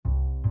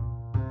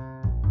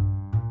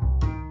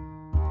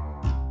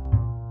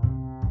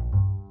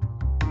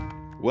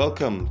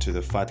Welcome to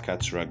the Fat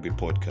Cats Rugby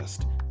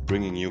podcast,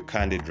 bringing you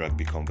candid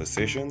rugby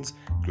conversations,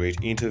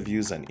 great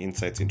interviews and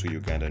insights into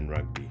Ugandan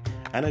rugby,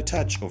 and a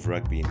touch of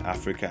rugby in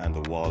Africa and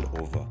the world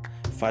over.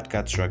 Fat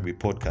Cats Rugby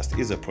podcast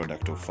is a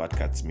product of Fat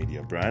Cats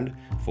Media brand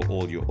for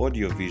all your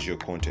audio-visual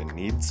content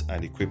needs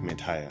and equipment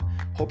hire.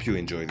 Hope you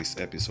enjoy this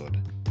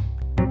episode.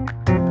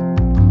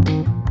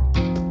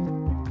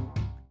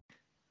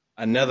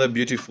 Another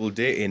beautiful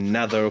day,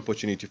 another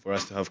opportunity for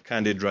us to have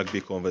candid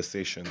rugby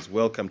conversations.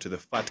 Welcome to the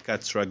Fat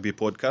Cats Rugby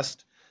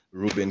podcast.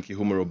 Ruben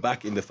Kihumuro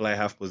back in the fly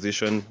half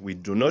position. We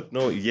do not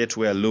know yet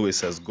where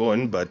Lewis has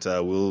gone, but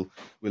we'll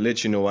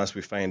let you know once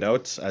we find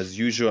out. As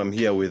usual, I'm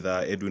here with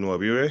Edwin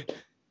Wabire,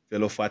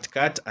 fellow Fat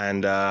Cat,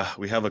 and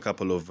we have a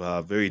couple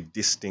of very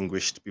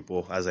distinguished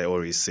people, as I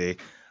always say.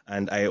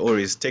 And I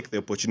always take the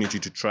opportunity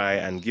to try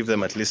and give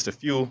them at least a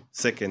few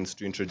seconds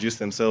to introduce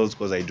themselves,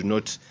 because I do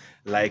not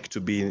like to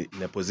be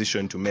in a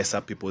position to mess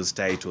up people's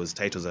titles.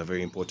 Titles are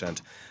very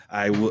important.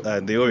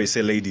 They always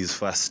say ladies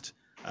first.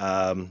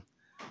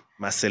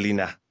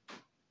 Marcelina,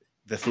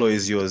 the floor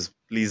is yours.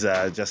 Please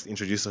just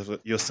introduce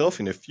yourself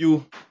in a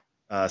few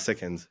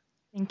seconds.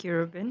 Thank you,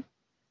 Ruben.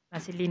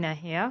 Marcelina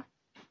here.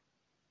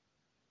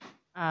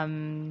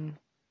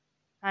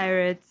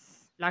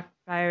 Black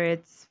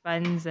Pirates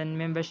fans and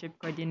membership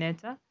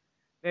coordinator.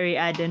 Very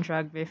ardent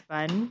rugby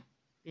fan.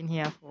 Been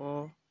here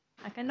for,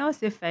 I can now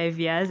say 5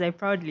 years. I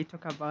proudly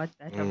talk about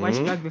that. I've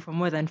watched rugby for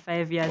more than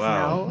 5 years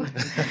now.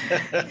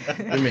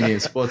 Women in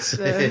sports.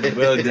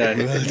 Well done.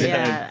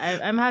 Yeah,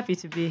 I'm happy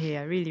to be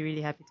here. Really,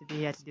 really happy to be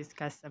here to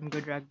discuss some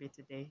good rugby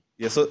today.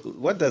 Yeah, so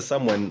what does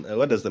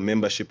the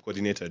membership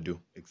coordinator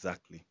do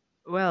exactly?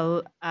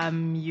 Well,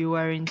 you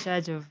are in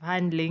charge of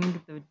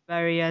handling the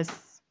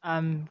various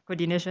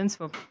coordinations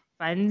for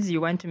fans. You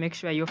want to make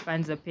sure your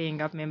fans are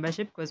paying up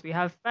membership, because we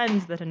have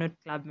fans that are not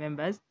club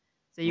members.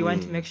 So you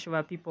want to make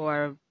sure people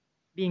are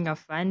being a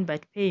fan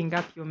but paying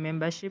up your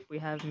membership. We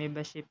have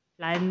membership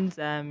plans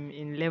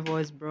in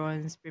levels,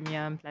 bronze,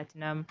 premium,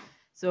 platinum.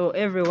 So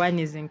everyone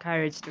is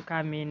encouraged to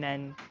come in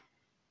and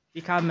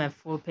become a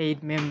full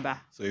paid member.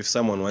 So if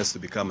someone wants to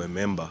become a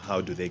member, how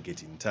do they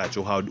get in touch,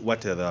 or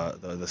what are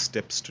the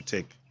steps to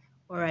take?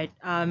 All right.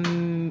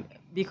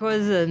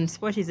 Because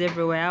sport is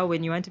everywhere.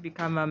 When you want to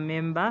become a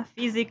member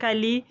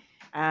physically,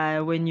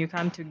 when you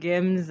come to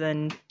games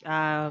and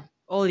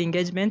all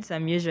engagements,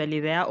 I'm usually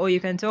there. Or you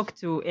can talk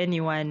to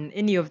anyone,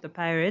 any of the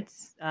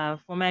Pirates.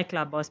 For my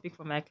club, I'll speak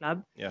for my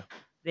club. Yeah.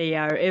 They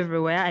are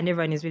everywhere, and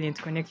everyone is willing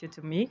to connect you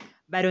to me.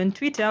 But on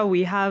Twitter,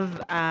 we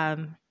have a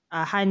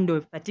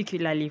handle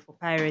particularly for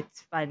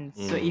Pirates fans.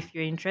 So if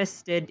you're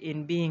interested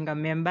in being a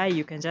member,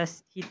 you can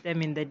just hit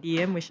them in the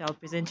DM. We shall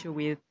present you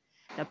with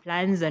the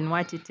plans and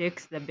what it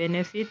takes, the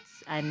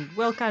benefits, and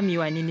welcome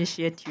you and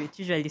initiate you. It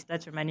usually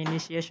starts from an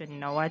initiation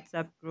in a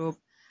WhatsApp group,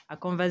 a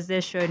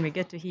conversation. We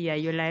get to hear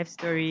your life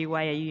story.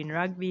 Why are you in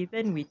rugby?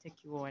 Then we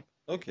take you on.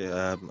 Okay,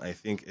 I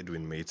think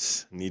Edwin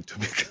mates need to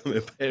become a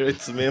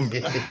Pirates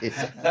member.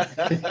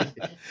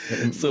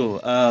 So,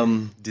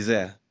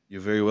 Desire,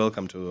 you're very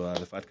welcome to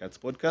the Fat Cats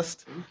podcast.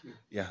 Thank you.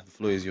 Yeah, the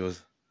floor is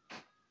yours.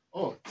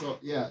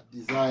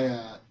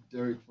 Desire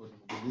Derek for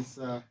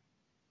Melissa,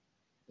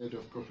 Head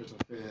of Corporate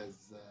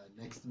Affairs,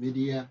 Next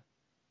Media.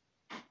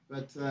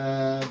 But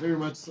very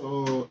much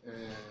so a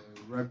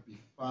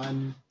rugby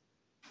fan.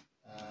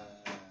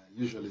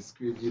 Usually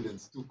scream Hidden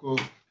Stuko.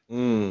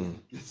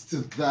 Gets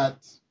to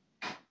that.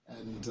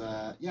 And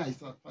I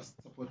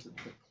first supported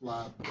the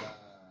club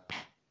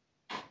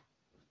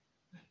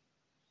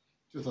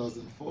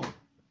 2004.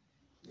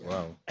 Yeah.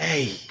 Wow.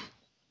 Hey!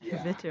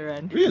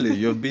 Veteran. Really?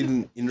 You've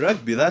been in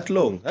rugby that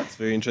long? That's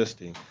very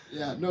interesting.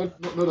 Yeah, not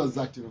as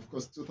active. Of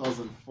course,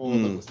 2004,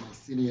 that was my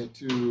senior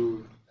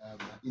too.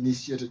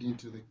 Initiated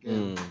into the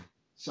game.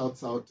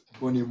 Shouts out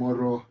Bonnie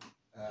Moro.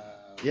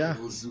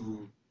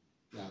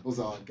 Those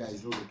are our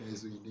guys. Those are the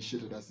guys who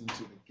initiated us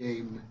into the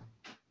game.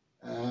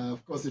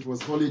 Of course, it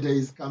was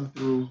holidays, come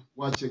through,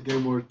 watch a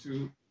game or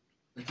two.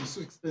 But it was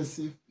so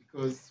expensive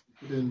because we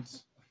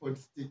couldn't afford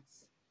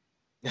sticks.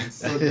 And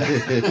so we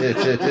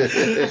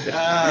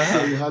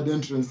had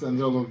entrance and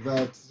all of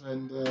that.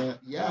 And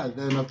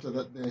then after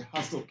that, the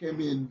hustle came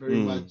in very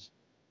much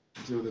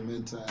until the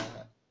mentor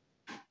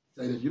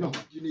decided, you know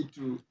what, you need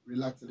to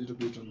relax a little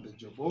bit on the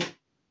job. Or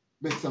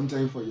make some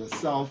time for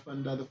yourself.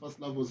 And the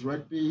first love was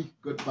rugby,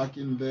 got back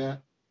in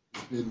there.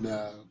 It's been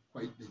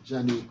quite the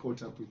journey,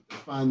 caught up with the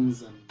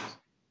fans and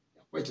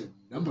quite a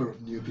number of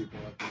new people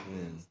up in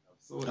there and stuff.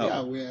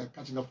 So we're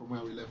catching up from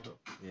where we left off.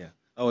 Yeah.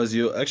 I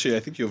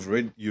think you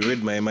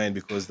read my mind,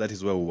 because that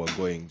is where we were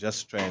going.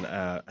 Just try and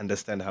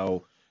understand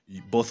how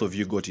both of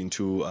you got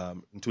into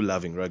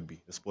loving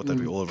rugby, the sport that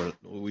we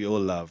all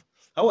love.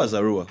 How was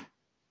Arua?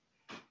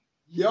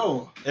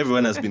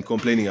 Everyone has been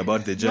complaining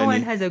about the journey. No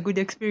one has a good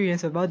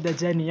experience about the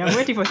journey. I'm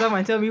waiting for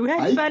someone to tell me we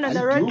had fun on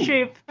the road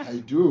trip. I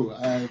do.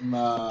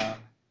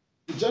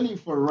 The journey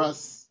for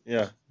us,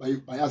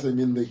 by us I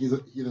mean the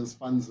Heathens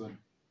fan zone,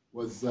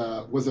 was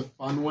a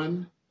fun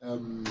one.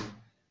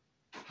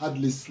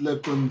 Hardly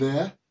slept on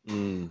there.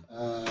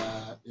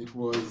 It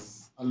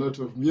was a lot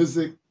of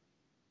music,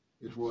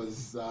 It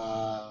was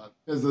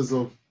phases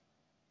of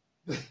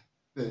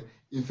the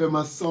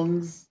infamous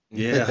songs.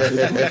 Yeah.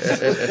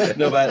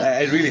 No, but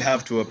I really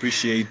have to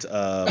appreciate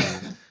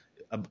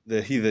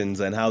the Heathens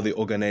and how they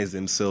organize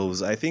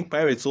themselves. I think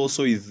Pirates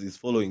also is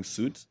following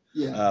suit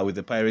Yeah. with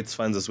the Pirates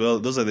fans as well.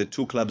 Those are the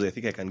two clubs I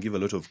think I can give a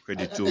lot of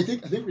credit to. I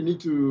think we need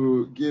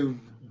to give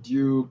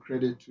due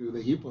credit to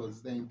the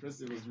Hippos. They're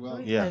impressive as well.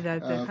 Yeah.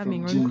 They're from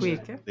coming on Ginger.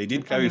 quick. Eh? They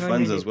did They're carry coming on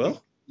funds really as well.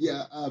 quick.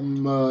 Yeah,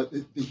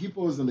 the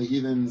Hippos and the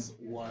Heathens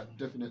were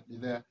definitely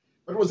there.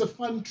 But it was a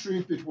fun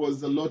trip. It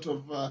was a lot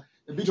of a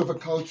bit of a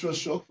culture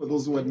shock for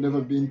those who had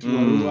never been to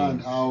Arua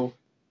and how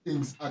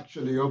things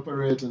actually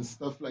operate and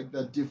stuff like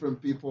that.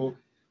 Different people.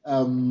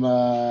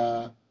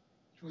 It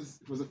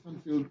was a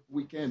fun-filled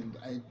weekend.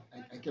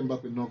 I came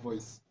back with no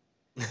voice.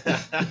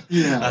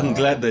 Yeah. I'm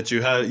glad that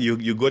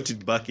you got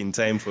it back in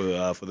time for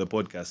the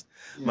podcast.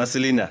 Yeah.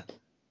 Marcelina,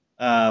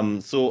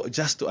 so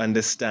just to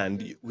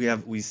understand,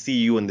 we see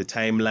you on the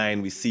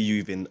timeline, we see you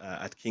even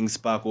at Kings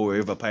Park or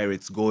wherever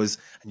Pirates goes,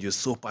 and you're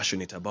so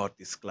passionate about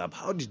this club.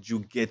 How did you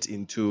get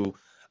into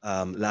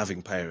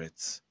loving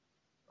Pirates?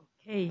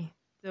 Okay,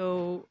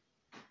 so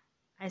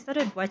I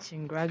started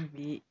watching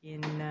rugby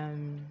in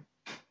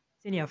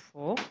senior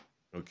 4.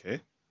 Okay.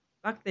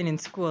 Back then in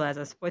school as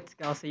a sports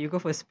girl, so you go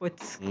for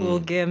sports school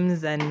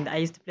games, and I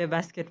used to play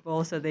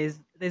basketball. So there's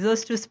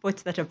those two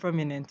sports that are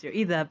prominent. You're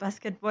either a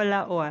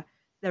basketballer or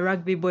the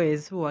rugby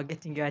boys who are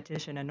getting your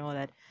attention and all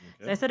that.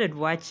 So I started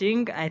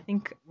watching. I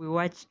think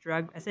I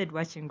started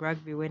watching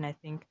rugby when I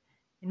think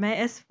in my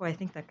S4, I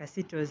think the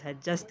Casitos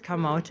had just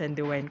come out and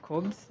they were in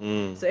Cobs.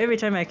 So every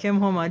time I came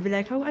home, I'd be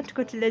like, I want to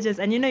go to Legends.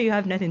 And you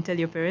have nothing to tell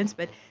your parents,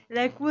 but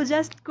like, we'll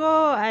just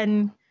go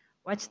and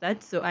watch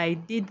that. So I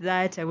did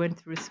that. I went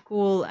through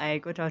school. I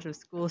got out of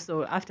school.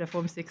 So after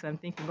Form 6, I'm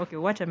thinking, okay,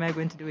 what am I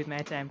going to do with my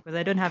time? Because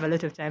I don't have a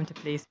lot of time to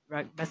play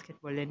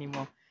basketball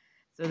anymore.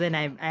 So then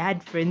I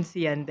had friends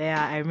here and there.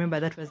 I remember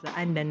that was the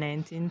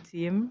under-19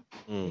 team,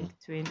 I think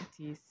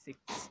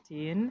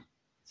 2016.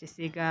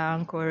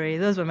 Chisiga, Nkore,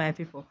 those were my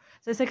people.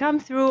 So I come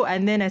through,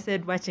 and then I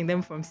started watching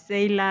them from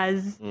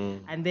Sailors,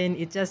 and then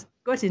it just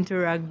got into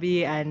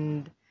rugby,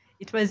 and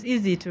it was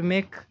easy to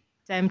make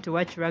time to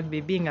watch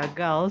rugby being a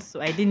girl, so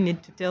I didn't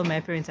need to tell my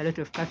parents a lot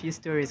of curfew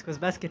stories because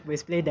basketball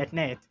is played at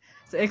night.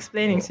 So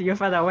explaining to your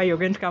father why you're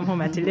going to come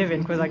home at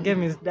 11 because our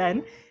game is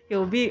done,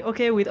 he'll be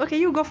okay with, okay,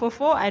 you go for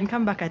 4 and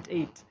come back at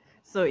 8.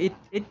 So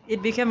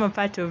it became a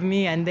part of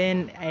me, and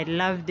then I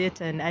loved it,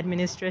 and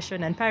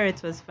administration and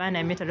Pirates was fun.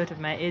 I met a lot of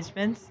my age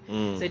mates,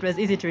 so it was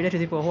easy to relate to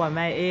people who are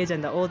my age,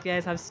 and the old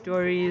guys have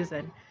stories,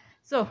 and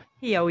so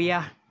here we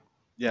are.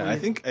 Yeah, I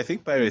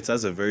think Pirates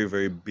has a very,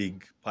 very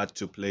big part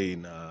to play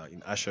in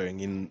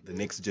ushering in the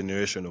next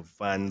generation of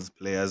fans,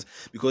 players,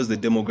 because the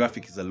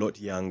demographic is a lot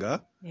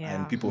younger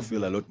and people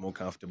feel a lot more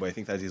comfortable. I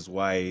think that is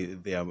why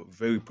they are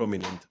very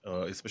prominent,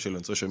 especially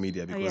on social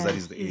media, because that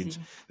is the age,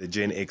 the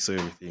Gen X or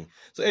everything.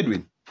 So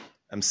Edwin,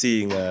 I'm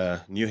seeing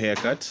a new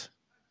haircut.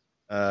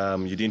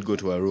 You didn't go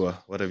to Arua.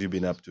 What have you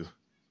been up to?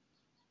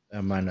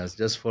 Man, I was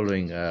just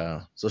following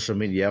social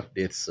media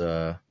updates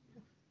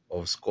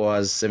of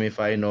scores,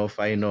 semi-final,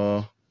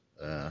 final,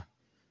 the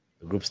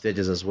group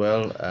stages as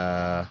well.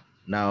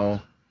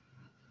 Now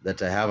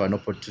that I have an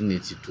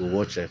opportunity to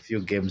watch a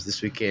few games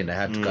this weekend, I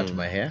had to cut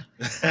my hair.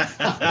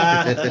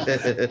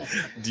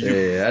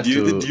 Do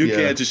you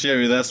care to share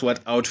with us what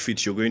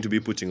outfit you're going to be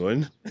putting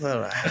on?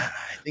 Well, I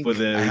think for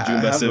the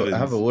Rujumba Sevens? I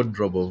have a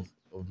wardrobe of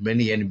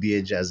many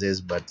NBA jerseys,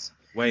 but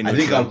why not I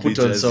think I'll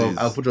jerseys?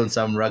 put on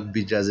some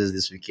rugby jerseys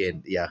this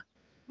weekend. Yeah.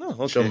 Oh,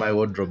 okay. Sure, my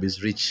wardrobe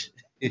is rich.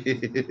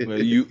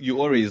 Well, you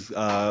always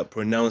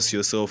pronounce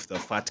yourself the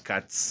Fat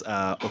Cats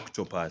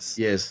Octopus.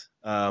 Yes.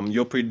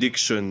 Your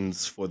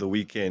predictions for the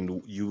weekend.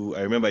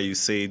 I remember you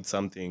said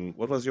something.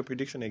 What was your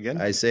prediction again?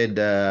 I said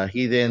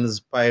Heathens,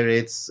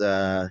 Pirates,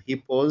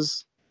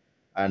 Hippos,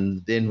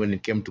 and then when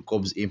it came to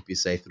Cobs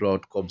Impis, I threw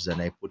out Cobs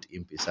and I put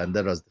Impis, and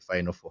that was the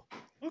final 4.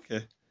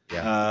 Okay.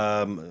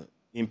 Yeah.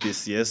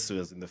 Impis, yes,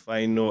 was in the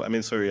final.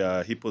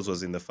 Hippos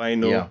was in the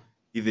final. Yeah.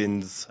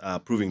 Heathens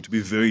proving to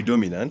be very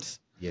dominant.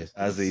 Yes.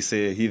 As they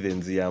say,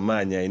 Heathens,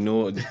 man, I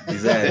know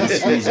desire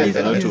is filled with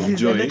a lot of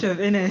joy. A lot of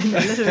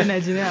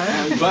energy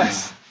now.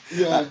 But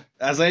Yeah.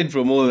 aside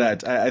from all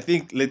that, I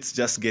think let's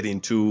just get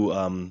into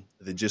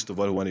the gist of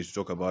what we wanted to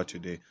talk about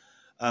today.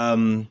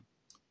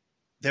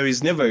 There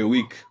is never a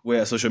week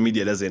where social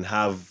media doesn't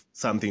have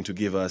something to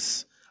give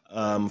us.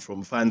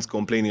 From fans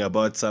complaining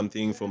about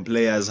something, from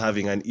players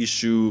having an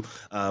issue,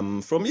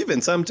 from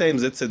even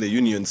sometimes, let's say, the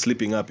union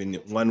slipping up in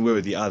one way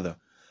or the other.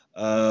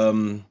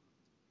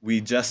 We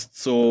just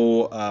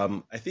saw,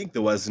 I think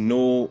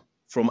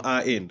from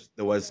our end,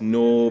 there was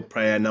no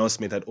prior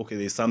announcement that, okay,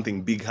 there's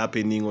something big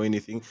happening or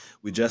anything.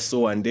 We just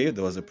saw one day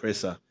there was a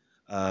presser.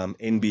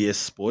 NBS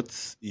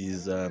Sports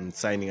is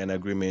signing an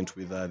agreement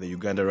with the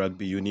Uganda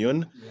Rugby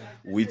Union,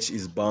 which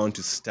is bound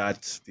to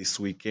start this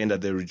weekend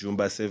at the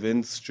Rujumba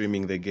Sevens,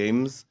 streaming the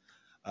games.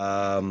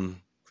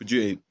 Could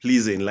you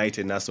please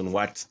enlighten us on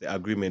what the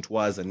agreement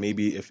was and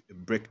maybe a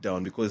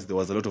breakdown, because there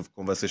was a lot of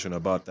conversation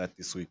about that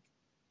this week.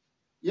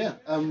 Yeah,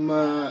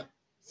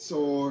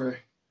 So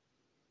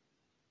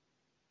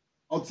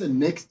I'd say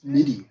next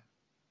media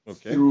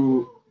Okay.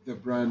 through the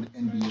brand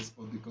NBA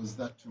Sport, because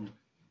that too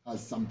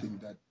has something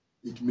that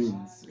it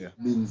means. Yeah. It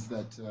means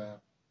that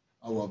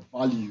our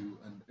value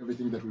and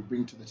everything that we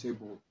bring to the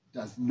table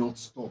does not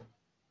stop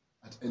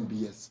at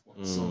NBS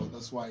Sport. So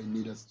that's why I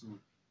need us to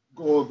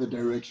go the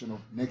direction of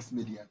next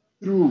media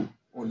through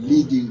or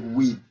leading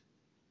with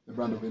the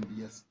brand of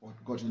NBS Sport.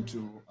 Got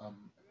into a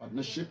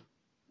partnership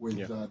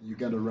with the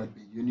Uganda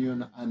Rugby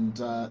Union,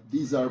 and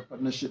these are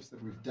partnerships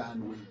that we've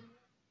done with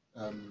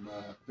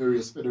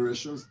various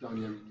federations down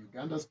here in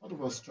Uganda as part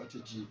of our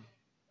strategy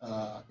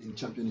in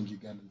championing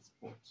Ugandan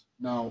sport.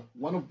 Now,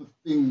 one of the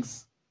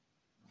things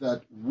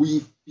that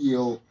we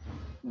feel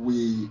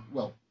is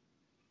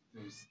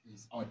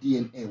our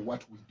DNA,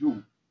 what we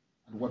do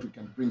and what we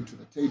can bring to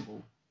the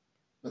table,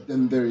 but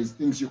then there is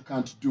things you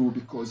can't do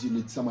because you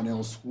need someone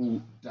else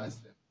who does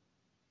them.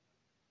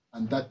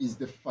 And that is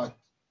the fact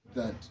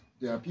that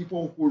there are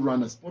people who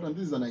run a sport, and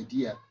this is an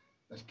idea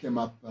that came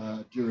up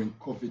during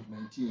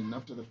COVID-19,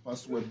 after the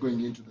first wave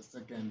going into the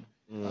second,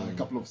 a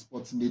couple of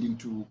sports needing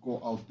to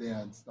go out there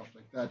and stuff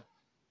like that.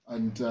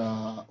 And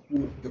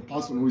the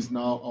person who is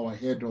now our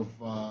head of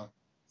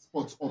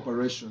sports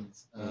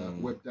operations,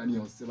 Web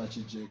Daniel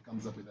Sebachije,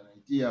 comes up with an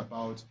idea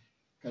about,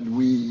 can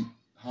we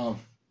have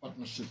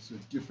partnerships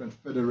with different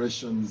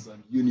federations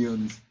and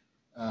unions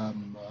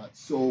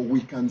so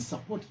we can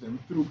support them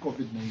through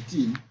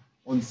COVID-19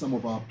 on some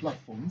of our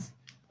platforms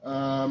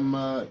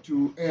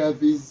to air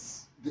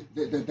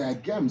their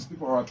games.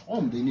 People are at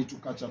home, they need to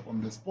catch up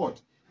on the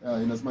sport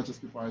in as much as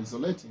people are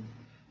isolating.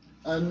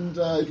 And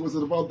it was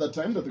at about that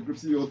time that the group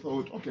CEO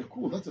thought, okay,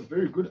 cool, that's a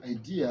very good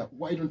idea.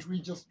 Why don't we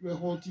just do a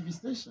whole TV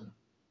station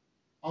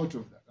out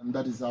of that? And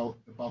that is how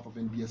the path of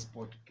NBS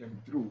Sport came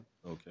through.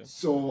 Okay.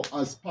 So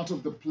as part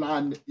of the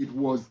plan, it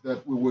was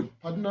that we would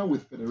partner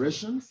with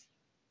federations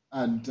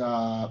and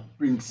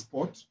bring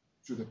sport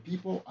to the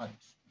people, add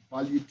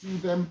value to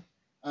them.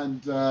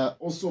 And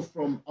also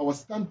from our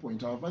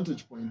standpoint, our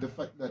vantage point, the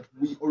fact that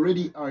we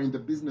already are in the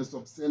business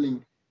of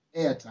selling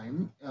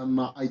airtime.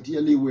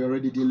 Ideally, we're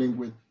already dealing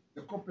with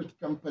the corporate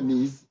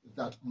companies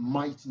that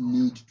might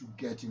need to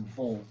get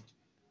involved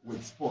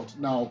with sport.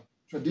 Now,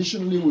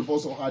 traditionally, we've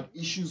also had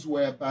issues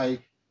whereby,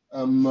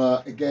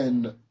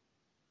 again,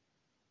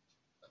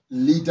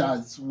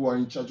 leaders who are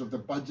in charge of the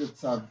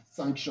budgets have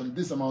sanctioned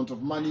this amount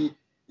of money.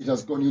 It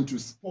has gone into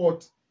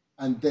sport,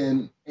 and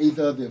then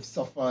either they've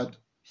suffered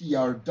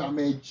PR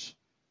damage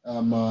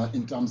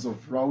in terms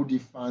of rowdy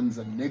fans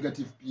and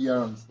negative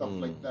PR and stuff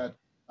like that.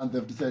 And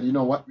they've decided, you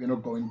know what, we're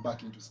not going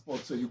back into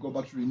sports. So you go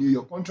back to renew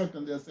your contract,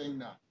 and they're saying,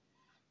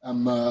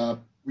 nah,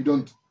 we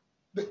don't.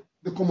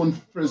 The common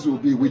phrase will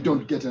be, we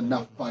don't get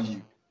enough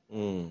value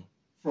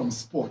from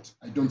sport.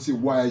 I don't see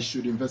why I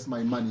should invest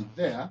my money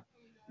there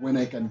when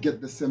I can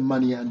get the same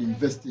money and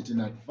invest it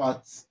in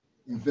adverts,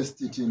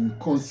 invest it in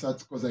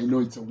concerts, because I know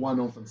it's a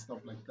one-off and stuff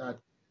like that,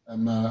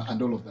 and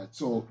all of that.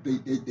 So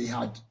they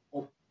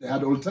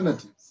had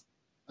alternatives,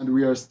 and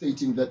we are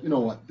stating that, you know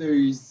what, there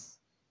is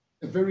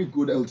a very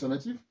good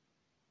alternative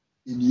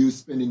in you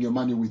spending your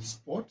money with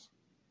sport.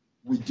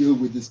 We deal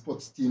with the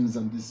sports teams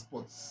and the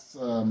sports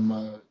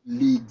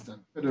leagues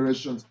and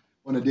federations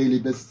on a daily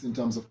basis in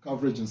terms of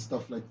coverage and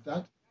stuff like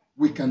that.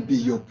 We can be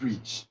your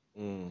bridge.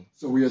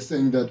 So we are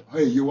saying that,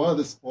 hey, you are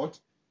the sport.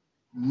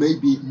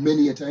 Maybe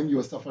many a time you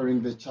are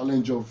suffering the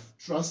challenge of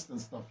trust and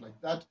stuff like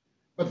that.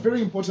 But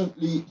very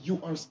importantly, you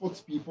are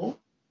sports people.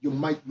 You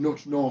might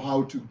not know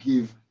how to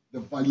give the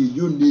value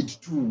you need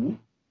to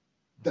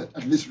that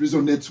at least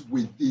resonates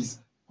with these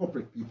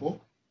corporate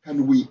people.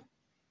 Can we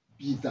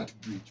be that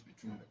bridge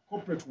between the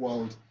corporate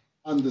world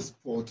and the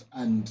sport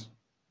and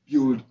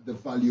build the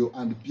value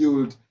and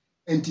build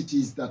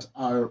entities that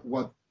are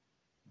what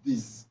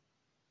these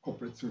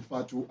corporates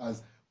refer to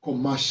as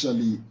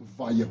commercially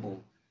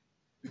viable?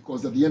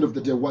 Because at the end of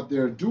the day, what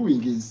they're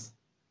doing is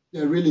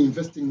they're really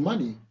investing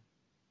money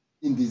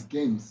in these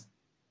games,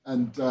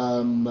 and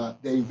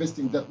they're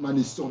investing that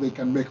money so they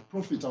can make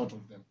profit out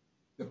of them.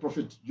 The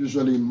profit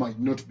usually might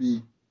not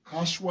be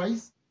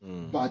cash-wise,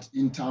 but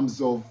in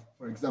terms of,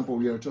 for example,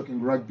 we are talking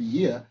rugby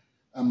here,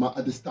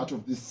 at the start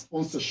of this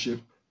sponsorship,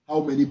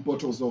 how many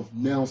bottles of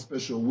Nail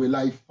Special will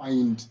I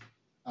find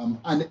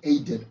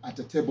unaided at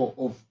a table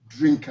of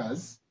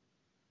drinkers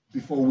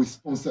before we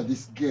sponsor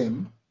this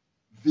game,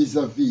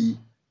 vis-a-vis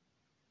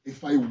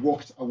if I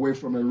walked away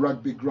from a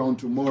rugby ground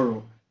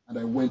tomorrow and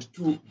I went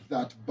to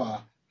that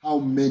bar, how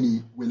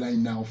many will I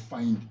now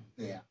find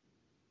there?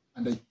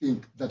 And I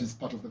think that is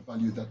part of the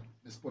value that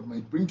the sport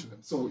might bring to them.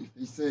 So if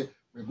they say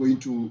we're going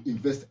to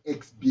invest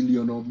X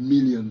billion or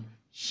million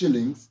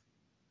shillings,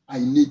 I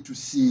need to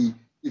see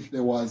if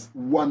there was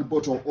one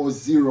bottle or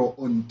zero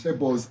on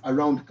tables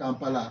around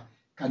Kampala,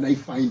 can I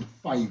find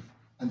 5?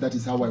 And that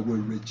is how I will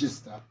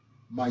register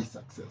my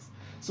success.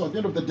 So at the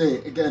end of the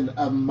day, again,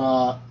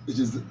 it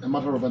is a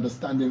matter of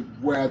understanding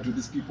how do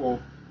these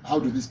people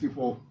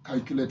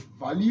calculate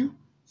value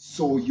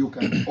so you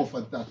can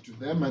offer that to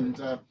them. And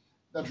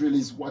that really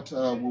is what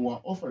we were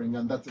offering.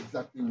 And that's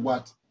exactly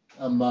what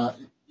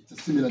it's it's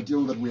a similar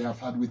deal that we have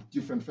had with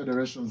different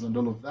federations and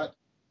all of that.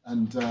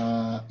 And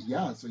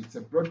so it's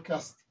a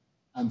broadcast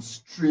and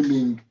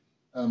streaming,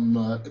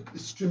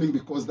 streaming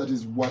because that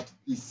is what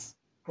this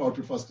crowd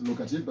prefers to look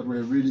at it. But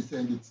we're really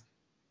saying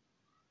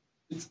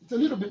it's a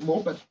little bit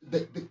more, but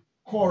the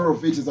core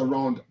of it is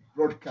around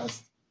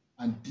broadcast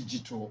and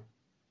digital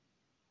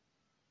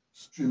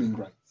streaming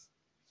rights.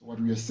 So what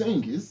we are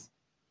saying is,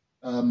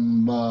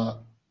 when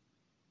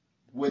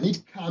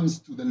it comes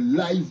to the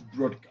live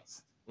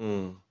broadcast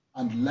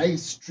and live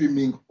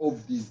streaming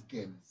of these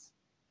games,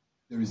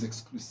 there is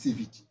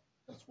exclusivity.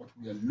 That's what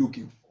we are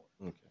looking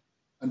for. Okay.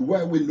 And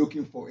why are we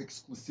looking for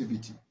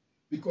exclusivity?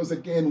 Because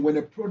again, when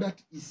a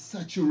product is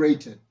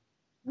saturated,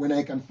 when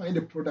I can find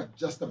a product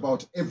just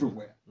about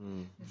everywhere,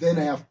 then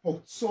I have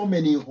poked so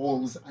many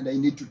holes and I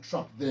need to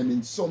trap them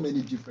in so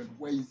many different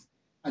ways,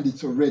 and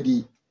it's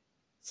already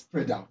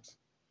spread out.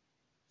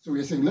 So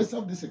we're saying, let's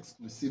have this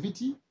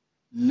exclusivity.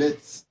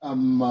 Let's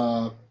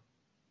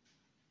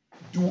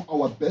do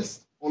our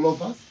best, all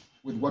of us,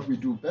 with what we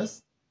do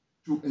best,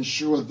 to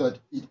ensure that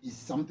it is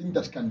something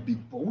that can be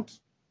bought,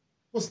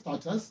 for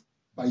starters,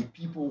 by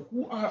people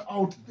who are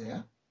out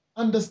there,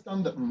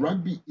 understand that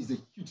rugby is a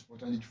huge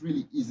sport, and it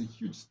really is a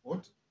huge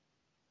sport,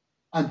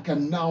 and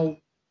can now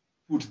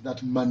put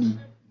that money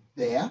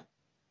there.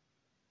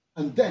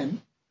 And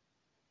then,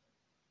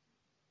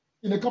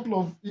 in a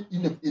given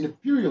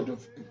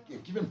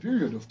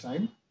period of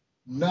time,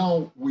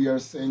 now we are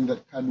saying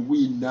that can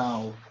we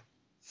now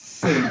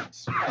sell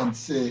it and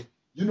say,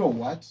 you know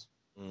what?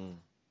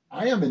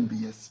 I am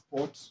NBS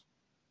Sport,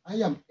 I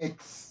am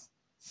X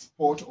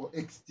Sport or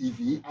X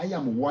TV, I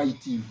am Y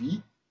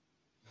TV.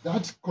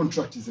 That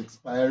contract is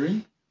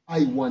expiring.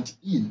 I want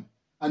in.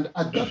 And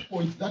at that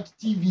point, that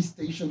TV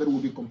station that will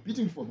be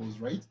competing for those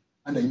rights,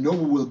 and I know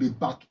we will be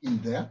back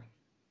in there,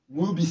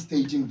 will be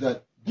stating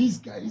that these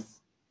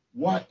guys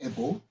were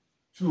able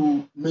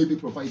to maybe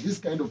provide this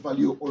kind of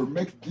value or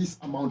make this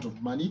amount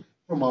of money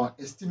from our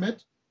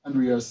estimate. And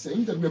we are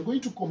saying that we are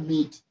going to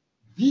commit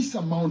this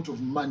amount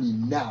of money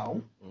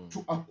now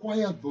to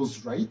acquire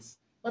those rights.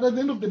 But at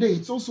the end of the day,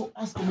 it's also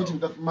us committing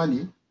that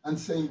money and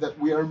saying that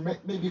we are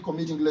maybe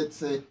committing, let's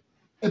say,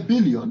 $1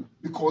 billion,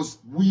 because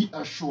we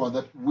are sure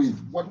that with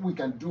what we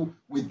can do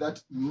with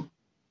that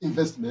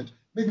investment,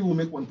 maybe we'll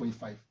make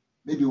 1.5,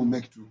 maybe we'll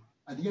make 2.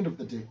 At the end of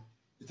the day,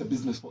 it's a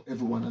business for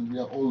everyone, and we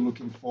are all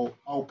looking for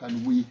how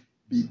can we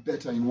be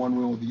better in one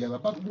way or the other.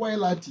 But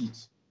while at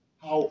it,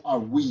 how are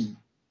we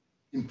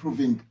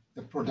improving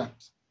the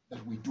product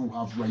that we do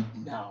have right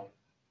now?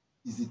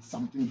 Is it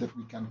something that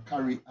we can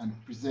carry and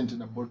present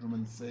in a boardroom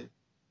and say,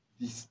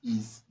 this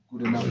is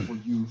good enough for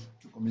you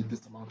to commit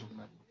this amount of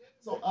money?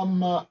 So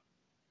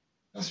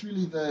that's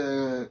really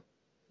the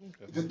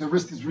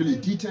rest is really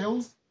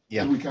details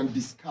that we can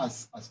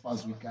discuss as far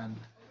as we can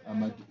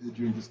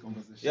during this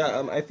conversation.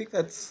 Yeah, I think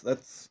that's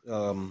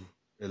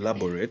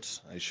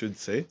elaborate, I should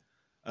say.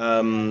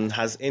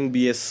 Has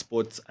NBS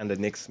Sports and the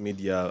Next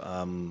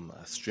Media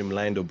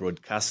streamlined or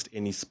broadcast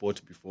any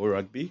sport before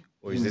rugby,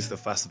 or is this the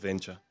first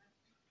venture?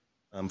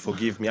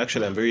 Forgive me.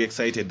 Actually, I'm very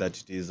excited that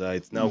it is.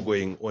 It's now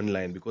going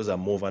online, because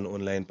I'm more of an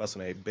online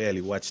person. I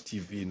barely watch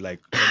TV, like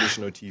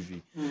traditional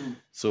TV.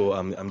 So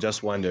I'm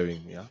just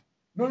wondering. Yeah.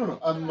 No.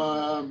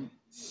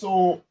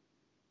 So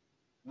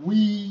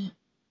we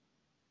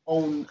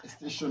own a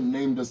station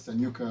named as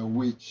Sanyuka,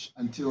 which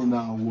until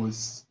now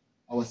was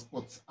our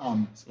sports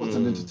arm, sports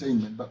and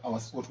entertainment, but our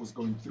sport was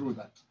going through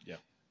that. Yeah.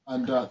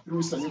 And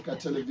through Sanyuka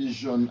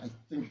Television, I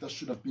think that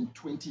should have been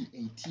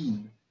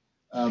 2018.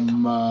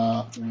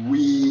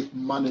 We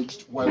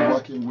managed, while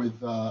working with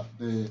the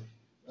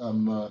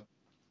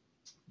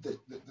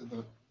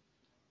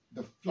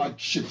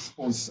flagship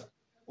sponsor,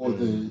 or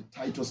the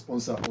title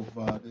sponsor of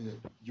the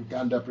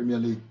Uganda Premier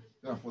League,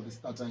 for the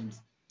Star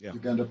Times,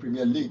 Uganda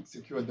Premier League,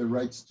 secured the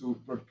rights to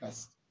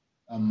broadcast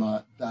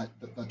that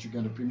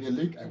Uganda Premier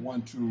League. I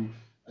want to,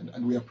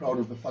 and we are proud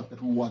of the fact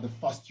that we were the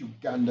first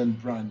Ugandan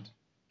brand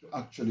to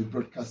actually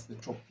broadcast the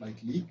Top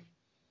Flight League.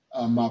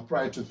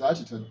 Prior to that,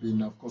 it had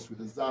been, of course, with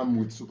Azam,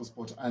 with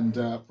Supersport, and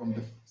from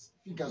the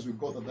figures we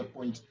got at that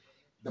point,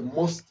 the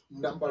most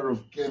number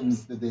of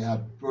games that they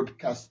had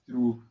broadcast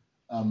through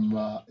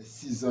a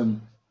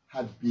season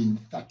had been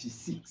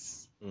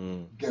 36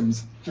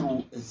 games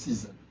through a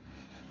season.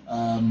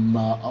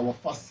 Our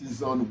first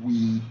season,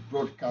 we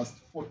broadcast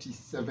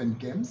 47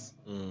 games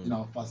in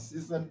our first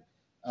season,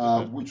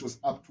 which was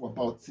up to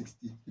about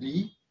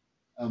 63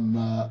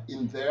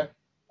 in there.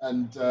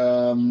 And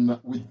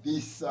with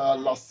this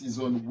last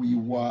season, we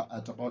were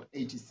at about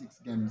 86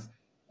 games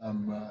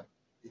a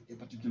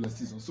particular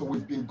season. So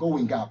we've been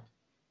going up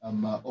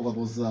over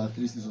those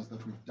 3 seasons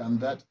that we've done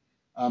that.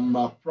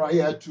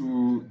 Prior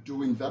to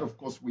doing that, of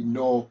course, we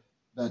know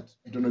that,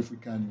 I don't know if we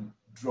can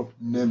drop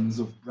names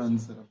of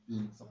brands that have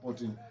been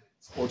supporting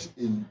sport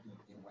in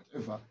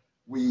whatever.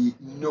 We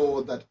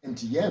know that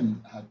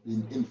MTN had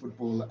been in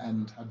football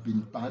and had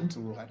been banned,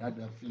 or had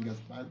their fingers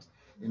banned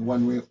in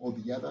one way or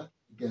the other.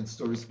 Again,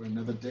 stories for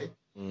another day.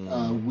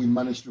 We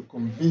managed to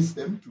convince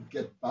them to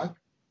get back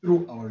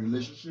through our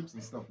relationships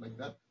and stuff like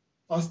that.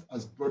 first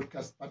as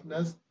broadcast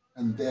partners,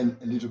 and then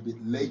a little bit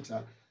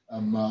later,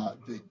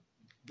 they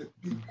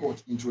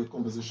got into a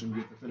conversation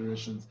with the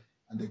federations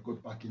and they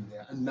got back in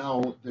there. And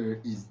now there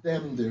is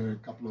them, there are a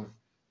couple of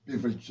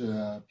beverage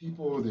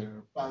people, there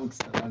are banks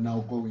that are now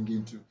going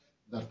into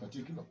that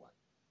particular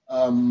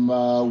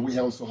one. We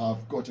also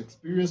have got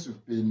experience.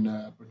 We've been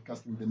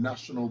broadcasting the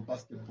National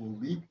Basketball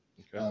League.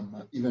 Okay.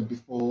 Even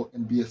before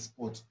NBA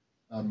Sport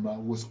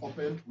was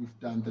opened, we've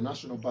done the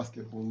National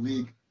Basketball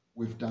League.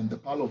 We've done the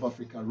Pearl of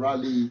Africa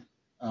Rally.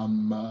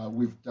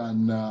 We've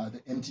done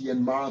the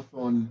MTN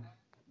Marathon.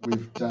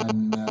 We've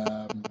done,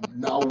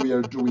 now we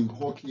are doing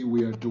hockey,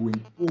 we are doing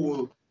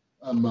pool,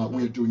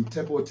 we are doing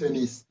table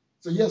tennis.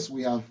 So yes,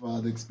 we have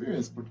the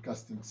experience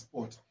broadcasting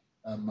sport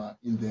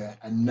in there.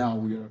 And now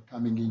we are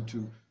coming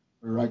into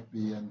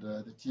rugby, and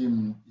the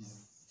team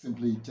is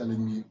simply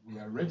telling me we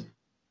are ready.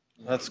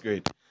 Yeah. That's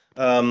great.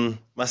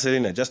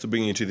 Marcelina, just to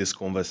bring you to this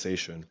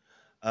conversation,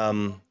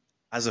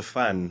 as a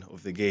fan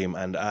of the game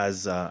and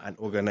as an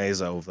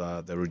organizer of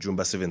the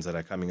Rujumba Sevens that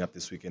are coming up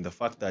this weekend, the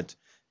fact that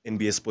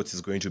NBA Sports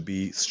is going to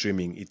be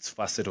streaming its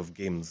first set of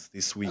games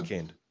this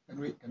weekend.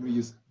 Can we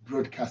use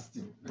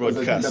broadcasting? Because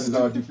I think that is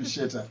our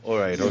differentiator. All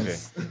right,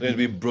 Yes. okay. Going to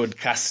be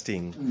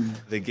broadcasting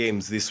the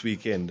games this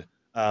weekend.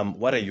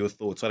 What are your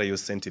thoughts? What are your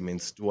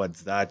sentiments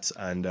towards that?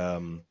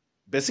 And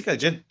basically,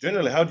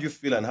 generally, how do you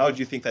feel and how do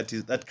you think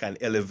that can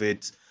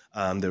elevate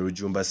the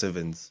Rujumba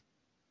Sevens?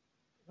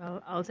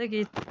 Well, I'll take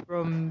it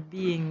from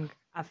being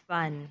a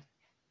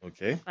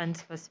Okay.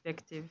 fan's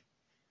perspective.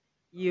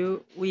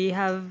 We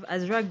have,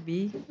 as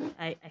rugby,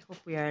 I hope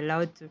we are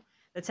allowed to.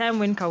 The time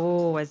when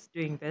Kawo was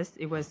doing this,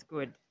 it was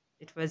good.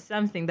 It was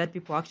something that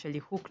people actually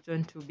hooked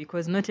onto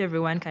because not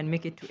everyone can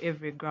make it to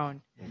every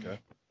ground. Okay.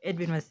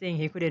 Edwin was saying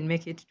he couldn't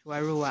make it to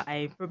Arua.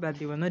 I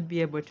probably will not be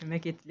able to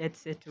make it, let's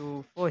say,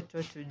 to Fort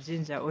or to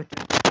Ginger or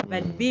to.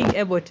 But being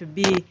able to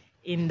be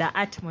in the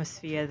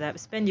atmosphere, that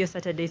spend your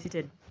Saturday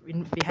seated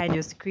behind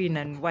your screen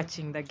and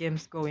watching the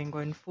games going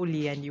on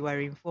fully, and you are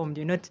informed.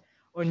 You're not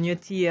on your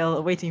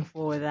TL waiting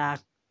for the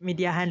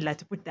media handler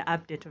to put the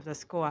update of the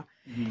score.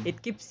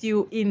 It keeps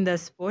you in the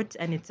sport,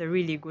 and it's a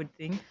really good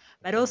thing.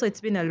 But also,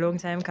 it's been a long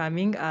time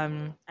coming.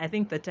 I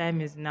think the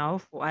time is now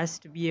for us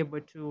to be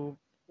able to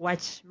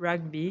watch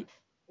rugby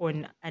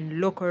and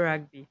local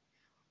rugby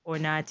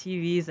on our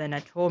TVs and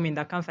at home in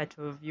the comfort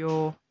of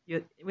your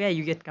where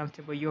you get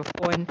comfortable, your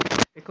phone,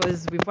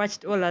 because we've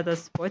watched all other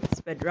sports,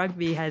 but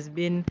rugby has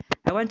been,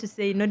 I want to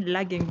say, not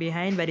lagging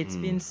behind, but it's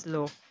been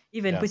slow.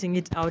 Even Yeah. putting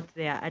it out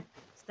there at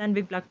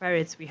Stanbic Black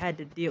Pirates, we had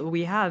a deal.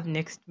 We have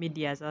Next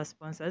Media as our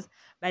sponsors,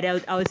 but I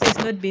would say it's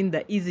not been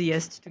the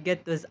easiest to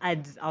get those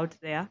ads out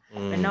there.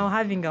 But now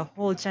having a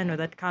whole channel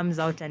that comes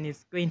out and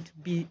is going to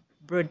be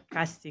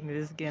broadcasting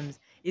these games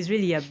is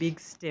really a big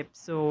step.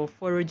 So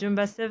for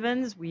Rujumba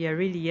Sevens, we are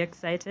really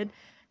excited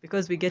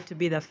because we get to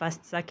be the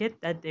first circuit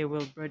that they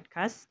will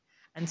broadcast.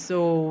 And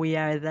so we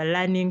are the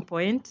learning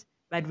point,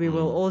 but we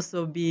will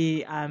also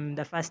be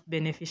the first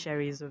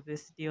beneficiaries of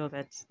this deal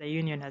that the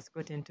union has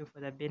got into for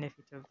the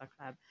benefit of the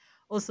club.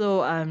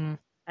 Also,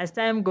 as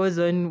time goes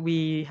on,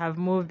 we have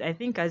moved, I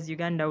think as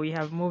Uganda, we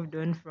have moved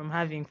on from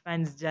having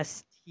fans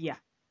just here.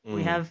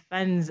 We have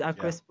fans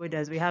across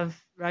borders. We have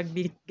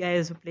rugby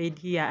guys who played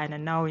here and are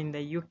now in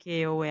the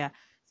UK or where.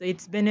 So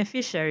it's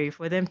beneficiary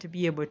for them to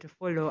be able to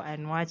follow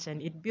and watch,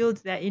 and it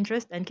builds their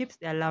interest and keeps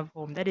their love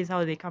home. That is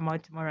how they come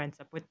out tomorrow and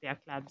support their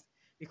clubs,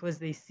 because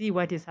they see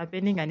what is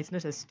happening and it's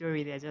not a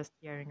story they're just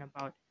hearing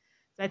about.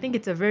 So I think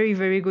it's a very,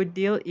 very good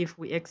deal if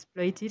we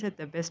exploit it at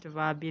the best of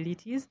our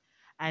abilities.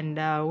 And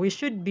we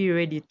should be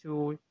ready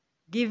to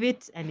give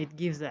it and it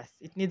gives us.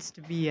 It needs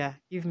to be a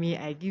give me,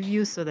 I give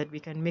you, so that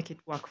we can make it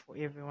work for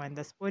everyone.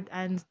 The sport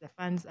earns, the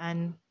fans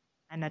earn,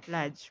 and at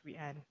large we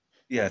earn.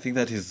 Yeah, I think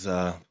that is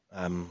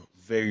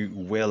very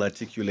well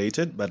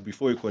articulated. But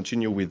before we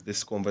continue with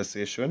this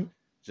conversation,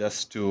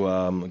 just to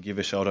give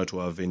a shout out to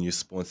our venue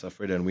sponsor,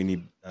 Fred and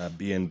Winnie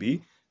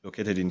B&B,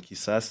 located in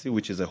Kisasi,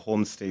 which is a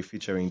homestay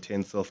featuring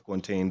 10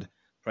 self-contained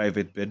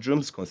private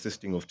bedrooms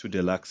consisting of 2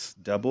 deluxe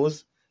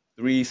doubles,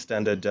 3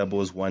 standard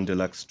doubles, 1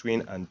 deluxe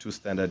twin, and 2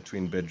 standard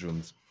twin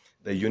bedrooms.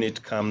 The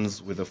unit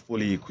comes with a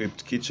fully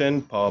equipped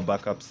kitchen, power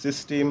backup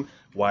system,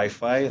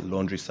 Wi-Fi,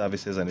 laundry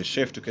services, and a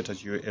chef to cater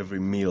to your every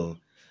meal.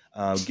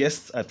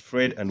 Guests at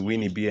Fred and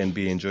Winnie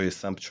B&B enjoy a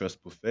sumptuous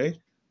buffet,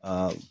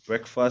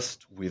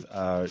 breakfast with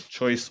our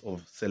choice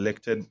of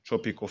selected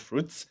tropical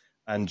fruits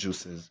and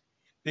juices.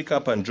 Pick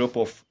up and drop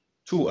off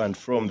to and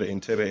from the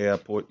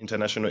Entebbe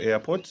International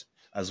Airport,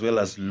 as well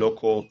as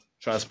local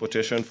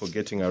transportation for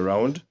getting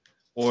around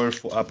or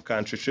for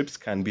up-country trips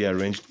can be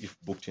arranged if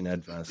booked in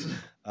advance.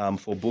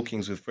 For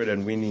bookings with Fred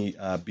and Winnie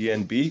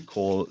B&B,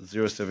 call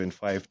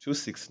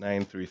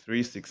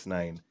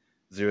 0752693369.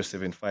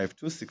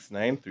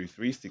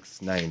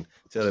 0752693369.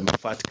 Tell them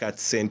Fat Cat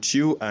sent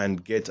you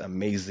and get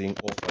amazing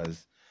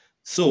offers.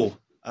 So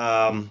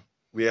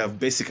we have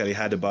basically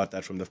heard about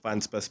that from the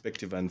fans'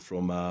 perspective and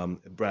from a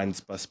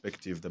brand's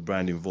perspective, the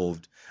brand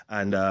involved.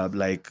 And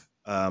like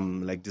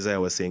Desire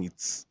was saying,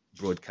 it's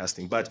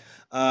broadcasting. But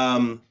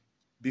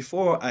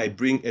Before I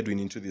bring Edwin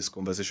into this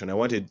conversation, I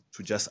wanted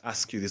to just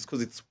ask you this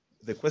because it's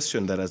the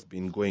question that has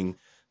been going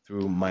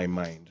through my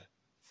mind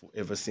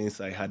ever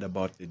since I heard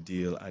about the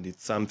deal, and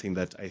it's something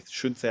that I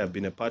should say I've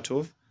been a part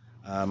of,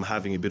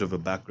 having a bit of a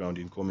background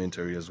in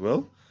commentary as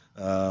well.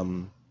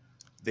 Um,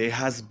 there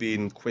has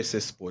been Kwese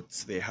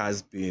Sports, there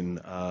has been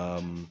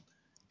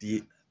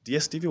the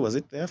DSTV, was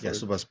it there? Yeah,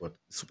 Supersport.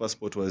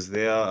 Supersport was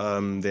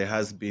there. There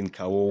has been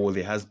Kao,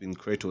 there has been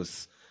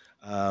Kratos.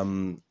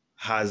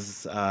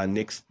 Has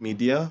Next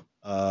Media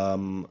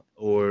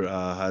or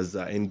has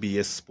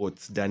NBS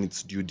Sports done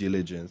its due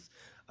diligence?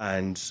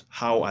 And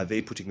how are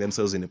they putting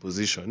themselves in a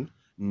position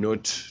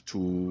not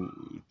to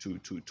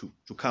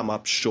come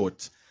up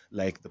short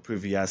like the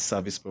previous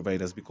service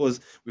providers?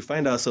 Because we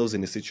find ourselves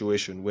in a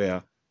situation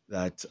where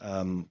that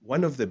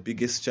one of the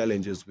biggest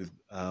challenges with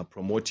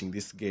promoting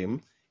this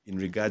game in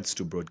regards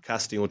to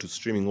broadcasting or to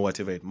streaming or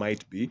whatever it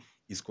might be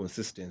is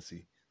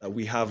consistency.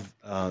 We have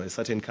a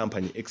certain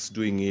company X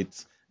doing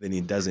it, then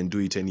it doesn't do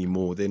it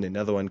anymore. Then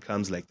another one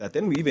comes like that.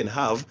 Then we even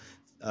have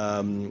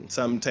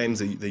sometimes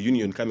the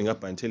union coming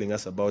up and telling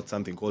us about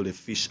something called a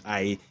fish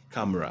eye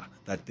camera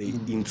that they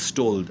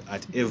installed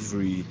at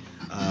every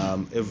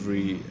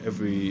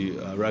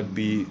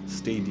rugby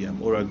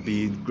stadium or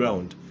rugby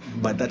ground,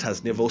 but that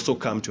has never also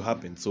come to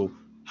happen. So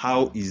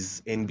how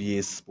is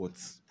NBA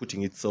Sports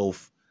putting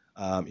itself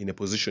in a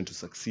position to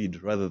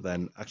succeed rather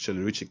than actually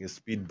reaching a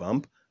speed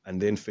bump and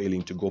then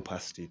failing to go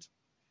past it?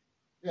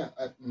 Yeah,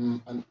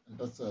 and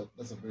that's a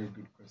very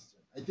good question.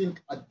 I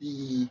think at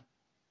the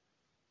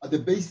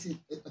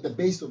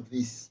base of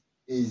this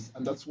is,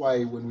 and that's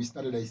why when we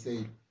started, I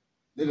said,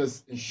 let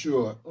us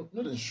ensure,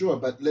 not ensure,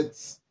 but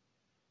let's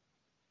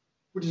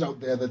put it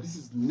out there that this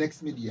is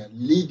Next Media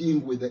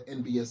leading with the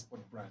NBS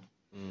Sport brand.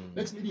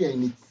 Next Media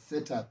in its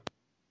setup,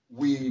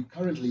 we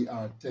currently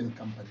are 10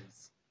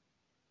 companies.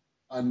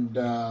 And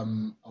I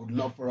would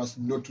love for us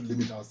not to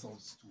limit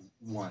ourselves to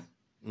one.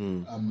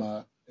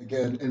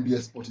 Again,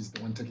 NBS Sport is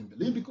the one taking the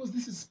lead because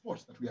this is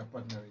sport that we are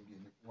partnering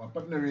in. If we are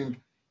partnering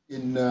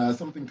in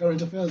something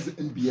current affairs,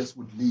 NBS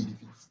would lead.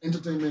 If it's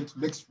entertainment,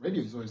 Next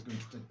Radio is always going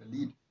to take the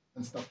lead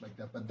and stuff like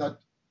that. But that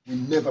we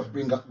never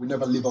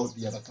leave out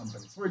the other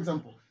companies. For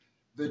example,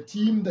 the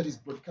team that is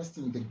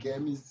broadcasting the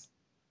game is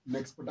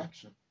Next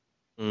Production,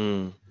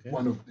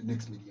 one of the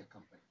Next Media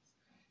companies.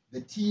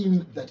 The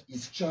team that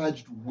is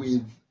charged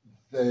with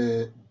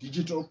the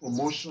digital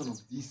promotion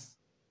of this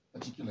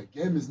particular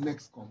game is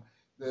Nextcom.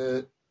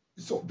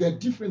 So there are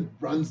different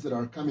brands that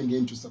are coming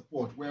in to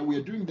support. Where we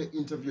are doing the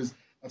interviews,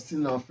 I've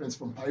seen our friends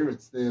from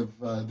Pirates. They've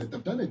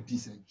done a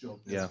decent job.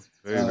 Yeah,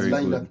 very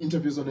lined good. up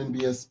interviews on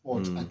NBS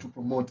Sport and to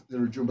promote the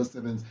Rujumba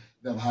Sevens.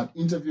 They've had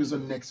interviews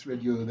on Next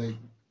Radio.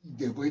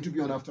 They're going to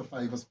be on After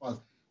 5 as far as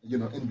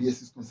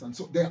NBS is concerned.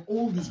 So there are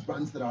all these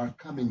brands that are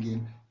coming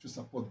in to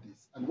support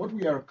this. And what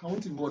we are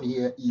counting on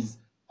here is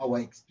our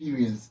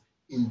experience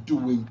in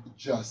doing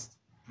just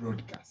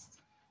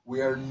broadcast.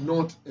 We are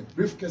not a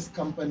briefcase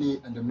company,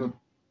 and I'm not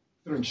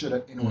throwing shit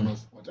at anyone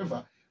else,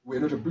 whatever. We're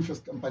not a briefcase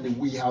company.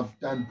 We have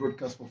done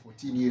broadcast for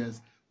 14 years.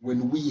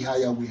 When we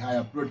hire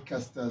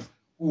broadcasters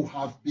who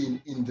have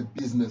been in the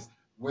business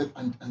with,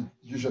 and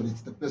usually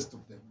it's the best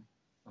of them.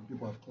 Some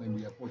people have claimed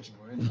we are poaching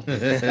already. At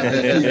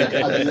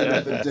the end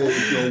of the day,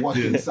 if you're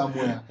working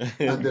somewhere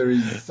and there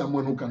is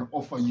someone who can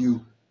offer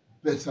you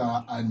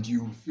better and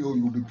you feel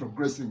you'll be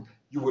progressing,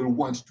 you will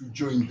want to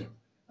join them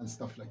and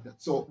stuff like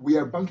that. So we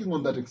are banking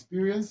on that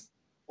experience,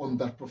 on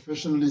that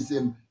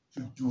professionalism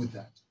to do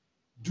that.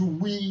 Do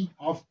we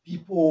have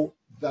people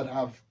that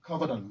have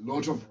covered a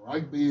lot of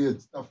rugby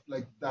and stuff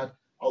like that?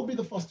 I'll be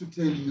the first to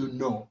tell you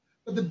no.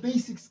 But the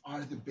basics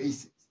are the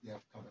basics. They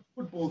have covered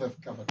football,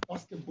 they've covered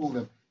basketball,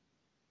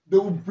 they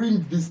will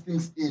bring these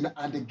things in.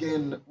 And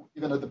again,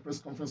 even at the press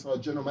conference, our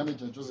general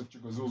manager, Joseph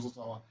Chigozozo,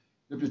 our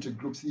deputy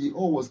group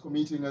CEO, was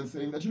committing and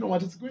saying that,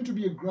 it's going to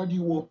be a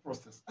gradual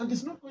process. And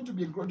it's not going to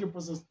be a gradual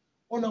process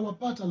on our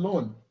part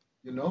alone,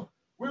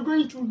 We're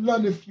going to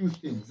learn a few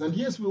things. And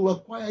yes, we'll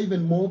acquire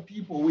even more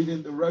people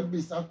within the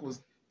rugby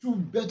circles to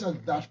better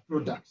that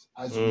product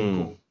as we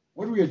go.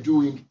 What we are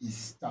doing is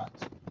start.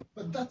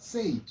 But that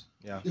said,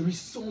 there is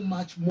so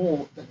much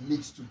more that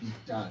needs to be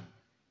done.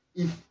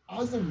 If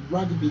as a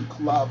rugby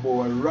club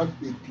or a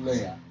rugby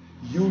player,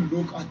 you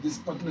look at this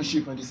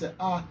partnership and you say,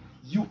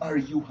 you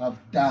have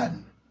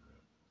done.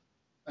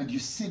 And you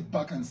sit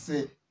back and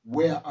say,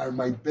 where are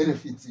my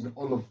benefits in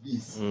all of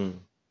this?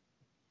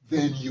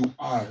 Then you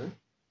are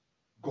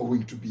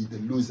going to be the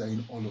loser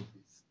in all of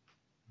this.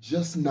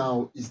 Just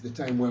now is the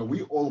time where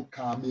we all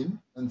come in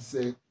and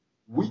say,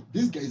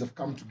 these guys have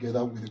come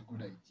together with a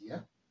good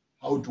idea.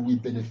 How do we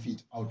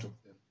benefit out of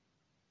them?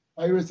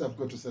 Pirates, have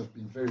got to say, have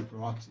been very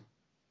proactive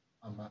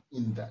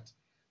in that.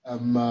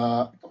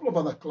 A couple of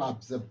other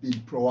clubs have been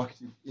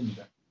proactive in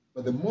that.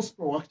 But the most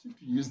proactive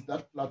to use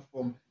that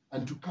platform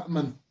and to come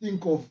and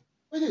think of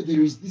whether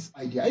there is this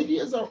idea.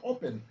 Ideas are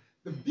open.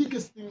 The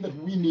biggest thing that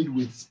we need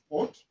with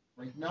sport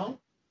right now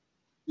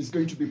is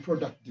going to be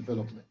product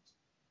development.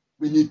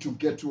 We need to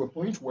get to a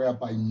point where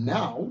by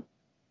now,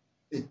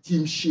 a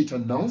team sheet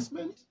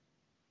announcement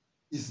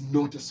is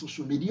not a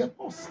social media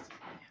post.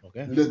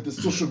 Okay. Let the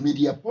social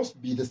media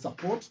post be the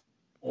support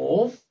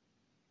of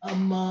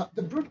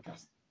the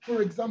broadcast.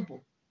 For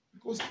example,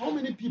 because how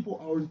many people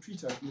are on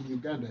Twitter in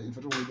Uganda if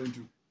at all we're going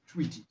to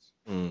tweet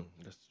it?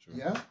 That's true.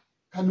 Yeah?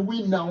 Can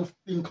we now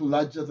think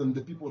larger than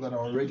the people that are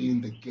already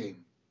in the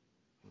game?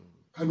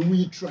 Can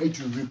we try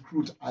to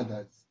recruit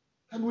others?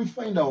 Can we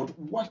find out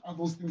what are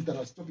those things that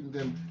are stopping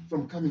them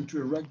from coming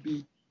to a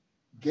rugby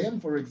game,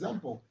 for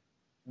example?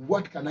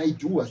 What can I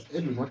do as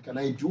Edwin? What can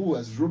I do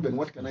as Ruben?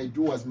 What can I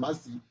do as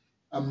Mercy?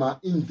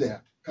 In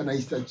there, can I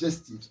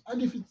suggest it?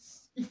 And if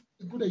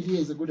a good idea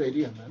is a good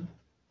idea, man,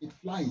 it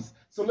flies.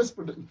 So let's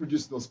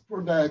produce those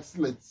products.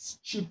 Let's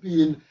chip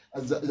in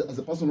as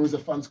a person who is a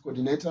funds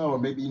coordinator or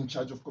maybe in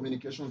charge of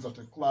communications at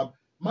a club.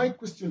 My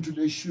question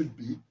today should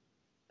be,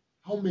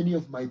 how many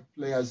of my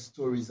players'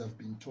 stories have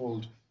been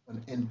told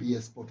on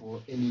NBA Sport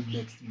or any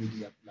next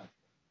media platform?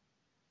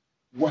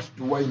 What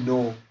do I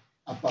know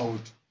about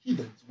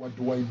Heathens? What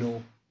do I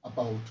know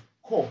about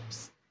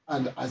Corps?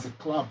 And as a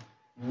club,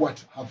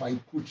 what have I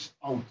put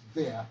out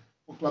there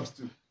for clubs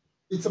to?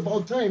 It's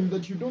about time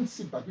that you don't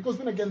sit back, because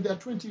then again, there are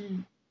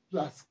 20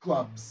 plus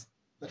clubs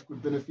that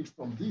could benefit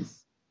from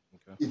this.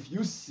 Okay. If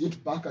you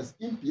sit back as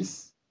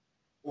impies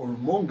or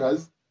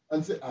mongers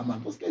and say,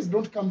 man, those guys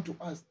don't come to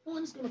us, no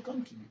one is going to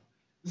come to you.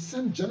 The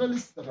same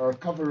journalists that are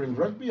covering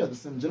rugby are the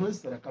same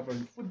journalists that are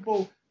covering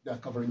football, they are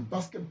covering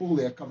basketball,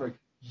 they are covering.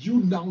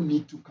 You now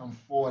need to come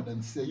forward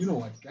and say, you know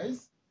what,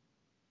 guys?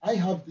 I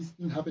have this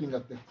thing happening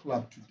at the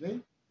club today.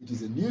 It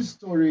is a news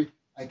story.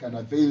 I can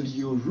avail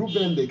you,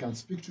 Ruben, they can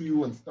speak to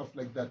you and stuff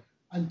like that,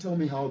 and tell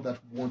me how that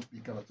won't be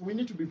covered. So we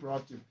need to be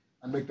proactive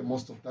and make the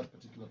most of that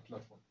particular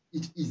platform.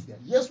 It is there.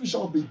 Yes, we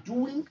shall be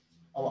doing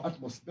our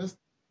utmost best,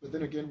 but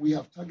then again, we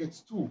have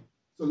targets too.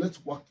 So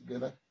let's work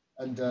together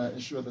and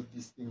ensure that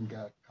this thing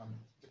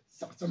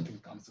something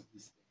comes of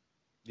this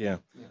thing.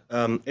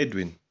 Yeah.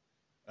 Edwin,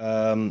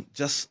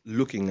 just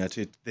looking at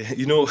it,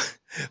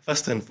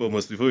 first and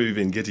foremost, before we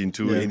even get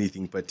into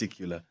anything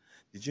particular,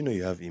 did you know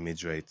you have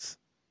image rights?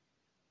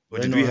 Or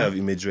did we have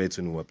image rights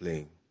when we were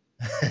playing?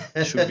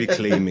 Should be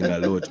claiming a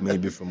lot,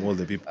 maybe from all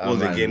the people, all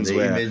the games the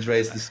where image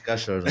rights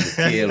discussion on the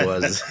TL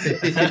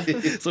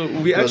was. So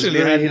we actually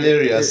had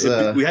hilarious.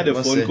 We had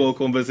a phone call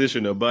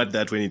conversation about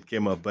that when it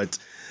came up, but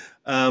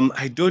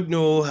I don't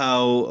know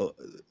how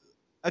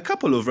a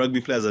couple of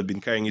rugby players have been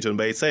carrying it on,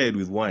 but it started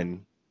with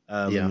one,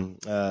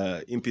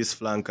 Impis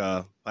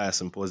flanker Pius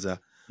Mpoza,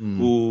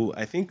 who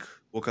I think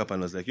woke up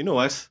and was like, you know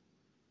what,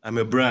 I'm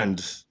a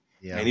brand.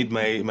 Yeah. I need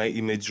my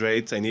image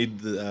rights. I need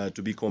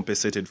to be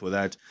compensated for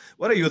that.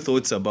 What are your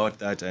thoughts about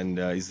that? And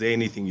is there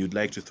anything you'd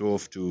like to throw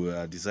off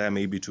to Desire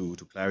maybe to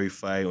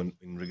clarify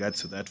in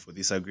regards to that for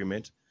this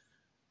agreement?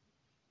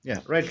 Yeah,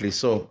 rightly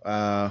so.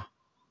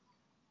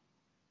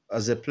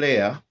 As a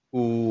player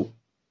who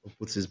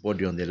puts his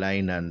body on the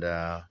line and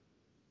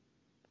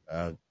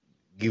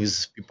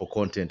gives people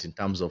content in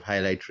terms of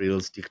highlight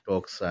reels,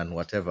 TikToks, and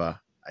whatever,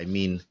 I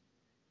mean,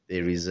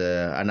 there is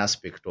an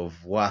aspect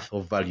of worth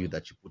or value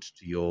that you put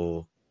to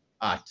your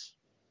art.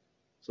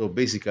 So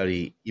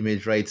basically,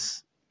 image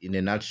rights, in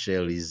a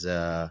nutshell, is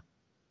the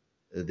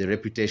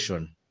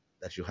reputation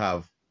that you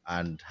have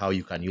and how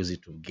you can use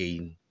it to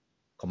gain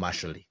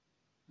commercially.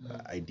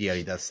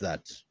 Ideally, that's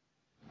that.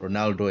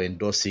 Ronaldo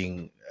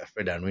endorsing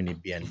Fred and Winnie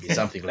B&B,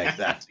 something like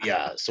that.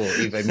 Yeah. So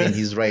if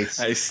his rights,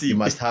 I see. You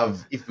must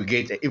have. If we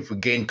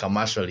gain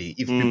commercially,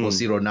 if people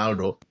see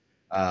Ronaldo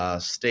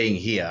staying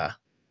here,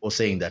 or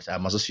saying that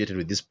I'm associated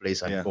with this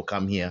place and people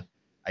come here,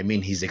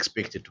 he's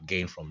expected to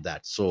gain from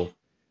that. So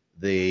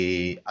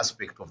the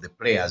aspect of the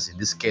players in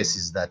this case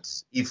is that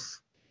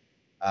if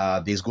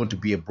there's going to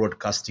be a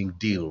broadcasting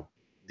deal,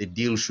 the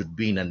deal should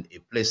be in a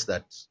place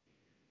that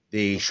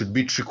they should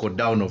be trickled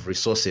down of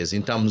resources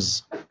in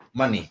terms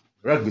money.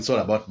 Rugby, it's all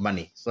about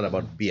money. It's not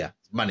about beer.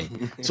 It's money.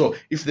 So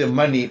if the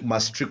money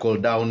must trickle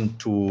down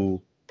to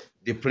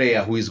the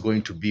player who is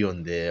going to be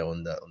on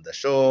the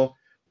show,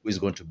 who is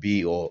going to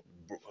be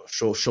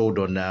showed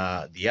on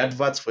the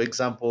adverts, for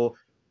example,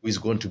 who is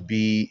going to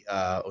be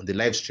on the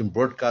live stream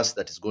broadcast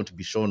that is going to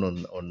be shown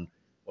on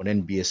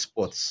NBA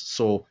Sports.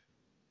 So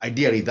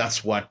ideally,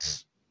 that's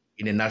what,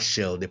 in a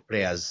nutshell, the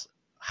players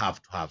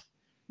have to have.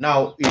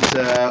 Now,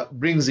 it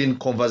brings in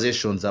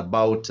conversations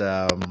about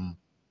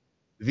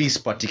this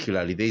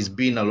particularly. There's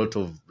been a lot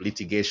of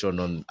litigation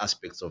on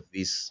aspects of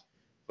this.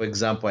 For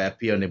example, I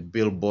appear on a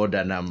billboard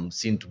and I'm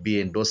seen to be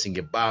endorsing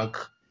a bank.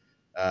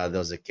 There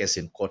was a case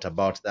in court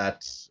about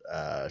that.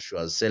 She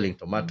was selling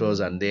tomatoes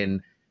and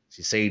then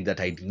she said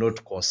that I did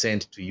not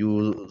consent to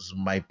use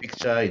my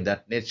picture in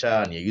that nature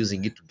and you're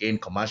using it to gain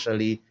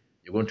commercially.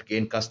 You're going to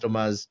gain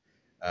customers.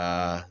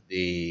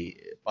 The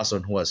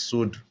person who was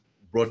sued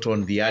brought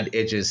on the ad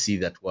agency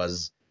that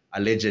was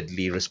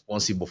allegedly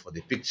responsible for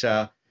the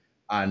picture.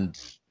 And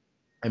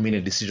a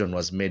decision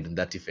was made in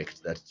that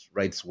effect that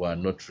rights were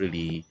not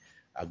really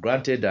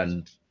granted.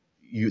 And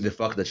the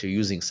fact that you're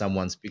using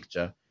someone's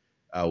picture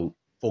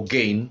for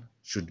gain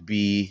should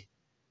be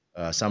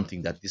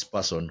something that this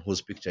person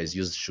whose picture is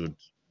used should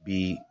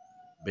be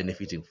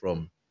benefiting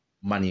from.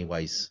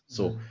 money-wise.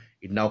 So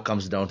it now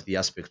comes down to the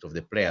aspect of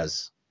the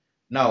players.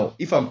 Now,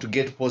 if I'm to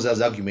get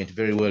Posa's argument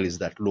very well, is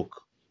that,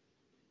 look,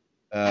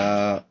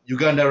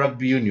 Uganda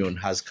Rugby Union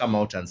has come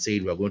out and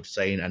said we're going to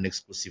sign an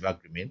exclusive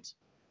agreement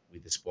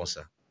with the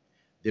sponsor.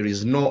 There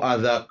is no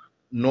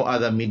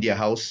other media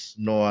house,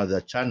 no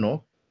other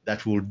channel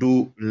that will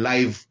do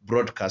live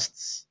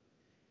broadcasts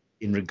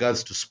in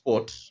regards to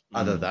sport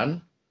other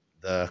than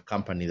the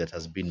company that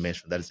has been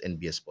mentioned, that is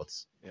NBA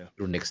Sports,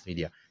 through Next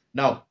Media.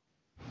 Now,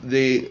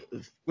 the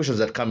questions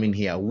that come in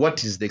here,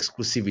 what is the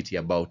exclusivity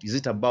about? Is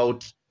it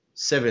about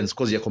sevens,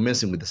 because you're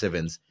commencing with the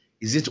sevens?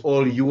 Is it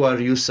all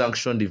URU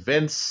sanctioned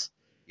events?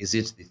 Is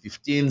it the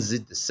 15s? Is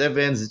it the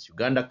sevens? Is it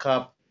Uganda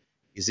Cup?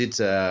 Is it,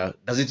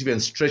 does it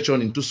even stretch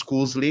on into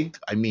schools league?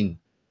 I mean,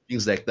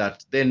 things like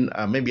that. Then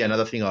maybe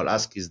another thing I'll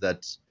ask is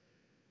that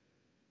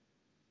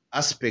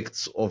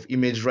aspects of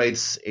image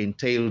rights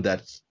entail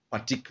that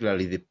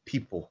particularly the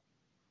people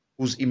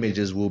whose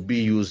images will be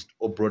used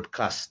or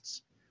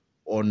broadcast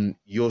on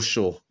your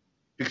show,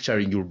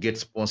 picturing you'll get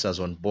sponsors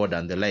on board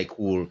and the like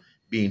who will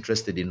be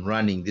interested in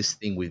running this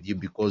thing with you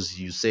because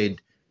you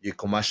said you're a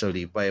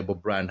commercially viable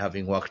brand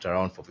having worked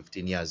around for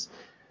 15 years.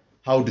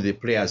 How do the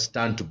players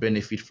stand to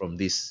benefit from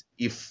this?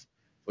 If,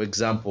 for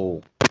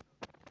example,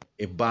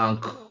 a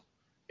bank,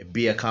 a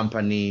beer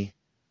company,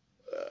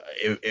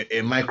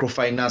 a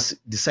microfinance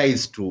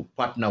decides to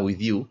partner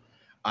with you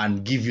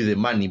and give you the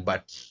money,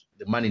 but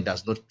the money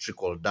does not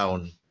trickle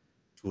down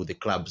to the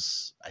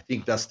clubs. I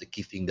think that's the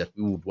key thing that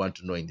we would want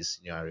to know in this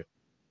scenario.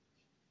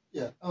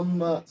 Yeah.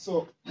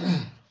 So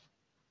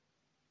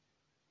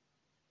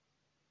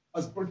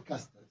as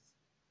broadcasters,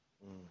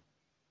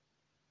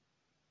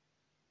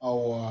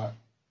 our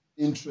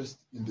interest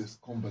in this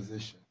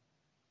conversation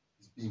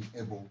is being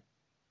able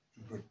to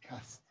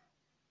broadcast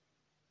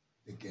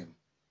the game,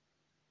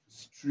 to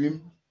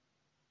stream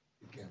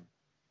the game,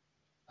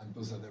 and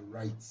those are the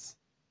rights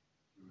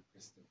we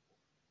requested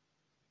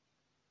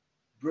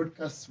for.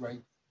 Broadcast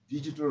rights,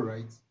 digital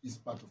rights is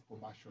part of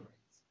commercial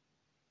rights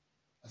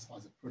as far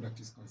as the product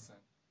is concerned.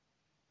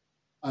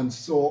 And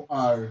so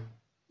are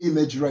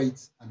image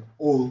rights and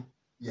all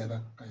the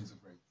other kinds of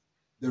rights.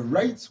 The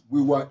rights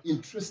we were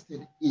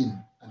interested in,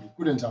 and we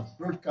couldn't have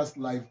broadcast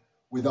live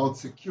without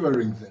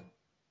securing them,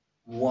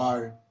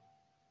 were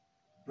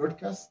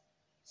broadcast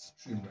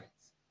stream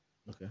rights,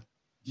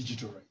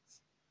 digital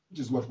rights,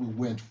 which is what we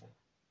went for.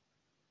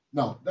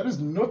 Now, that is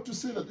not to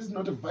say that this is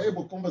not a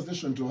viable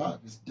conversation to have.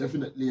 It's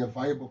definitely a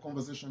viable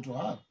conversation to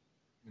have,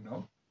 you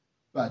know,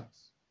 but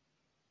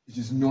it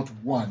is not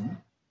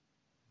one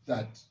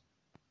that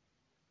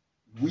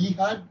we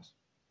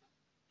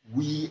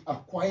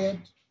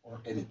acquired or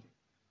anything.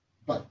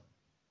 But,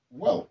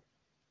 well,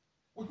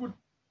 we could,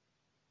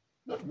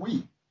 not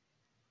we,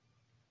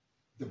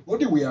 the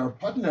body we are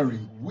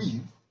partnering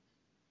with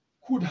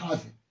could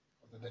have it.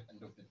 But at the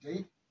end of the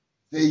day,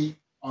 they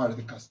are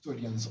the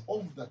custodians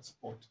of that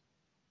sport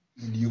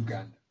in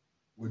Uganda.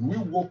 When we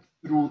walk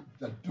through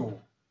the door,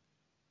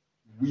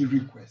 we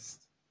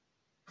request,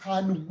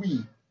 can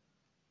we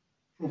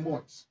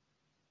promote,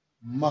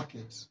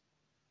 market,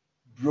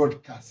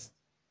 broadcast,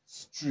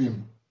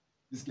 stream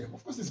this game?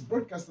 Of course, it's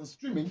broadcast and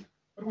streaming,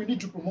 but we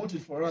need to promote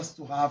it for us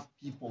to have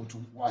people to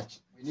watch.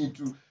 We need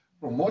to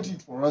promote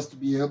it for us to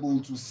be able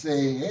to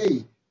say,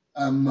 hey,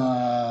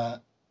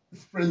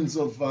 friends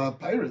of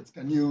Pirates,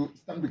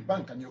 Stanbic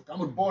Bank, can you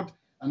come on board?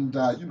 And,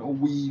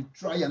 we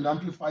try and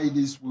amplify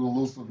this. We'll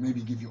also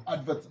maybe give you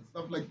adverts and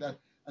stuff like that.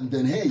 And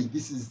then, hey,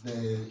 this is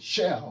the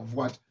share of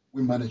what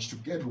we managed to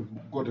get. We've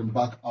gotten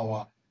back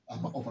our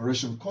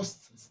operation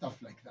costs and stuff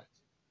like that.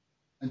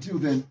 Until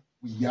then,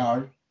 we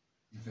are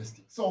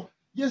investing. So,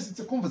 yes,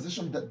 it's a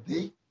conversation that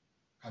they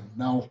can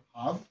now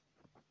have.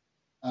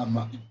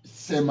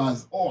 Same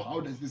as, how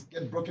does this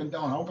get broken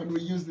down? How can we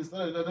use this?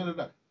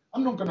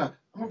 I'm not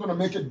gonna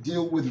make a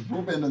deal with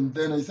Ruben and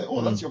then I say,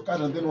 that's your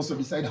card, and then also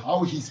decide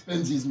how he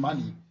spends his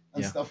money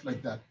and stuff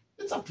like that.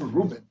 It's up to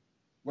Ruben.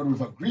 What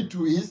we've agreed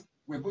to is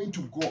we're going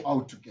to go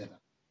out together.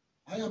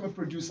 I am a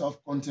producer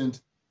of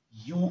content.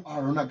 You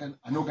are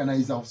an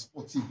organizer of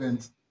sports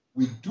events.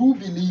 We do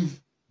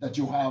believe that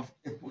you have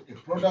a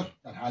product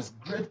that has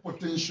great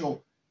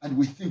potential and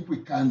we think we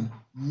can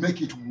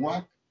make it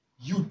work.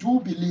 You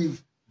do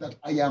believe that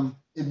I am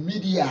a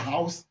media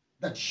house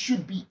that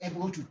should be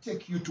able to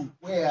take you to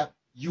where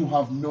you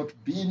have not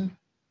been.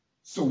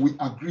 So we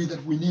agree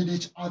that we need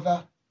each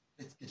other.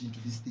 Let's get into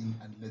this thing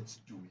and let's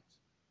do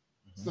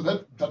it. So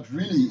that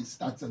really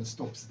starts and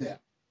stops there.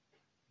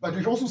 But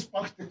it also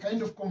sparked the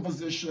kind of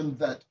conversation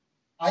that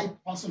I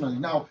personally,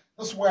 now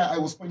that's where I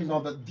was pointing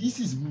out that this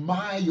is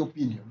my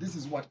opinion. This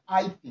is what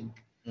I think.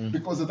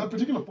 Because at that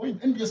particular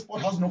point, NBA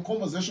Sport has no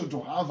conversation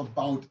to have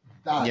about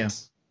that. Yeah.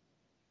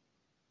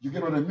 You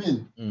get what I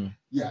mean?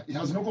 Yeah, it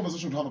has no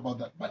conversation to have about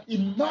that. But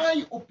in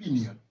my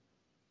opinion,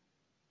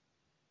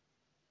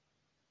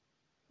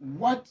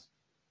 what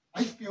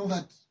I feel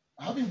that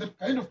having that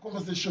kind of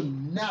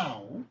conversation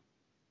now,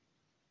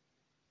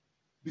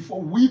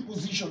 before we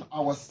position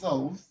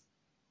ourselves,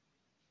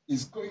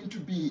 is going to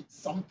be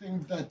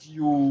something that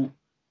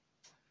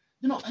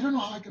I don't know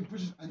how I can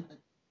put it.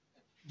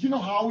 You know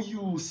how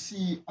you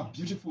see a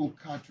beautiful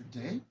car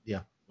today?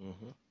 Yeah.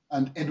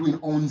 And Edwin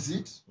owns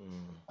it,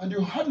 Mm. and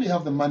you hardly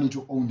have the money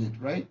to own it,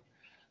 right?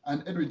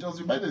 And Edwin tells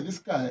you, by the way, this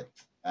car,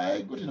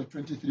 I got it at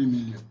 23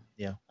 million.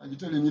 Yeah. And you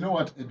tell him, you know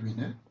what,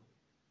 Edwin,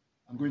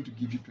 I'm going to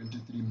give you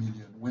 23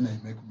 million when I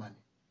make money.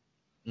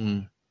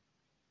 Mm.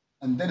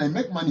 And then I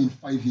make money in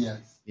 5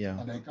 years. Yeah.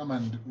 And I come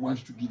and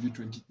want to give you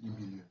 23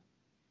 million.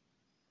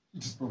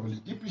 It is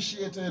probably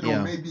depreciated, Yeah.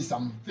 or maybe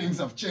some things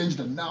have changed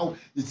and now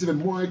it's even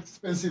more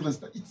expensive and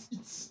stuff.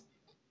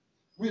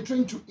 We're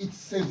trying to eat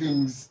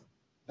savings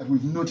that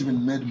we've not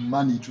even made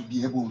money to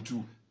be able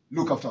to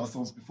look after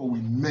ourselves before we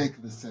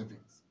make the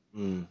savings.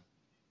 Mm.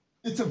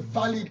 It's a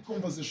valid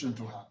conversation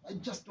to have. I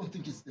just don't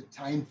think it's the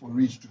time for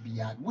it to be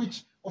had,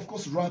 which of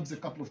course rubs a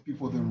couple of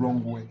people the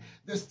wrong way.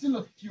 There's still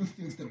a few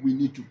things that we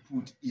need to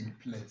put in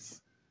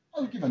place.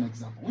 I'll give an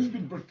example. We've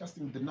been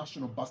broadcasting the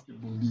National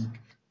Basketball League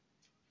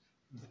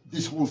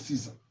this whole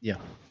season. Yeah.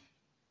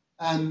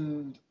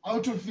 And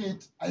out of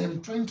it, I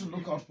am trying to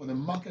look out for the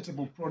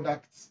marketable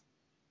products,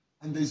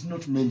 and there's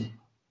not many.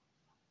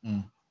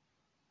 Mm.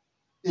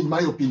 In my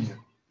opinion.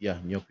 Yeah,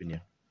 in your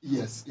opinion.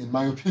 Yes, in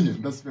my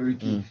opinion, that's very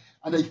key. Mm.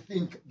 And I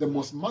think the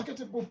most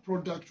marketable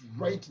product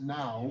right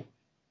now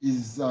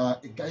is a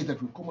guy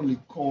that we commonly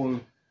call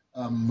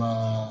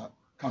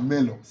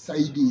Camelo,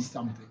 Saidi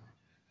something.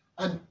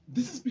 And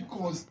this is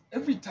because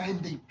every time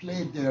they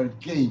play their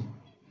game,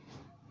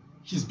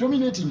 he's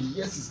dominating.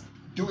 Yes, he's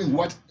doing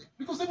what,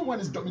 because everyone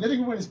is dominating,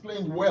 everyone is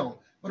playing well.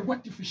 But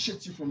what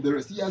differentiates you from the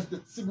rest? He has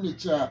that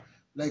signature,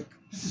 like,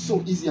 this is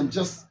so easy, I'm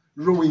just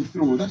rowing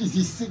through. That is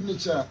his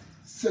signature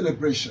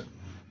celebration.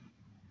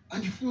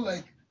 And you feel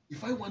like,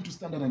 if I want to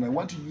stand out and I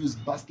want to use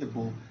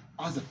basketball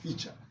as a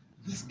feature,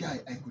 this guy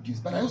I could use.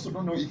 But I also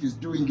don't know if he's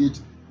doing it,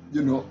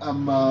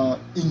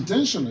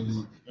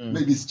 intentionally. Mm.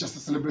 Maybe it's just a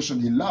celebration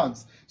he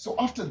loves. So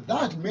after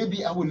that,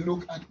 maybe I will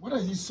look at what are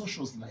his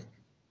socials like?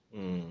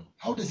 Mm.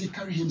 How does he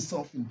carry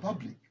himself in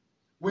public?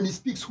 When he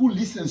speaks, who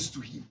listens to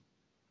him?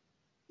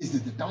 Is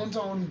it the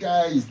downtown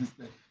guy? Is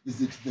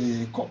it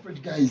the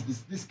corporate guy?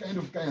 Is this kind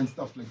of guy and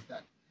stuff like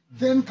that?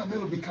 Then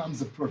Camelo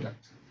becomes a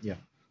product. Yeah.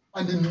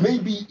 And then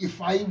maybe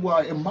if I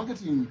were a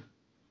marketing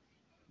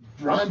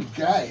brand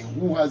guy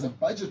who has a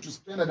budget to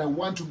spend and I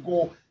want to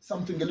go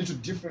something a little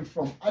different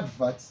from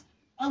adverts,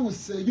 I would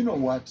say, you know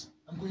what?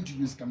 I'm going to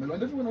use Camelo.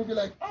 And everyone will be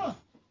like,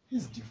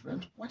 he's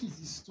different. What is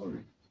his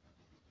story?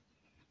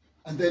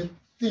 And then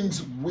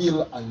things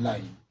will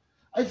align.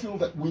 I feel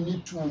that we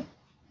need to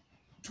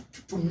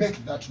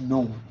make that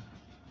known.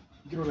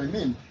 You know what I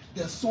mean?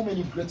 There are so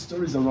many great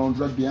stories around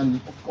rugby, and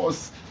of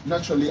course,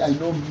 naturally, I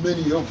know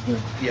many of them.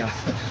 Yeah.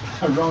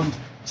 Around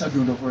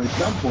Chadondo, for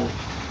example,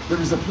 there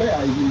is a player,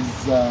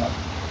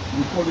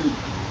 we call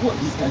it,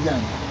 he's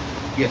Kenyan.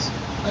 Yes.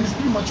 And he's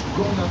pretty much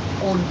grown up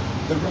on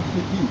the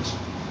rugby pitch.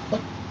 But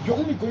you're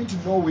only going to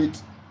know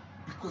it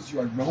because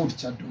you're around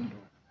Chadondo.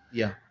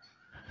 Yeah.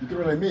 You get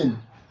what I mean?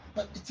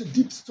 But it's a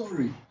deep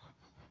story.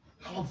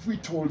 How have we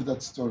told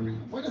that story?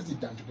 What has he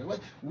done today?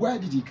 Where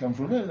did he come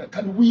from?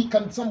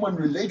 Can someone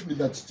relate with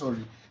that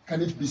story?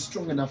 Can it be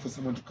strong enough for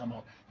someone to come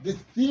out? The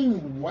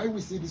thing why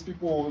we see these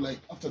people, like,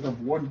 after they've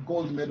won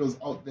gold medals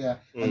out there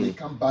and they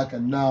come back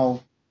and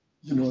now,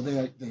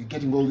 they're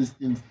getting all these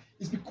things,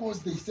 is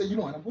because they say,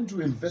 I'm going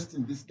to invest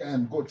in this guy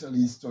and go tell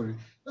his story.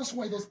 That's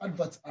why those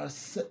adverts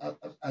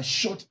are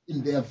shot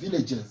in their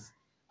villages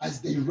as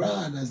they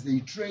run, as they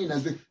train,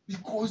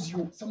 because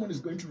someone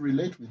is going to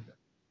relate with them.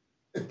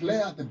 A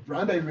player, the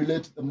brand I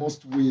relate the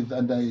most with,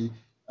 and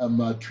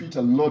I tweet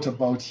a lot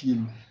about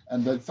him,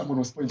 and that someone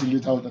was pointing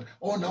it out that,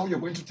 now you're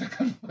going to take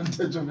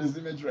advantage of his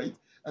image, right?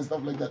 And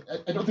stuff like that.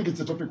 I don't think it's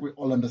a topic we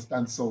all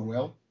understand so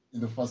well in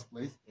the first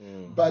place.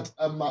 But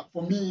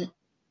for me,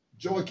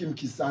 Joachim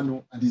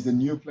Kisano, and he's a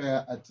new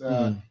player at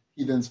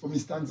Hiddens, for me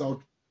stands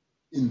out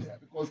in there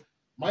because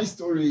my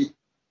story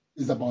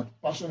is about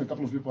passion. A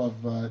couple of people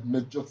have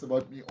made jokes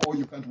about me.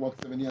 You can't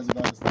work 7 years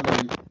without a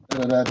salary,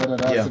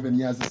 7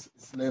 years as a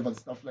slave and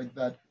stuff like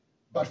that.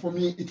 But for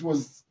me, it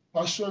was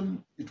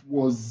passion. It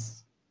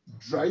was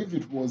drive.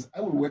 It was,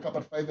 I will wake up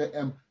at 5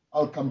 a.m.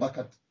 I'll come back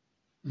at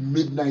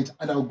midnight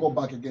and I'll go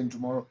back again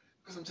tomorrow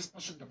because I'm just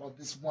passionate about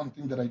this one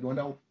thing that I do.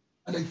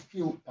 And I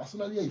feel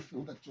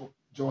that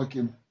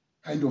Joachim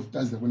kind of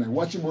does that. When I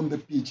watch him on the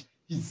pitch,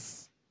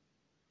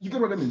 you get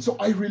what I mean? So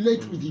I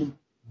relate with him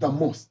the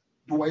most.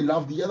 Do I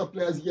love the other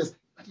players? Yes,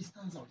 but he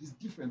stands out. He's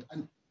different.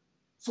 And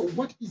so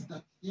what is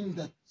that thing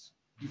that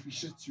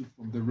differentiates you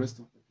from the rest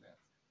of the players?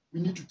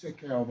 We need to take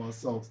care of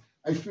ourselves.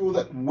 I feel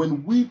that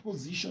when we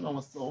position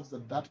ourselves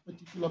at that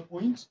particular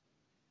point,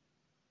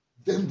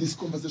 then this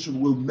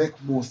conversation will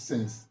make more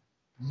sense.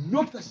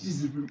 Not that it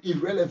is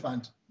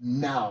irrelevant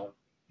now.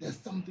 There's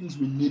some things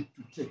we need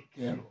to take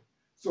care of.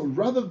 So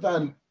rather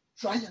than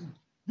try and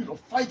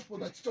fight for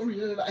that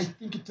story, I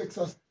think it takes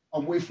us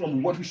away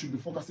from what we should be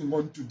focusing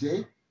on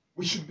today.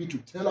 We should be to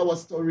tell our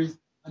stories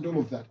and all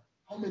of that.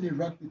 How many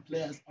rugby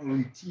players are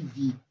on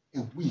TV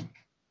a week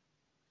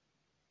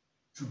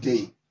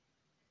today?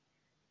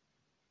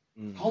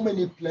 How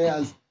many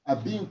players are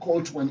being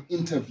called to an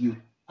interview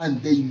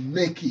and they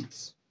make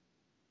it,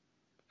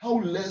 how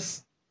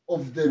less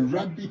of the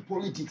rugby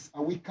politics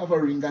are we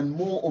covering and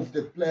more of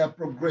the player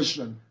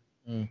progression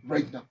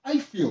right now? I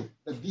feel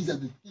that these are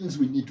the things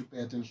we need to pay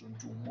attention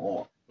to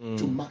more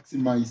to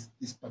maximize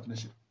this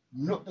partnership.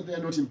 Not that they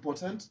are not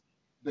important,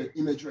 the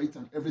image rights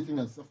and everything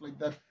and stuff like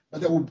that,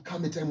 but there will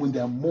come a time when they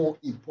are more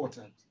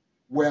important,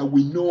 where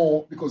we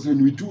know, because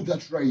when we do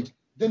that right,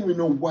 then we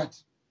know what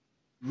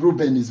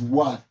Ruben is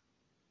worth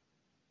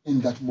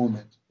in that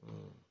moment.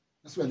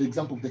 That's where the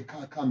example of the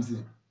car comes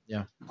in.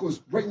 Yeah.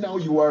 Because right now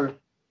you are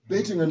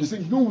betting and you're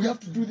saying, no, we have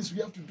to do this,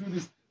 we have to do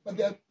this. But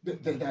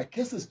there are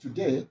cases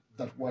today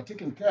that were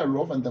taken care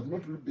of and have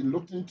not been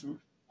looked into.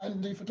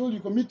 And if at all you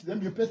commit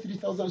them, you pay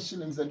 3,000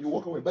 shillings and you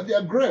walk away. But they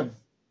are grave.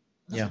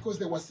 That's because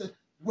they were set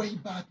way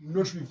back,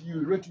 not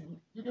reviewed.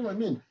 You get what I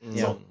mean?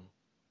 So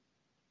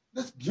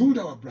let's build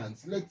our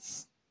brands.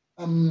 Let's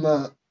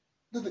the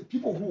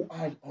people who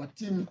are our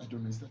team, I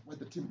don't know, is that what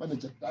the team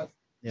manager does?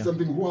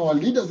 Something who are our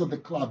leaders of the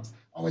clubs,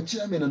 our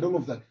chairman and all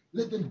of that.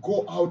 Let them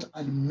go out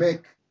and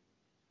make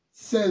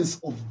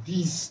sense of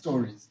these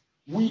stories.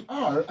 We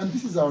are, and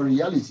this is our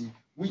reality,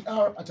 we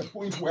are at a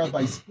point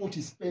whereby sport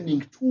is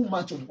spending too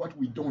much of what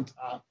we don't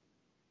have.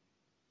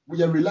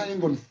 We are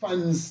relying on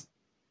fans'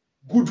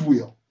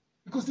 goodwill.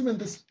 Because even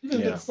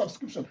the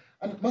subscription,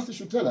 and Master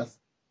should tell us,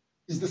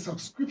 is the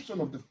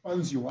subscription of the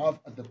funds you have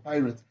at the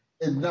Pirates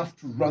enough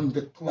to run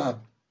the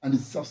club and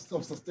it's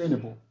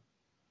self-sustainable?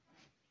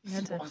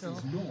 Not at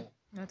all. No.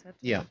 Not at all.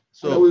 Yeah.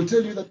 So and I will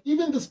tell you that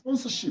even the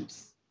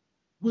sponsorships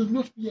will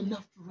not be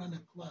enough to run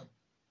a club.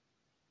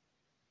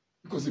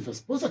 Because if a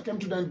sponsor came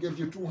today and gave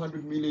you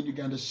 200 million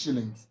Uganda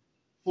shillings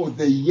for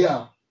the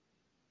year,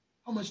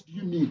 how much do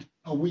you need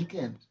a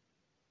weekend?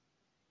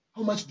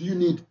 How much do you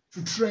need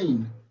to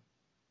train?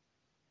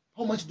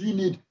 How much do you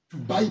need to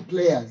buy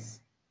players?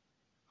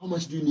 How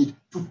much do you need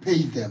to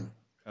pay them?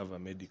 Cover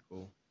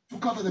medical. To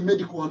cover the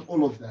medical and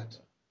all of that.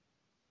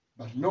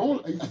 But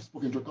no, I've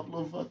spoken to a couple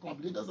of club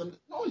leaders and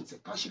no, it's a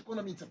cash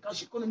economy, it's a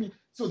cash economy.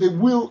 So they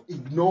will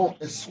ignore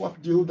a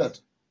swap deal that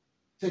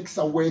takes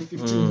away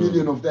 15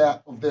 million of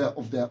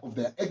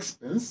their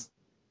expense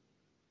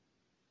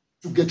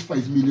to get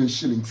 5 million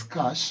shillings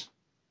cash,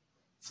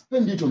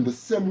 spend it on the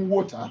same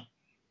water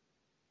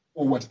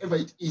or whatever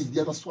it is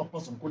the other swap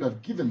person could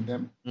have given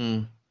them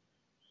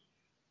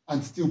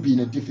and still be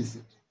in a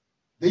deficit.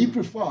 They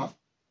prefer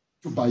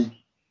to buy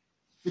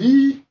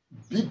 3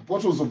 big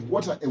bottles of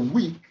water a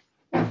week,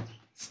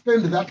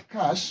 spend that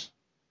cash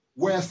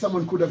where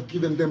someone could have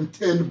given them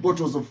 10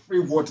 bottles of free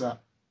water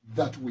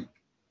that week.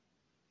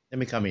 Let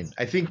me come in.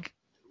 I think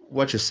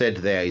what you said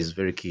there is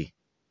very key.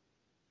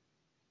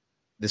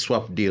 The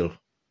swap deal.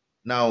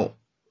 Now,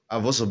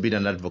 I've also been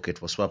an advocate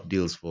for swap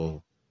deals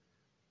for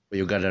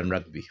Ugandan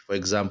rugby. For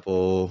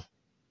example,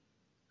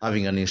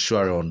 having an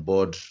insurer on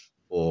board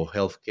for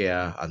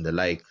healthcare and the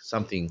like,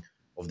 something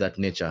of that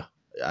nature.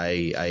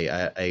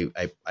 I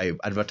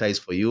advertise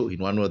for you in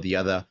one or the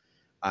other,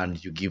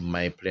 and you give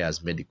my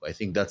players medical. I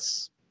think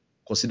that's,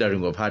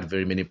 considering we've had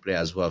very many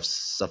players who have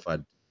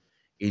suffered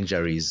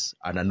injuries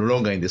and are no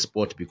longer in the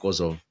sport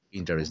because of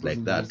injuries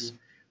like that,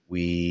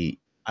 we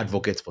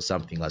advocate for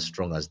something as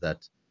strong as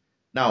that.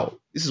 Now,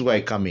 this is where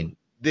I come in.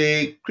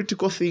 The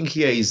critical thing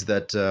here is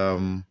that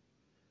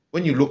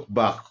when you look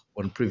back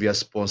on previous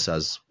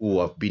sponsors who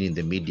have been in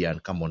the media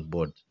and come on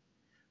board,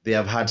 they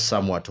have had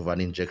somewhat of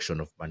an injection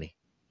of money.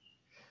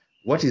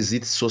 What is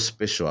it so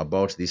special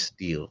about this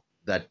deal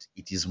that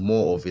it is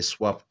more of a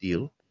swap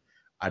deal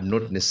and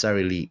not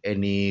necessarily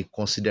any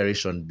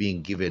consideration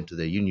being given to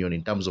the union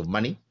in terms of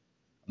money?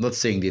 I'm not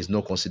saying there's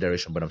no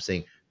consideration, but I'm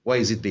saying, why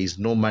is it there is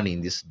no money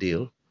in this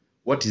deal?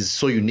 What is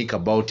so unique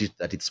about it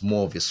that it's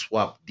more of a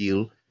swap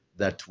deal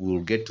that will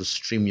get to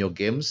stream your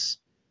games?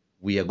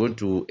 We are going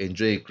to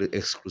enjoy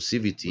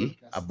exclusivity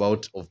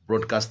of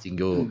broadcasting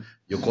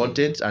your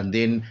content, and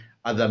then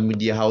other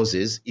media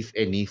houses, if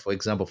any, for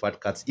example, Fat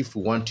Cats, if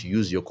we want to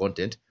use your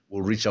content,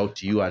 we'll reach out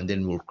to you and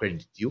then we'll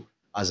credit you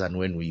as and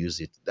when we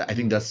use it. I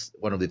think that's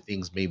one of the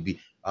things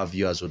maybe our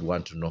viewers would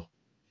want to know.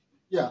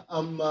 Yeah,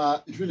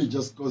 it really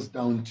just goes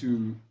down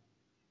to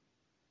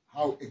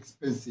how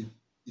expensive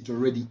it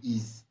already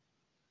is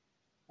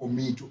for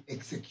me to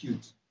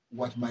execute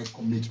what my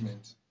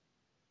commitment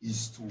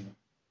is to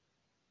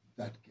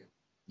that game.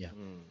 Yeah.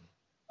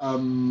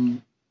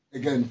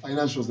 Again,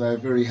 financials are a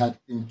very hard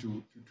thing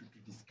to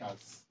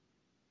discuss.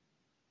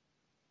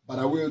 But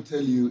I will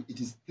tell you, it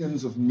is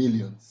tens of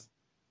millions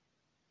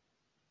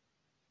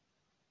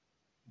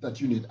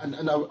that you need.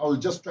 And I'll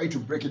just try to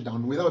break it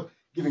down without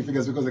giving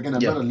figures, because again,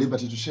 I'm not at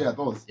liberty to share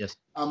those. Yes.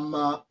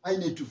 I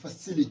need to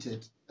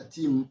facilitate a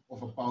team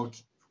of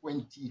about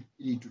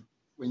 23 to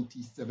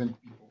 27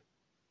 people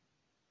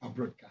per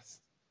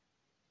broadcast.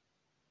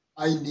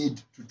 I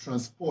need to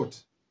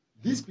transport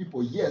these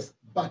people, yes,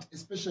 but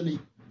especially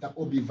the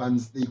OB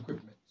vans, the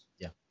equipment.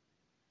 Yeah.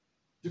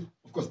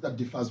 Of course, that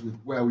differs with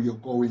where you're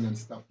going and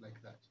stuff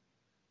like that.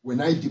 When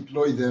I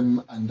deploy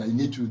them and I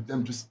need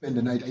them to spend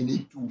the night, I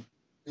need to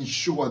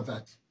ensure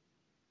that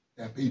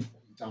they're paid for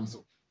in terms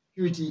of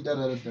security,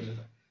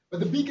 But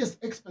the biggest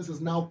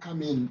expenses now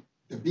come in,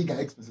 the bigger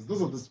expenses.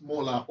 Those are the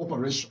smaller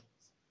operations.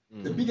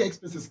 The bigger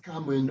expenses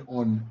come in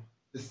on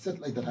the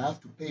satellite that I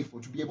have to pay for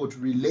to be able to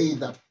relay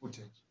that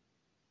footage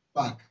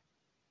back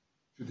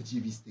to the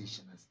TV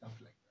station and stuff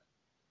like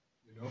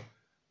that. You know,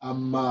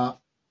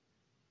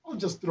 I'll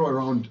just throw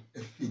around a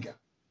figure.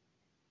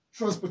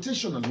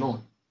 Transportation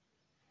alone,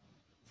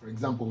 for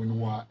example, when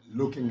we are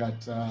looking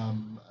at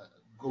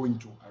going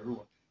to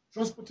Arua,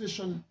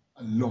 transportation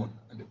alone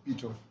and a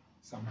bit of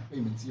some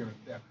payments here and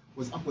there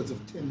was upwards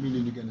of 10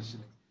 million Uganda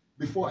shillings.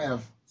 Before I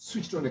have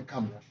switched on the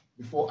camera,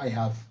 before I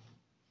have,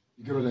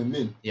 you get what I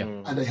mean? Yeah.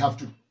 And I have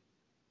to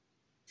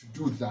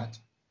do that.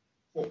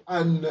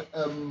 And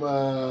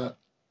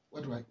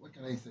what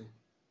can I say?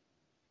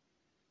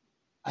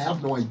 I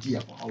have no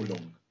idea for how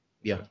long.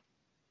 Yeah.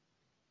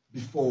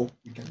 Before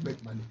we can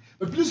make money.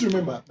 But please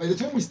remember, by the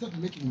time we start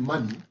making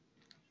money,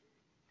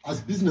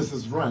 as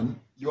businesses run,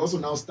 you're also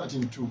now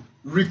starting to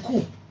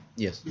recoup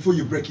Yes. before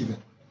you break even.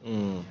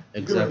 Exactly.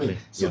 You know what I mean?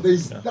 So Yeah. there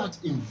is that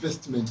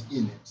investment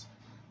in it.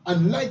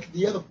 Unlike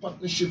the other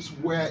partnerships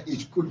where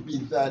it could be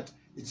that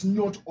it's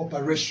not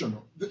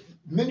operational.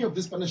 Many of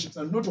these partnerships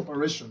are not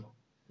operational.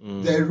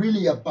 They're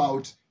really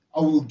about,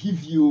 I will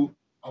give you,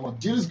 our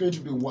deal is going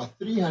to be worth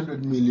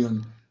 300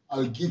 million.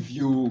 I'll give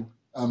you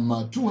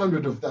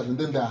 200 of that, and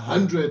then the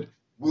 100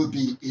 will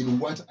be in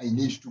what I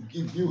need to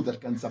give you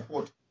that can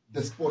support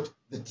the sport,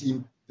 the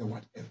team, the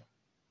whatever.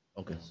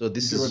 Okay. So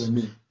this You see is what I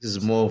mean? this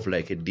is more of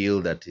like a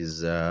deal that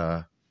is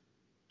to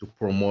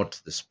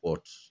promote the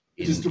sport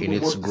It is to in its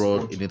promote the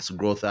growth, sport. in its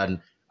growth, and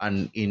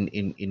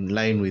in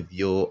line with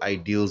your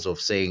ideals of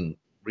saying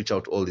reach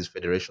out to all these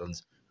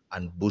federations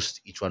and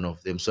boost each one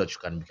of them so that you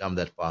can become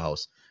that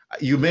powerhouse.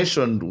 You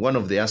mentioned one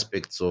of the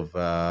aspects of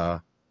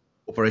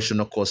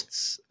operational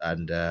costs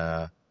and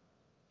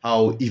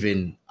how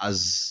even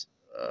as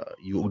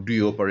you do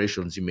your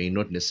operations, you may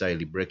not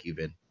necessarily break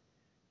even.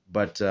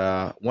 But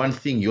one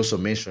thing you also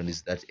mentioned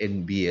is that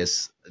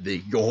NBS,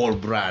 your whole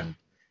brand,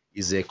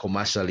 is a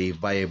commercially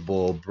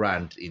viable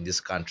brand in this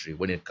country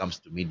when it comes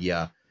to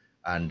media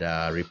and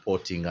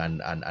reporting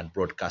and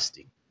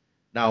broadcasting.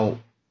 Now,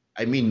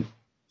 I mean,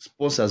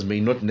 sponsors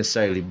may not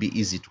necessarily be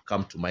easy to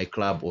come to my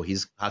club or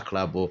her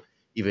club or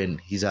even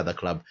his other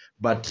club,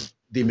 but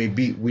they may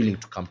be willing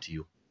to come to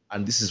you.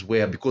 And this is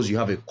where, because you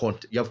have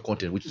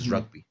content, which is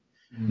rugby.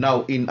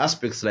 Now, in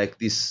aspects like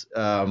this,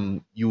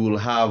 you will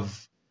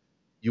have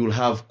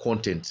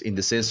content in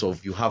the sense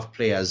of you have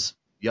players,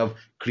 you have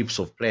clips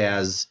of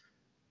players,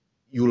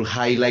 you'll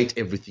highlight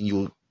everything,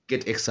 you'll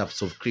get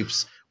excerpts of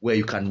clips where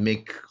you can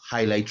make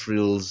highlight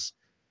reels,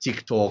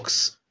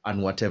 TikToks,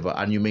 and whatever.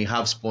 And you may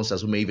have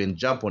sponsors who may even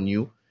jump on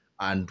you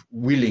and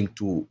willing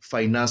to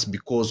finance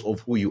because of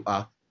who you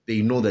are.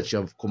 They know that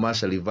you're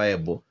commercially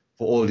viable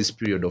for all this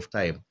period of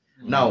time.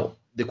 Now,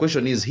 the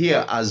question is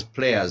here, as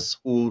players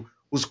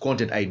whose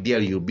content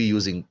ideally you'll be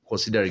using,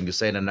 considering you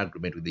sign an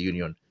agreement with the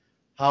union,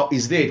 how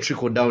is there a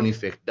trickle down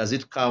effect? Does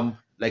it come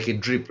like a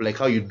drip, like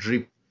how you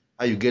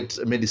get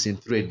medicine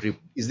through a drip?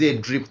 Is there a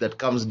drip that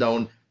comes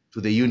down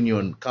to the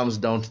union, comes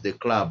down to the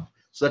club,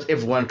 so that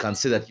everyone can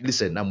say that,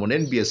 listen, I'm on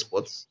NBA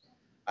Sports,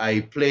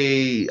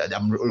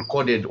 I'm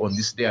recorded on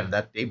this day and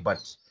that day, but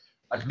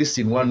at least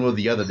in one way or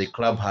the other, the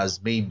club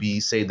has maybe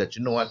said that,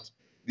 you know what,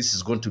 this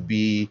is going to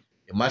be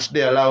a match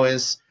day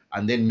allowance,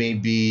 and then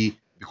maybe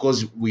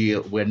because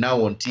we're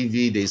now on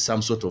TV, there's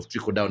some sort of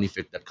trickle down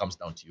effect that comes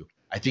down to you.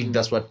 I think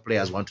that's what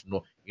players want to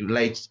know. In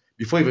light,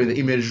 before even the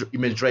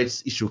image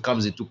rights issue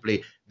comes into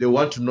play, they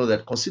want to know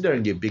that,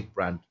 considering a big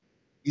brand,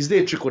 is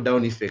there a trickle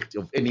down effect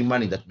of any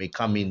money that may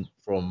come in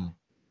from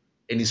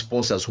any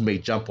sponsors who may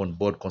jump on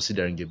board,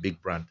 considering a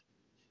big brand?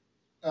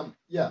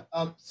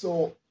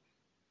 So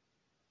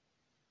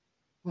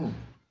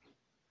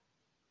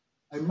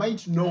I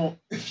might know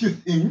a few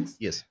things,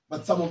 Yes.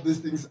 but some of these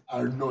things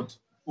are not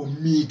for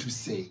me to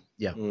say.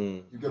 Yeah.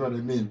 You get what I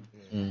mean?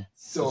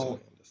 So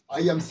Absolutely understand. I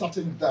am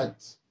certain that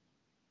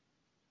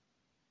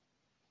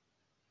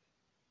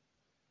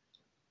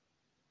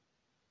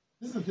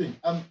this is the thing.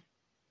 As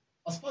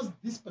far as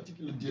this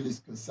particular deal is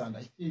concerned,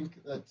 I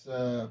think that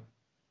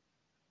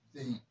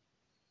the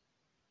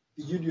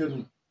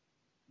union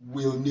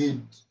will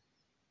need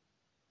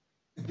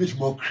a bit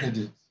more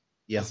credit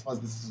as far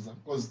as this is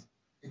concerned, because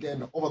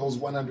again, over those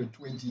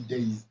 120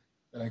 days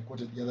that I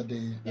quoted the other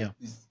day,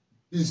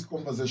 these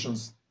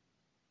conversations,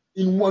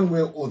 in one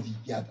way or the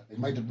other, they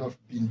might have not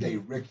been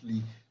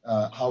directly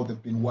how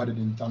they've been worded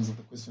in terms of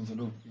the questions and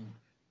everything,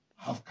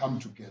 have come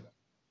together.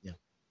 Yeah.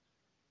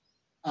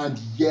 And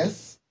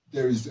yes,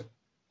 there is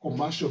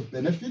commercial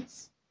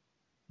benefits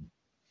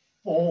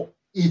for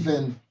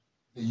even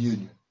the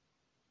union,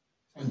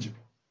 tangible.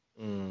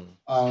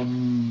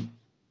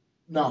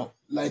 Now,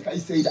 like I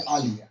said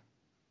earlier,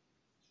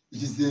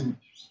 it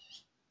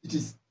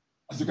is,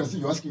 as you can see,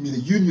 you're asking me the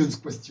union's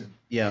question.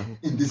 Yeah.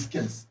 In this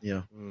case.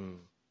 Yeah.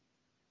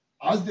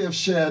 As they have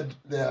shared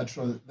their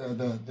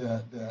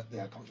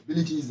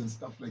accountabilities and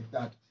stuff like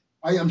that,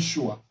 I am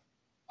sure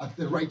at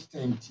the right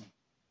time,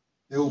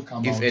 they will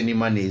come If out. any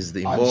money is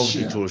involved,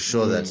 it will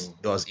show that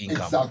there was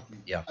income. Exactly.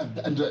 Yeah.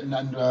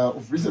 And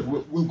of recent,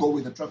 we'll go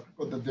with the track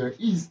record that there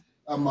is.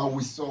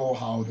 We saw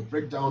how the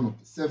breakdown of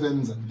the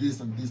sevens and this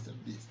and this and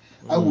this.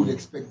 I would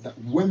expect that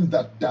when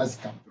that does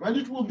come through, and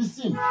it will be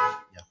seen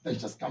that it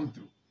just come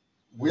through.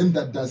 When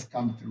that does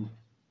come through,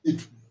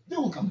 they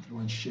will come through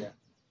and share.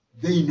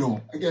 They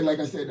know. Again, like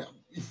I said,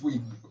 if we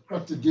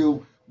cracked a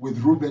deal with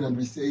Ruben and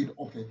we said,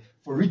 okay,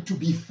 for it to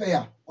be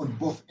fair on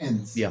both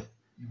ends, you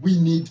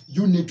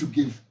need to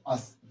give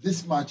us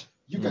this much.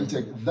 You can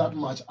take that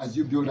much as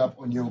you build up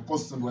on your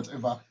costs and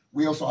whatever.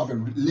 We also have a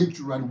league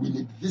to run. We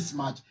need this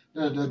much,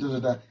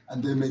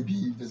 and then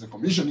maybe there's a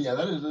commission here,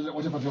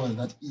 whatever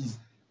that is.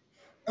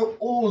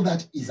 All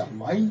that is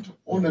aligned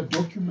on a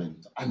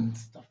document and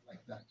stuff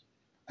like that.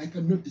 I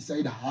cannot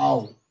decide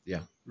how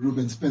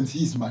Ruben spends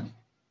his money.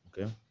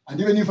 Okay. And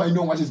even if I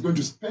know what he's going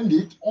to spend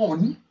it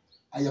on,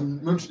 I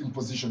am not in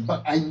position.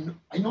 But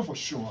I know for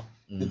sure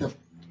that they've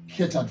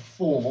catered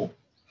for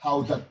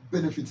how that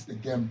benefits the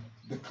game,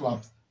 the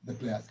clubs, the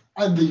players,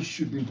 and they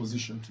should be in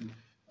position to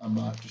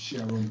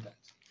share on that.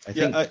 I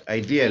think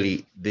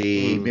ideally,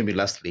 maybe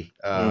lastly,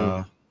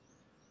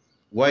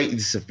 why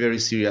it's a very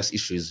serious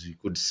issue is you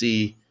could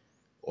see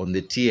on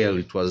the TL,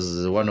 it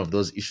was one of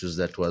those issues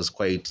that was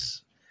quite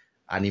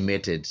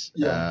animated.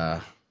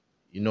 I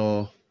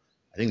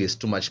think there's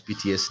too much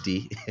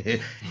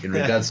PTSD in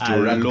regards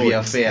to rugby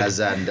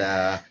affairs, and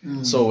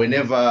so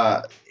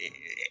whenever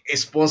a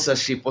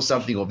sponsorship or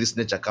something of this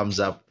nature comes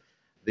up,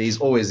 there is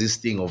always this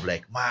thing of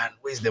like, man,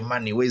 where's the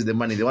money? Where's the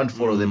money? They want to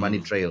follow the money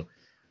trail.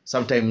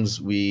 Sometimes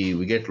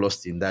we get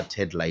lost in that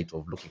headlight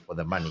of looking for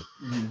the money.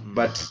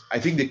 But I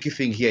think the key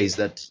thing here is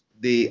that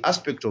the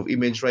aspect of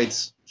image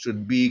rights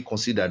should be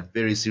considered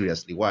very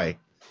seriously. Why?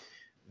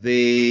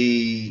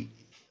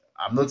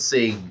 I'm not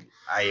saying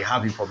I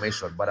have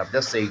information, but I'm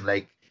just saying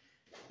like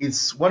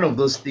it's one of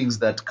those things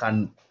that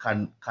can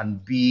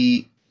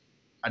be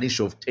an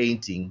issue of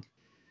tainting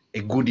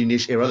a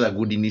rather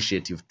good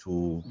initiative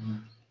to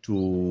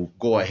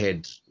go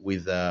ahead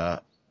with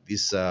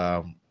this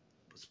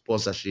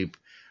sponsorship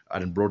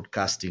and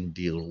broadcasting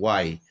deal.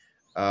 Why?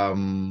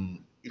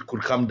 It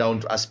could come down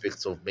to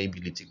aspects of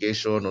maybe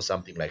litigation or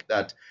something like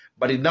that.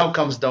 But it now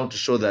comes down to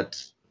show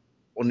that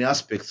on the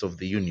aspects of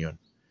the union,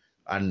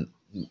 and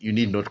you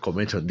need not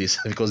comment on this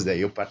because they're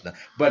your partner,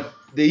 but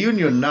the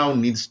union now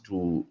needs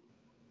to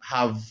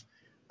have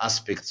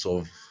aspects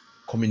of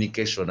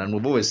communication. And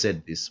we've always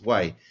said this.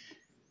 Why?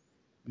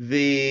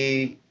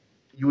 You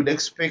would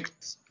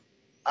expect,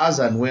 as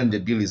and when the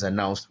deal is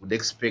announced, would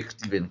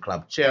expect even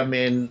club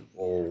chairmen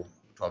or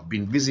to have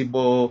been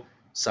visible,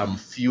 some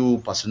few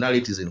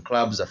personalities in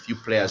clubs, a few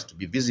players to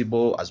be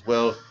visible as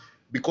well,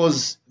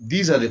 because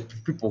these are the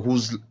people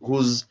whose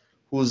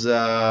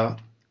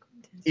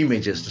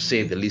images, to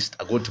say the least,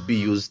 are going to be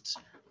used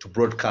to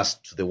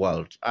broadcast to the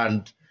world.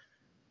 And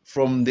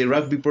from the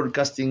rugby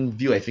broadcasting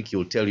view, I think he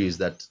will tell you is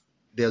that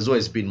there's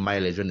always been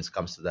mileage when it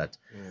comes to that.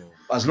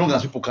 As long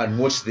as people can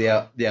watch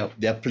their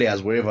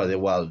players wherever they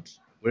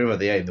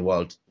are in the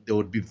world, they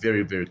would be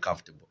very, very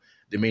comfortable.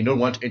 They may not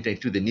want to enter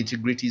into the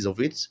nitty-gritties of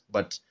it,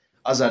 but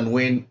as and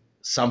when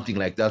something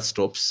like that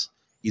stops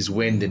is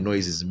when the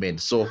noise is made.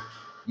 So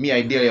me,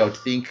 ideally, I would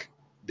think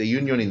the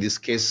union in this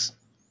case,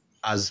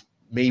 as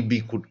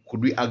maybe could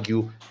we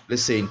argue,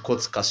 let's say in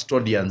quotes,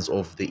 custodians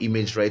of the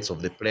image rights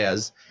of the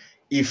players,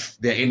 if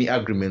there are any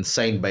agreements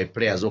signed by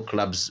players or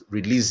clubs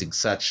relinquishing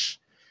such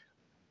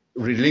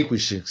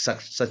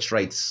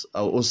rights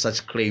or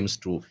such claims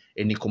to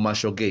any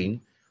commercial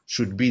gain,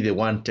 should be the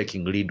one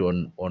taking lead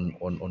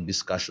on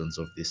discussions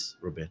of this,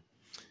 Ruben.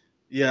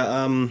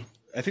 Yeah,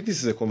 I think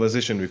this is a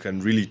conversation we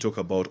can really talk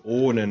about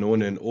on and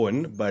on and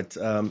on. But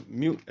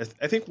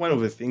I think one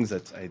of the things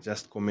that I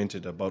just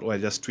commented about, or I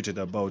just tweeted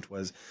about,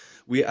 was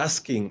we're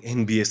asking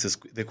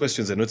NBS the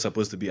questions they're not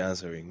supposed to be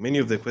answering. Many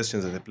of the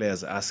questions that the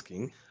players are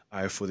asking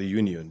are for the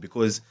union,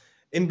 because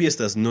NBS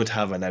does not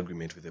have an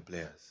agreement with the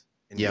players.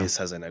 NBS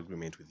has an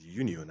agreement with the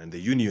union, and the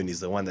union is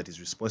the one that is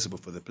responsible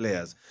for the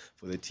players,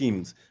 for the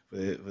teams, for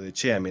the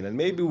chairman. And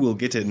maybe we'll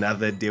get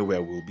another day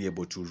where we'll be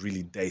able to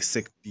really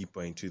dissect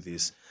deeper into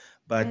this.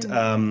 But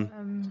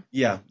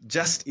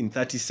just in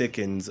 30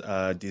 seconds,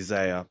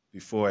 Desire,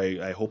 before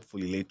I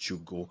hopefully let you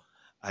go,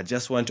 I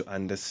just want to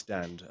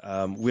understand.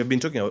 We have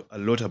been talking a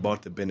lot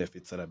about the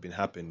benefits that have been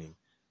happening,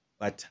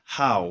 but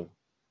how?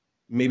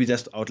 Maybe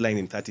just outline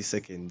in 30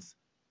 seconds,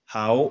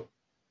 how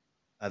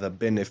are the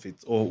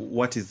benefits, or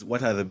what's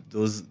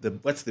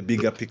the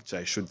bigger picture,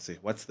 I should say?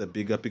 What's the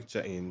bigger picture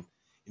in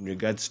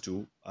regards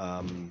to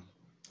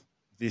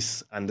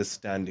this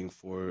understanding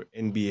for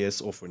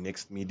NBS or for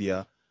Next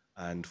Media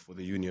and for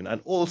the union? And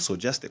also,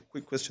 just a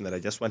quick question that I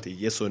just want a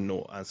yes or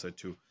no answer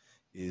to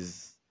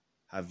is,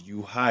 have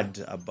you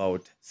heard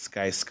about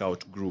Sky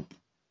Scout Group?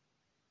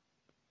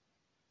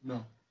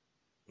 No.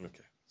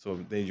 Okay. So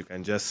then you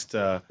can just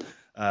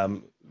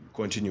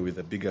continue with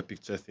the bigger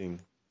picture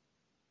thing.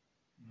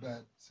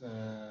 But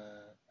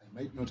I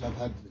might not have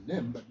heard the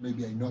name, but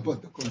maybe I know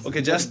about the concept.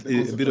 Okay, just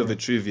a bit of a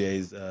trivia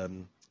is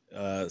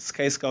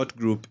Sky Scout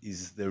Group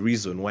is the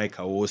reason why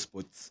Kawo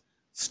Sports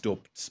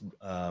stopped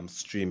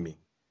streaming,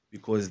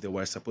 because they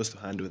were supposed to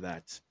handle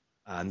that.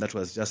 And that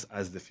was just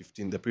as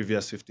the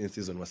previous 15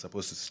 season was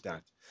supposed to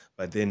start.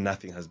 But then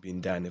nothing has been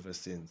done ever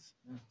since.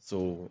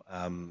 So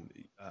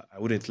I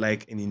wouldn't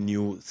like any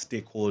new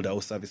stakeholder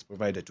or service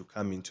provider to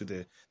come into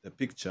the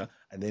picture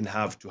and then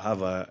have to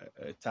have a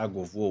tug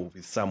of war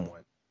with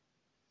someone.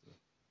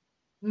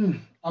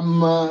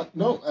 No,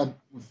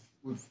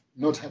 we've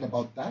not heard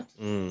about that.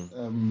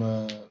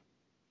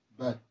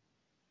 But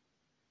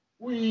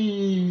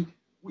we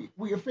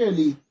are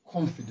fairly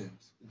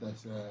confident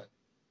that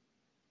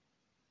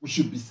we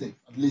should be safe.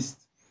 At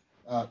least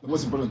the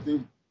most important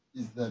thing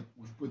is that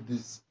we've put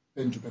this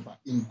pen to paper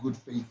in good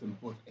faith on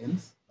both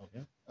ends.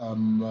 Okay.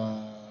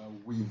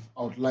 We've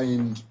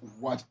outlined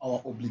what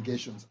our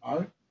obligations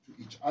are to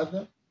each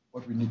other,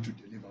 what we need to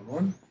deliver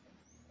on.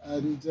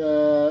 And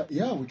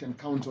we can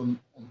count on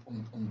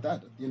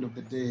that. At the end of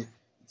the day,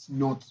 it's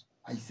not,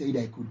 I said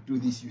I could do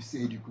this, you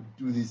said you could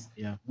do this.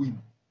 Yeah.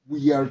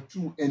 We are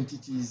two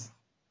entities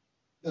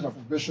that are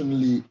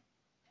professionally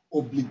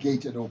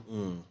obligated or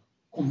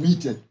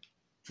committed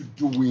to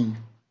doing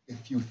a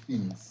few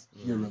things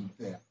here and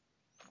there.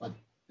 But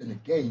then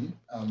again,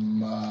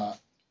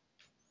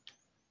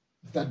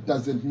 that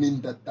doesn't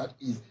mean that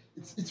is,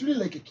 it's really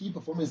like a key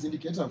performance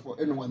indicator for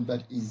anyone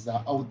that is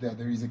out there.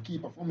 There is a key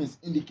performance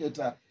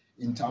indicator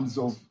in terms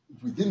of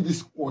within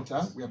this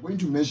quarter, we are going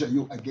to measure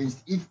you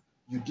against if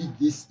you did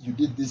this, you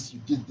did this,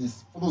 you did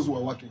this. For those who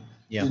are working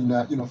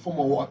in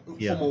former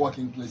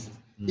working places,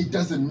 it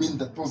doesn't mean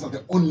that those are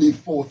the only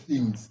 4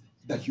 things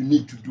that you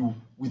need to do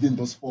within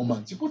those 4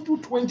 months. You could do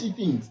 20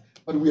 things,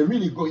 but we are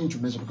really going to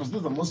measure because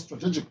those are the most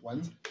strategic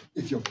ones.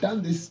 If you've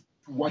done this,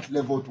 to what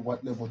level, to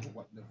what level, to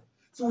what level.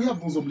 So we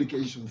have those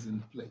obligations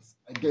in place.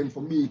 Again,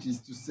 for me, it is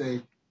to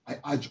say, I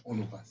urge all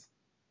of us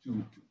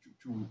to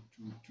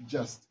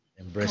just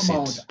embrace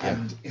come it. out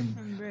and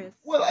Embrace.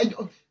 Well,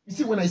 you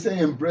see, when I say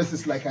embrace,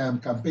 it's like I am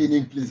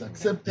campaigning, please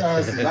accept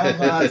us,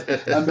 love us,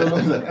 and all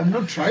of that. I'm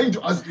not trying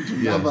to ask you to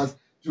love us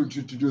to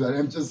do that.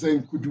 I'm just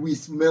saying, could we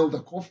smell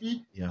the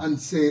coffee and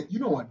say, you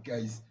know what,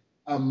 guys,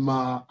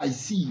 I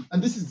see,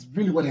 and this is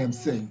really what I am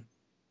saying.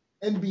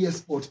 NBA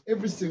Sport,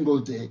 every single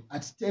day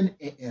at 10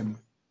 a.m.,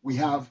 we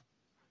have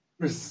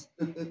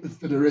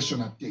federation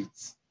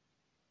updates.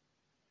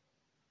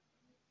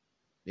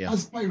 Yeah.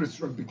 As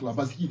Pirates Rugby Club,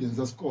 as Hiddens,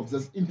 as Cobbs,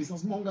 as Impis,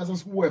 as Mongas,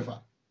 as whoever,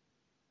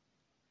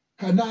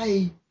 can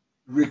I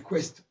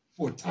request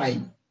for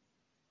time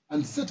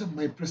and set up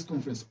my press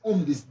conference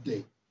on this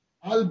day?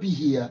 I'll be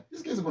here.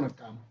 These guys are going to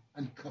come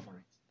and cover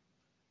it.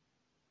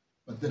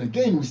 But then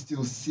again, we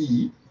still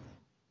see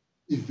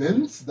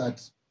events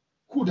that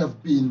could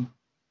have been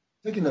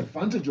taking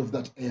advantage of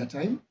that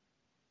airtime,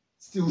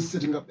 still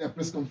setting up their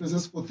press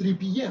conferences for 3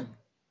 p.m.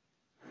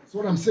 So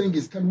what I'm saying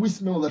is, can we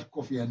smell that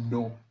coffee and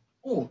know,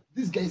 oh,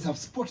 these guys have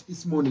sport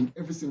this morning,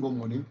 every single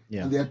morning,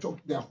 and they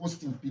are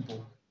hosting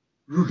people.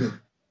 Ruben,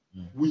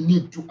 we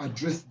need to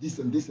address this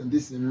and this and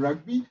this in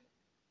rugby.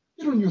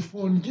 Get on your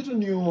phone, get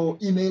on your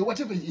email,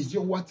 whatever it is,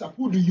 your WhatsApp.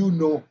 Who do you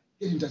know?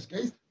 Get in touch,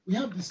 guys. We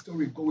have this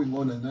story going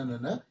on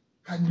and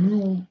Can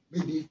you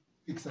maybe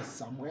fix us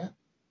somewhere?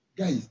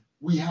 Guys,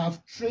 we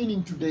have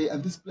training today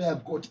and this player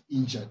got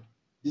injured.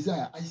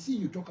 Desire, I see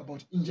you talk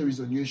about injuries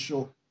on your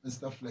show and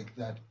stuff like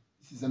that.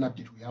 This is an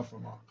update we have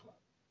from our club.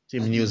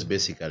 Team news,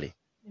 basically.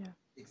 Yeah.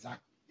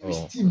 Exactly. There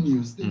is team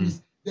news.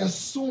 There are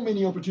so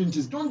many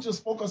opportunities. Don't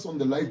just focus on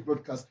the live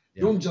broadcast.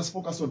 Don't just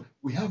focus on,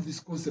 we have this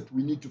concept,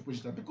 we need to push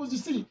that. Because you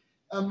see,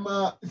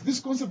 if this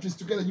concept is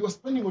together, you are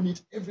spending on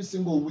it every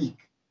single week.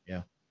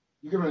 Yeah.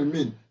 You get what I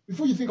mean?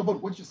 Before you think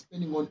about what you're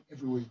spending on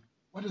every week,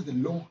 what are the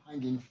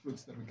low-hanging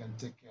fruits that we can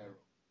take care of?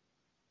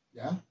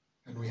 Yeah?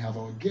 Can we have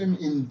our game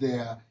in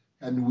there?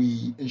 Can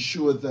we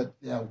ensure that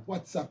there are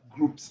WhatsApp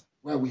groups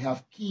where we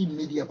have key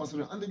media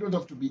personnel, and they don't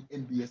have to be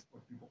NBA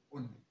Sport people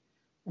only,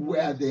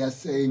 where they are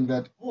saying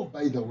that, oh,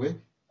 by the way,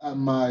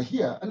 I'm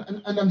here.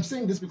 And I'm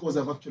saying this because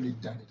I've actually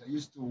done it. I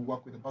used to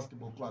work with a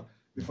basketball club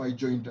before I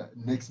joined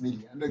Next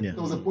Media. And there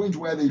was a point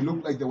where they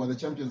looked like they were the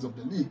champions of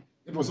the league.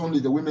 It was only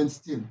the women's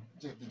team,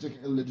 the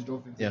JKL Lady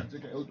Dolphins, the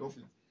JKL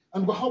Dolphins.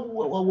 And how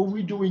were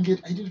we doing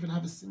it? I didn't even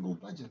have a single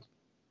budget.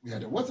 We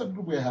had a WhatsApp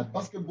group where I had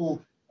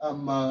basketball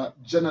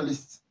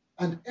journalists.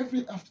 And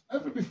every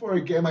before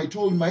a game, I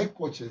told my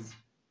coaches,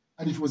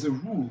 and it was a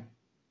rule,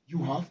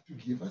 you have to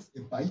give us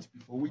a bite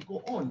before we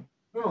go on.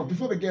 No,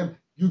 before the game,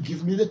 you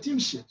give me the team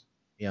sheet.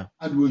 Yeah.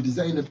 And we'll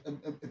design a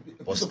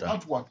piece of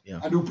artwork. Yeah.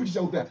 And we'll put it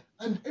out there.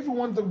 And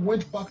everyone that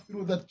went back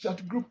through that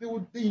chat group,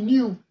 they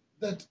knew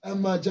that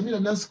Jamila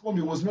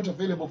Nanskombi was not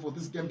available for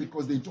this game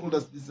because they told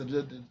us this.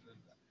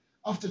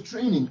 After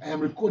training, I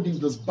am recording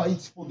those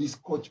bites for this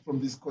coach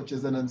from these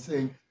coaches, and I'm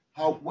saying,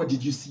 what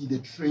did you see the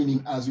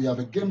training as? We have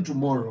a game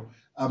tomorrow.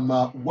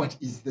 What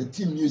is the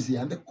team news here?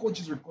 And the coach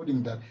is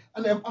recording that.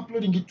 And I'm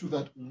uploading it to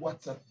that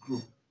WhatsApp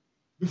group.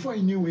 Before I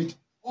knew it,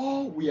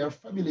 we are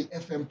Family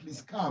FM,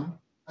 please come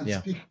and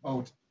speak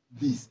about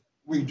this.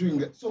 We're doing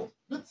that. So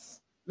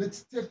let's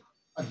take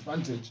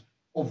advantage.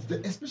 of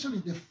especially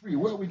the free,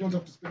 where we don't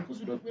have to spend,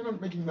 because we're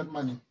not making that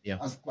money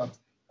as clubs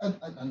and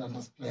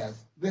as players.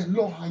 The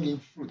low-hanging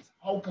fruits.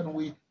 How can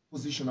we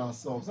position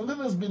ourselves? And then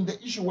there's been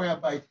the issue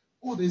whereby,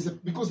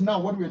 because now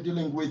what we're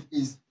dealing with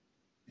is,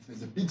 if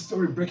there's a big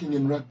story breaking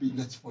in rugby,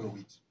 let's follow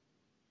it.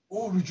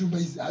 Rujumba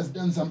has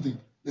done something,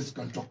 let's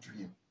go and talk to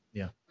him.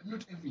 Yeah. But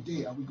not every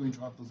day are we going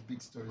to have those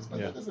big stories. But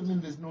that doesn't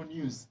mean there's no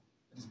news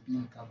that is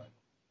being covered.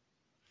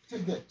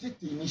 Take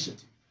the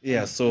initiative.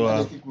 Yeah, so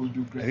I think we'll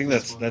do great. I think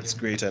that's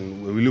great,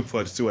 and we look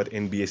forward to see what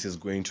NBS is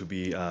going to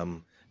be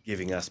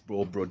giving us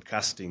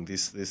broadcasting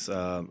this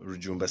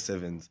Rujumba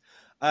Sevens.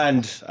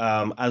 And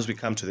as we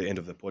come to the end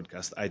of the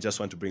podcast, I just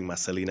want to bring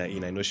Marcelina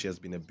in. I know she has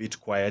been a bit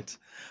quiet,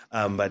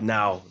 but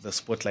now the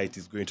spotlight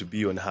is going to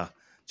be on her.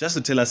 Just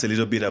to tell us a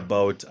little bit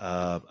about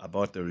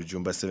the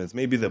Rujumba Sevens,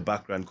 maybe the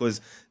background,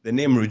 because the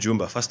name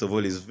Rujumba, first of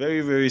all, is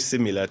very, very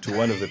similar to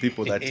one of the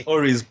people that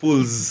always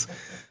pulls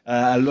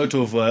a lot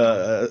of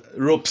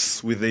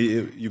ropes with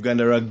the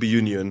Uganda Rugby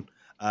Union.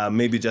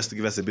 Maybe just to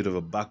give us a bit of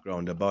a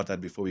background about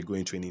that before we go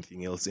into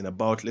anything else.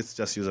 Let's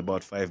just use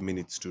about 5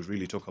 minutes to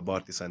really talk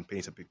about this and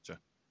paint a picture.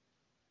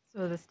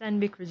 So the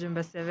Stanbic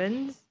Rujumba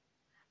Sevens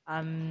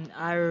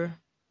are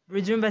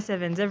Rujumba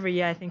Sevens. Every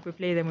year I think we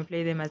play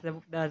them as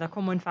the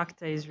common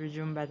factor is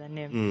Rujumba, the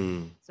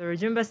name. So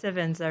Rujumba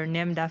Sevens are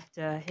named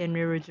after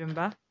Henry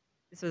Rujumba.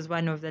 This was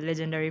one of the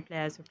legendary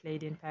players who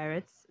played in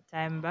Pirates a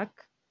time back.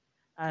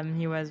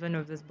 He was one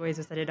of those boys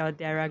who started out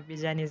their rugby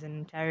journeys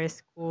in Tare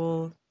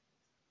School.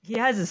 He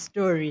has a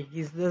story.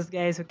 He's those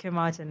guys who came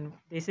out and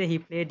they say he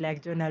played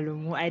like Jonah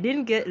Lomu. I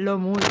didn't get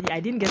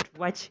to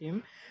watch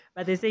him,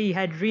 but they say he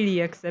had really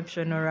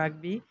exceptional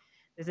rugby.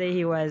 They say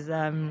he was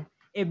a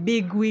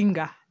big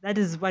winger. That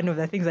is one of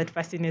the things that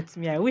fascinates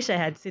me. I wish I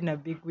had seen a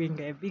big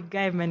winger, a big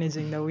guy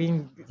managing the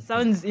wing. It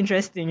sounds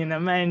interesting in the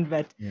mind,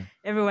 but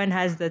everyone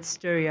has that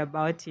story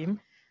about him.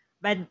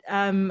 But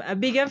a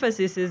big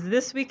emphasis is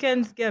this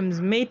weekend's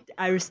games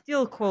are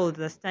still called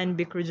the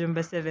Stanbic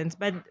Rujumba Sevens,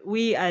 but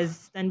we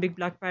as Stanbic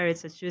Black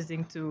Pirates are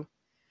choosing to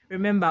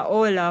remember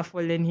all our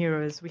fallen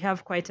heroes. We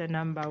have quite a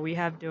number. We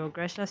have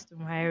Deogracious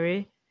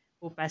Tumuhaire,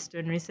 who passed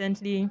on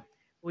recently.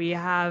 We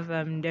have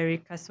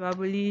Derek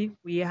Kaswabuli.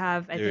 We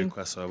have, Derek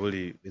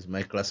Kaswabuli is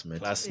my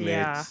classmate.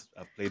 Yeah.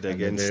 I've played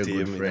against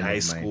him in high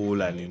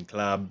school and in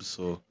clubs.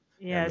 So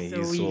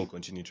his soul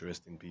continue to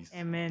rest in peace.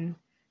 Amen.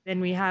 Then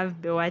we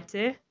have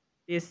Bewate,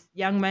 this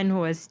young man who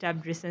was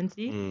stabbed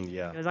recently.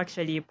 He was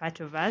actually a part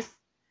of us.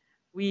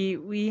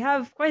 We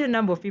have quite a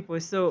number of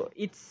people. So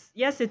it's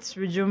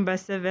Rujumba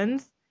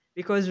Sevens,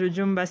 because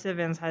Rujumba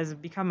Sevens has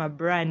become a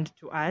brand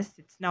to us.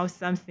 It's now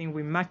something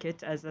we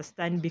market as a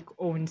Stanbic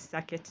owned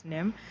circuit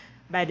name,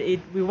 but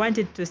we want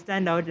it to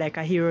stand out like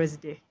a Heroes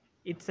Day.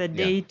 It's a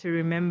day to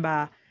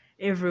remember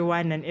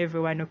everyone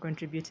who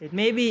contributed.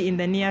 Maybe in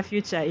the near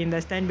future, in the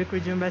Stanbic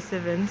Rujumba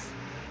Sevens,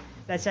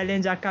 the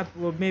Challenger Cup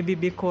will maybe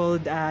be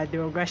called the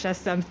Deogracious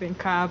something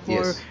Cup,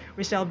 or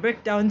we shall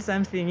break down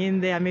something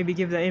in there, maybe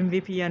give the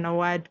MVP an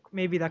award,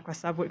 maybe the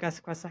Kaswabuli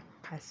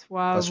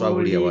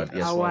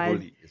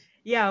award.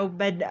 Yeah,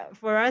 but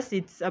for us,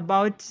 it's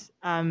about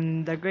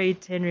the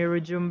great Henry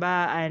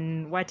Rujumba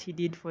and what he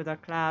did for the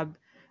club,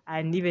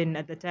 and even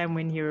at the time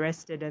when he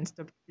rested and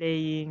stopped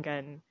playing,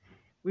 and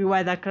we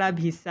were the club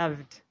he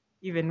served,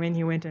 even when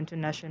he went onto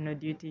national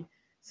duty.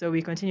 So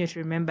we continue to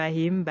remember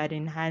him, but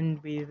in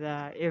hand with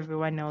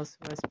everyone else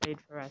who has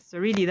played for us. So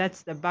really,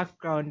 that's the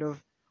background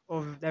of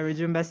the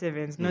Rujumba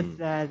Sevens, not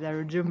the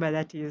Rujumba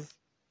that is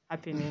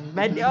happening.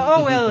 But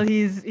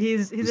he's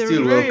a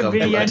still very welcome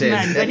brilliant to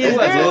man. But he's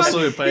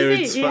also a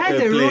Pirates he has a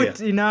player.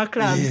 root in our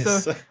club.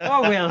 Yes. So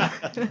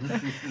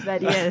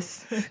but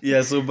yes.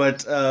 Yeah. So,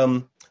 but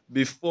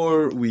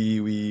before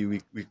we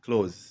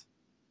close,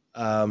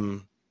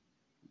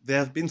 there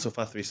have been so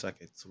far 3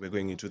 circuits. We're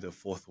going into the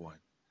 4th one.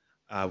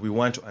 We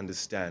want to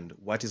understand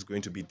what is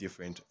going to be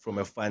different from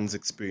a fan's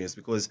experience,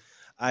 because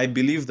I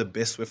believe the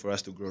best way for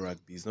us to grow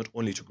rugby is not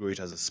only to grow it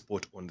as a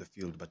sport on the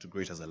field, but to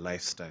grow it as a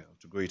lifestyle,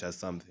 to grow it as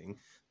something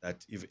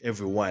that if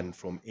everyone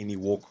from any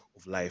walk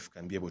of life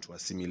can be able to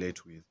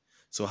assimilate with.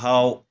 So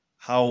how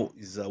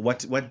is what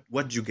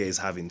do you guys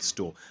have in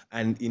store?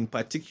 And in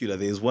particular,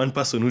 there is one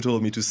person who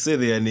told me to say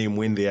their name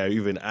when they are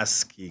even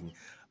asking.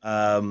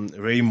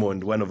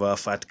 Raymond, one of our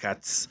fat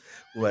cats,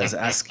 was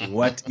asking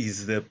what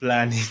is the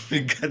plan in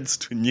regards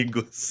to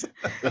Nigos.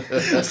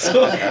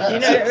 So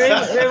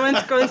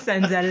Raymond's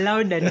concerns are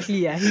loud and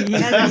clear. He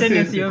has a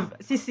tendency of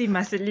Sisi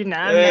Marcelina.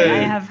 I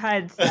have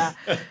heard, sir.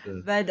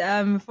 But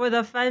for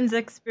the fans'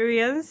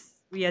 experience,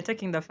 we are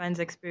taking the fans'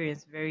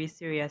 experience very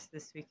serious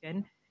this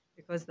weekend,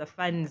 because the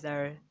fans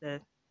are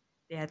the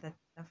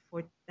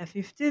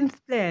 15th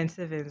player in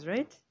Sevens,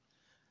 right?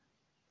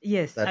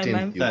 Yes,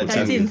 13th. 13th.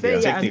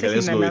 Yeah, I'm taking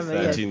let's the go with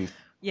number. 13th.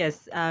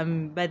 Yes,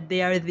 but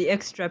they are the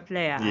extra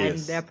player, and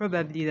they're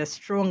probably the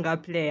stronger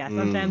player.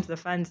 Sometimes the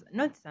fans,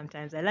 not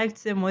sometimes, I like to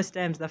say most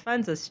times, the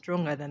fans are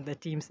stronger than the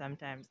team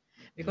sometimes.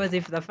 Because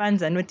if the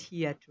fans are not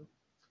here to...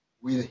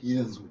 We're the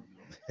heathens with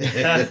you.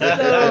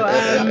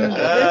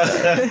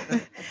 So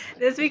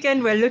this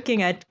weekend we're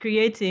looking at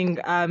creating,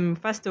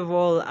 first of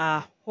all,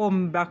 a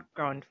home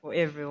background for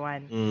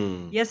everyone.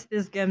 Mm. Yes,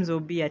 these games will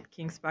be at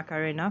Kings Park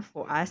Arena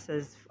for us,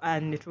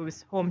 and it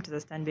was home to the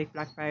Stanbic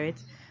Black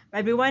Pirates.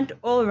 But we want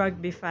all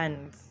rugby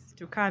fans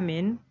to come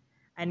in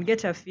and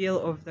get a feel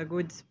of the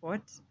good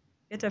sport,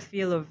 get a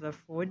feel of the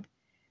food,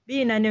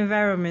 be in an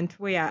environment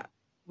where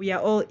we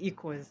are all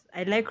equals.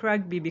 I like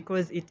rugby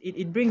because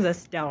it brings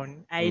us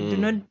down. I do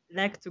not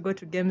like to go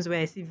to games where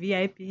I see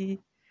VIP.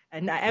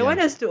 And I want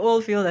us to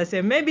all feel the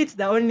same. Maybe it's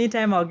the only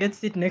time I'll get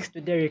sit next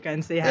to Derek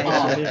and say hi to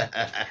him.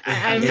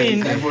 I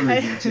mean, I've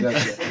always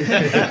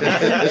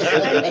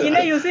and,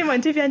 you'll see him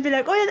on TV and be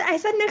like, "Oh, yeah, I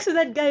sat next to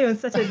that guy on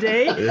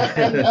Saturday."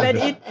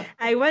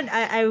 I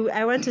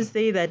want to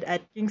say that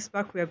at Kings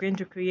Park we are going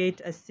to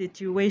create a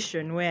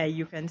situation where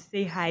you can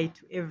say hi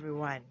to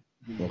everyone.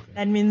 Okay.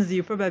 That means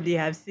you probably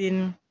have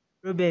seen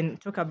Ruben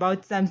talk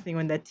about something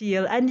on the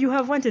TL and you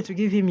have wanted to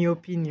give him your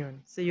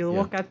opinion. So you'll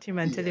walk up to him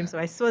and tell him, "So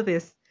I saw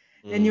this."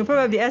 Then you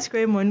probably ask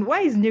Raymond,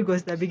 "Why is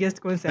Nigos the biggest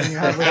concern you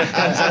have?"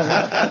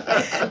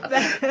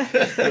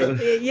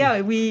 Yeah,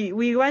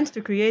 we want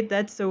to create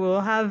that, so we'll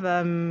have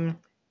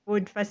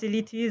food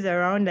facilities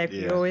around like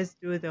we always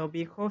do. There'll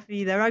be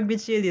coffee. The rugby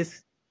chill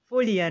is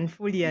fully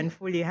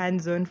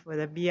hands-on for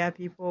the beer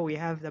people. We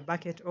have the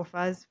bucket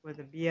offers for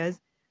the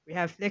beers. We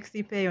have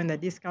flexi pay on the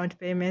discount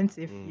payments.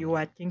 If you were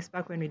at Kings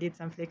Park when we did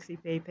some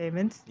flexi pay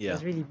payments, it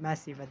was really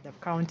massive at the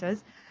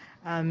counters.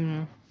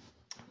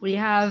 We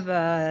have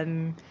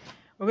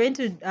we're going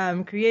to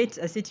create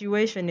a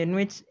situation in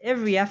which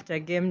every after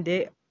game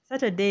day,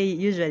 Saturday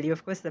usually,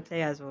 of course, the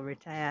players will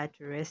retire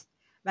to rest,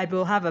 but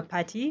we'll have a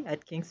party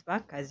at Kings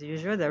Park as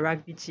usual, the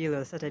Rugby Chill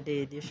or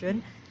Saturday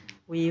edition.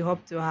 We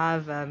hope to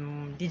have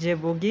DJ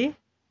Boogie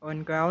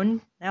on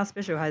ground. Now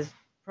Special has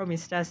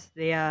promised us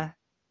their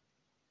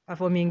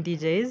performing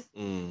DJs.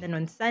 Then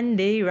on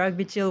Sunday,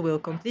 Rugby Chill will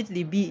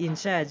completely be in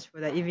charge for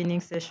the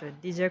evening session.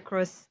 DJ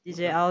Cross,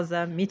 DJ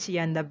Alza, Michi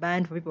and the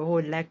band for people who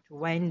would like to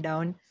wind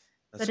down.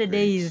 That's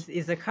Saturday great.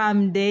 is a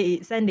calm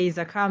day. Sunday is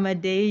a calmer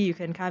day. You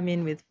can come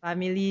in with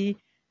family.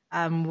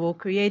 We'll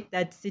create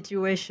that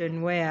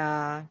situation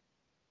where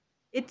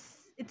it's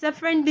a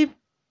friendly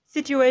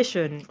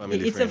situation. Family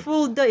It's friendly. a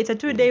full day. It's a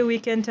 2-day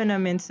weekend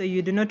tournament, so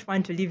you do not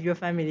want to leave your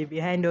family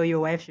behind, or your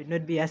wife should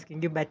not be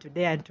asking you, "But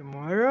today and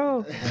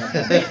tomorrow."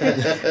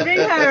 Bring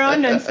her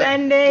around on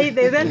Sunday.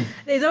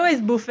 There's always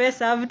buffet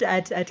served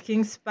at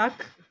Kings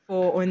Park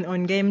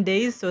on game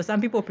days. So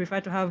some people prefer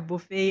to have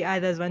buffet,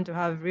 others want to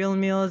have real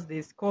meals.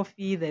 There's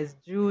coffee, there's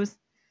juice,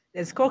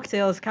 there's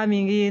cocktails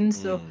coming in.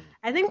 So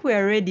I think we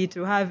are ready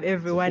to have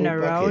everyone full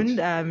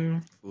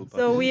around. Full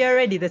So we are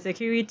ready. The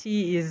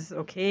security is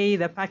okay,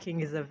 the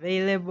parking is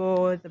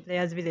available, the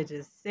players' village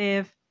is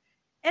safe.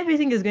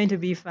 Everything is going to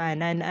be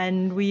fun,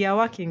 and we are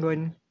working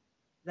on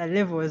the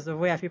levels of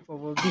where people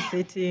will be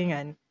sitting.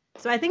 And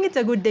so I think it's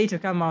a good day to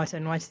come out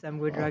and watch some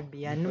good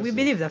rugby, and we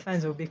believe the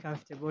fans will be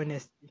comfortable,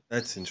 honestly.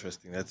 That's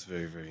interesting. That's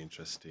very, very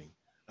interesting.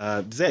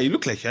 Zaya, you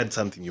look like you had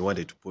something you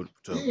wanted to put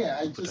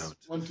I put just out.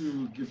 want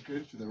to give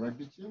credit to the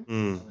rugby team. I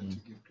want to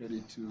give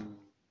credit to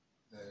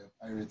the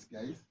Pirates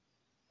guys,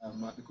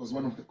 because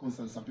one of the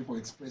concerns some people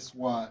express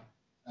were,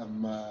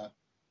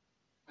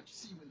 but you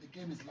see, when the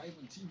game is live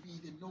on TV,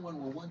 then no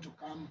one will want to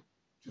come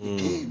to the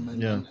game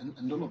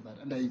and all of that.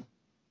 And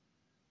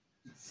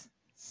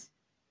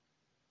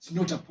it's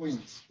not a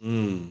point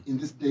in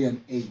this day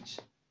and age,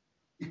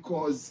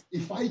 because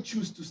if I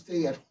choose to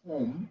stay at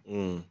home,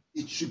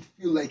 it should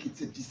feel like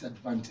it's a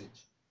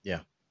disadvantage.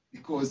 Yeah.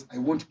 Because I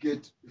won't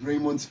get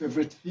Raymond's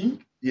favorite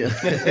thing. Yeah.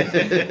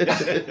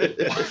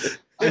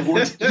 I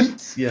won't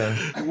eat. Yeah.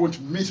 I won't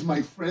meet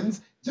my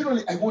friends.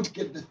 Generally, I won't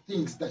get the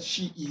things that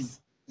she is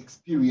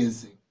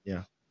experiencing.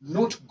 Yeah.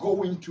 Not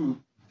going to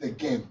the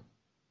game.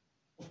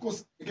 Of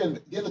course, again,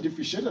 the other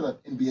differentiator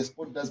that NBA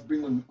Sport does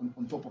bring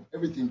on top of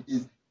everything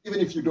is, even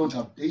if you don't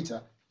have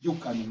data, you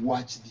can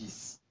watch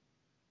this.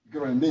 You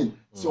get what I mean?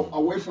 So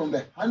away from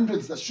the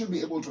hundreds that should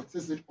be able to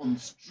access it on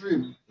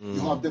stream, you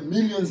have the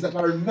millions that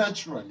are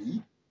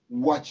naturally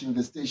watching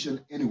the station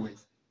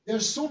anyways.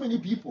 There's so many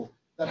people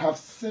that have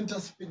sent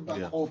us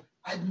feedback of,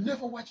 "I'd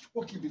never watched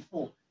hockey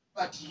before,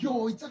 but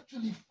it's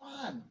actually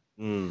fun.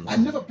 I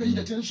never paid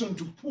attention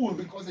to pool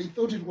because I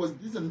thought it was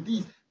this and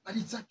this, but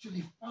it's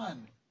actually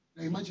fun."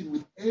 Now imagine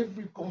with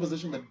every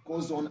conversation that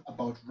goes on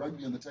about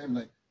rugby on the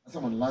timeline,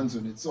 someone lands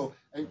on it. So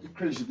I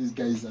credit to these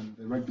guys and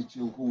the Rugby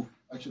Chill who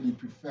actually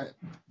prefer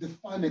the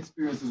fun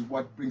experience is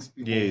what brings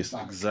people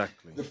back.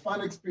 Exactly. The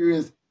fun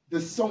experience,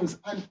 the songs.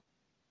 And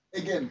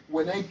again,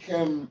 when I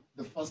came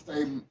the first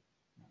time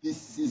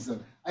this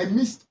season, I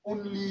missed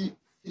only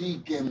 3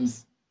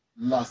 games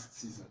last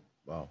season.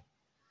 Wow.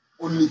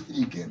 Only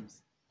 3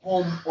 games,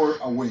 home or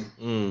away.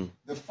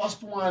 The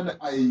first one,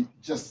 I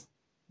just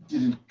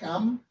didn't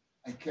come.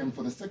 I came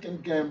for the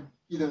second game,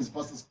 Heathens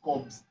versus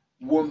Cobbs,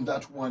 won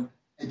that one.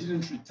 I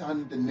didn't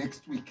return the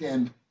next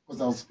weekend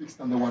because I was fixed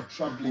and they were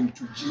traveling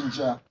to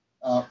Ginger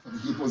for the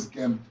Hippos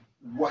game.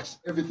 Watched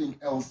everything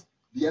else.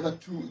 The other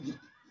 2,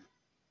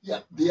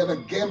 the other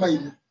game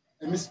I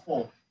missed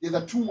 4. The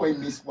other 2 I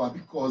missed were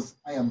because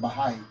I am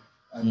behind.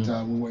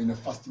 and we were in a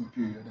fasting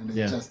period, and I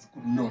Yeah. just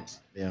could not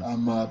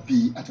Yeah.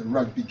 be at a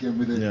rugby game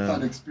with a Yeah.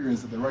 fun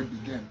experience at the rugby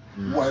game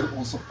while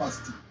also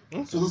fasting.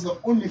 Okay. So those are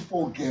the only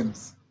 4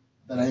 games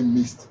that I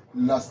missed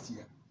last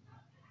year.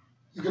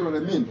 You get what I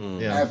mean?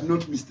 Yeah. I have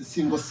not missed a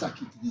single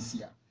circuit this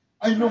year.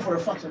 I know for a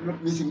fact I'm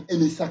not missing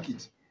any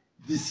circuit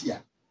this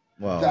year.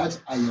 Wow.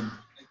 That I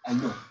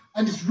know.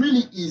 And it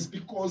really is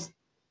because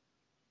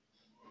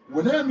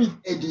when I am with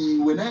Eddie,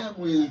 when I am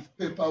with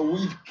Pepper,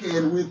 with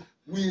Ken, with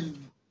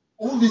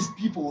all these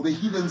people, the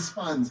Heathens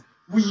fans,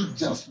 we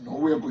just know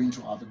we are going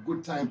to have a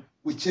good time,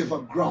 whichever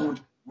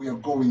ground we are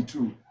going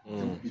to.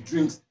 There will be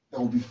drinks, there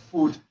will be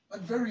food,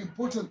 but very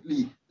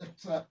importantly,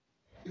 that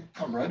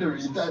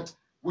camaraderie, that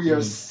we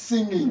are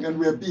singing and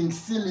we are being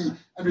silly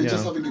and we're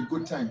just having a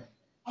good time.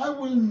 I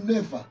will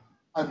never,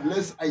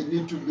 unless I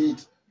need to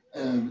meet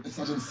a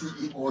certain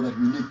CEO that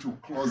we need to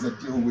close a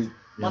deal with.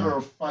 Matter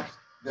of fact,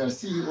 there are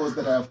CEOs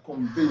that I have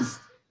convinced,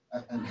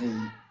 and hey,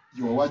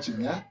 you are watching,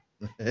 yeah?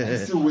 I'm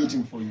still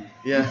waiting for you.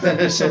 Yeah. That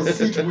we shall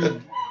sit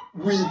within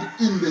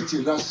the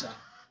Chirasha.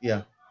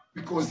 Yeah.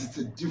 Because it's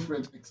a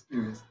different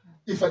experience.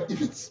 If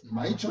it's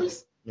my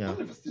choice, Yeah. I'm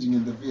never sitting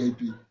in the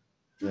VIP.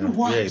 To Yeah. do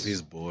what? VIP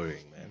is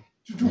boring, man.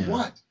 To do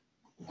what?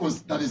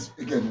 Because that is,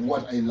 again,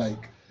 what I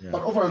like. Yeah.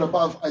 But over and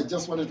above, I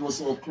just wanted to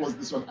also close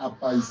this one up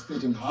by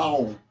stating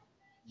how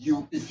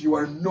if you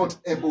are not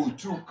able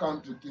to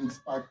come to Kings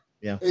Park,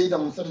 either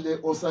on Saturday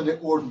or Sunday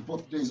or on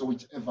both days or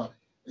whichever,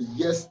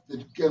 yes, the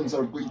games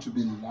are going to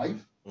be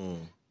live.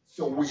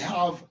 So we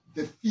have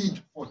the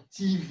feed for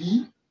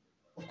TV.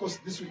 Of course,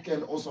 this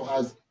weekend also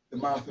has the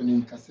marathon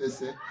in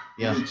Kasese,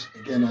 which,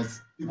 again,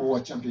 as people who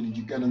are champion in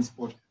Ugandan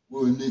sport,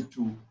 will need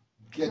to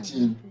get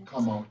in,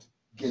 come out,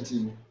 get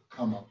in,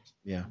 come out.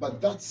 Yeah. But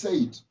that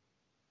said,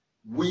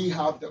 we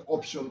have the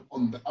option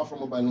on the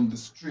AfroMobile on the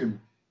stream.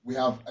 We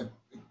have a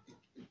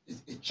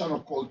channel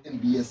called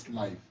NBS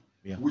Live,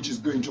 which is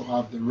going to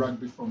have the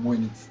rugby from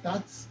when it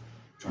starts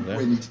to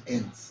when it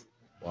ends.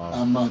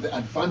 Wow. The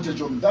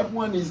advantage on that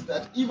one is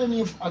that even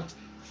if at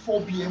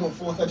 4 p.m. or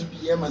 4:30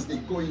 p.m. as they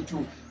go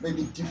into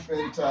maybe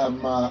different,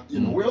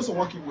 we're also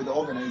working with the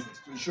organizers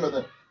to ensure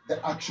that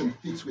the action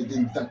fits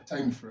within that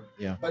time frame.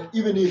 Yeah. But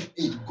even if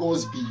it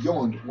goes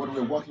beyond, what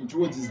we're working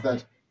towards is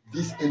that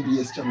this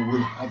NBS channel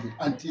will have it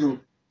until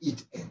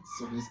it ends.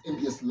 So there's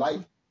NBS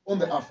Live on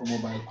the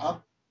AfroMobile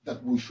app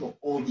that will show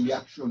all the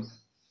action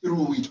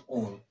through it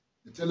all.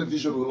 The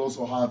television will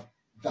also have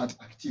that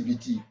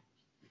activity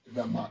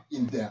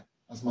in there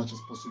as much as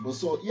possible.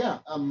 So yeah,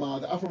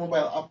 the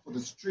AfroMobile app for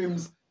the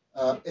streams,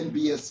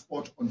 NBS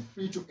Sport on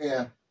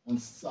free-to-air, on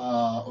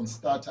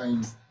Star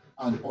Times,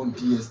 and on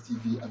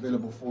DSTV,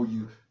 available for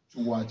you to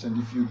watch.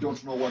 And if you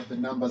don't know what the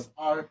numbers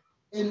are,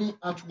 any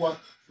artwork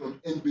from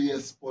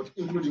NBS Sport,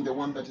 including the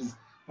one that is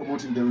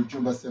promoting the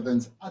Rujumba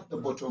Sevens, at the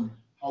bottom,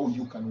 how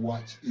you can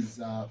watch is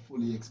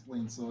fully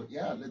explained. So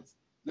yeah,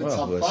 let's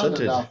have fun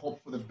and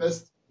hope for the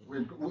best.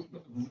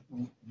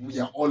 We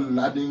are all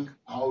learning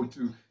how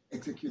to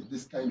execute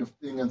this kind of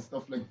thing and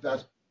stuff like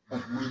that,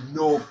 but we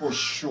know for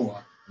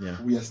sure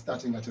we are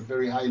starting at a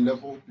very high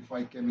level. Before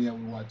I came here,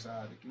 we were at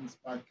the Kings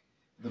Park.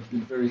 They've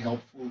been very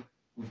helpful.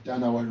 We've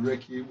done our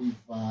recce.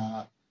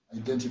 We've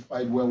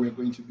identified where we're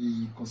going to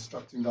be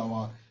constructing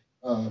our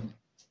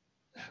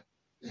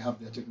they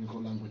have their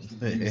technical language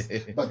they use,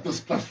 but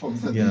those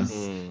platforms that they use.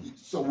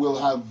 So we'll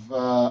have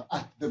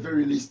at the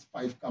very least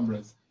 5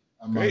 cameras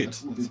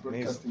that will be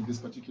broadcasting this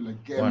particular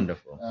game.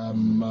 Wonderful.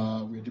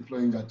 We're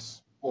deploying at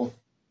both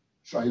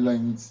try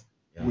lines.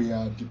 We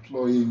are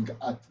deploying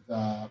at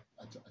the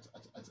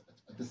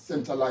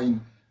center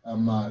line.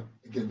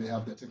 Again, they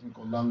have their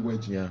technical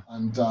language.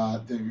 And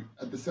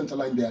at the center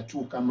line, there are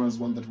 2 cameras,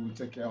 one that will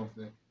take care of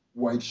the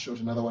wide shot,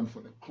 another one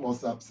for the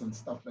close-ups and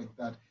stuff like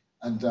that.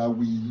 And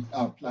we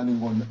are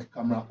planning on a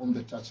camera on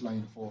the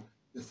touchline for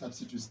the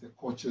substitutes, the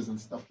coaches and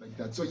stuff like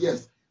that. So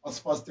yes, as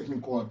far as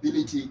technical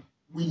ability,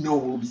 we know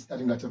we'll be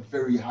starting at a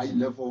very high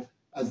level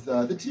as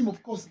the team,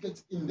 of course,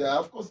 gets in there.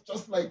 Of course,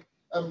 just like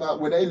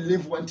when I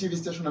leave one TV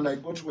station and I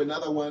go to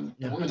another one,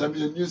 the moment I'm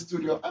in a new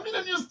studio, I'm in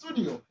a new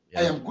studio.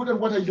 I am good at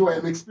what I do, I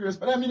am experienced,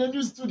 but I'm in a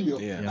new studio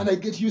and I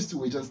get used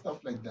to it and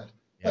stuff like that.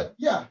 But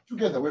yeah,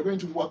 together, we're going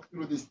to work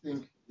through this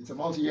thing. It's a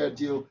multi-year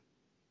deal.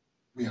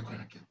 We are going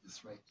to get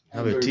this right.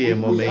 Have a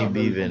TMO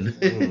maybe even.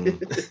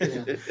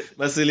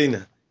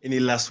 Marcelina, any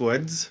last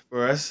words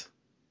for us?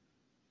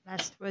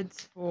 Last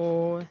words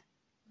for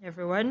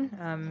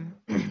everyone.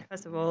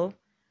 First of all,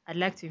 I'd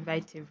like to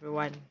invite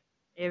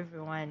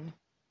everyone,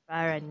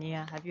 far and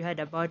near. Have you heard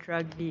about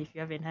rugby? If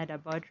you haven't heard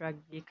about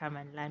rugby, come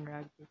and learn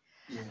rugby.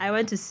 I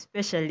want to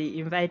specially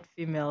invite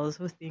females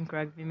who think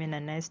rugby men are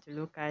nice to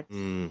look at.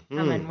 Come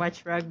and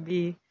watch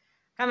rugby.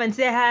 Come and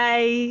say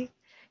hi.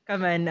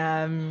 Come and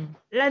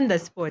learn the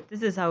sport.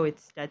 This is how it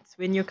starts.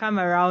 When you come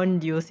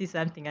around, you'll see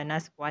something and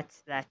ask,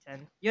 what's that?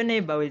 And your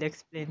neighbor will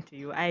explain to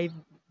you. I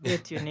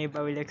bet your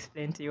neighbor will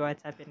explain to you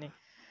what's happening.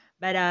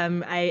 But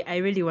I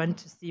really want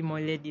to see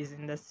more ladies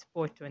in the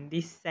sport on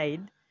this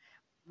side.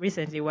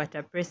 Recently,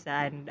 Water Presser,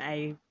 and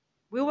I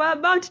we were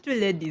about two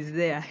ladies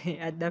there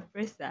at the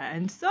presser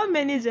and so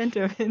many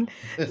gentlemen.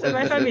 So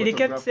my family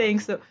kept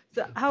saying, so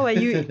how are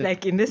you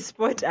like in this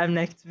sport? I'm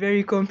like, it's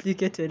very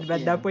complicated,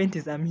 but Yeah. the point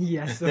is I'm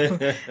here. So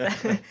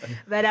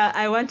but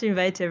I want to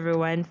invite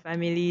everyone,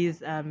 families,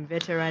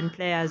 veteran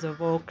players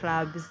of all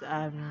clubs,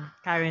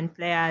 current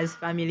players,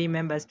 family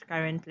members to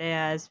current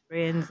players,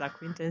 friends,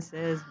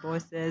 acquaintances,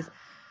 bosses,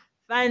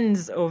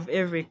 fans of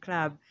every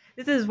club.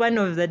 This is one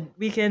of the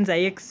weekends I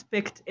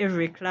expect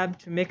every club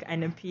to make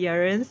an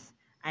appearance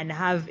and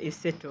have a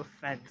set of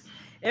fans.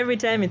 Every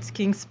time it's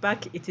King's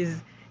Park,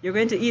 you're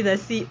going to either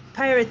see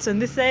Pirates on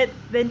this side,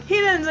 then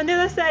Heathens on the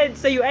other side.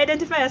 So you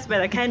identify us by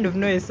the kind of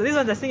noise. So these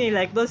ones are singing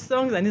like those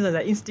songs, and these ones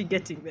are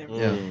instigating them.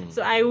 Yeah.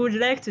 So I would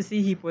like to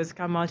see Hippos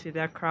come out with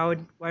their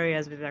crowd,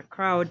 Warriors with their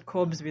crowd,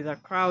 Cobs with their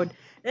crowd.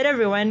 Let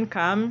everyone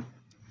come,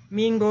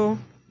 mingle,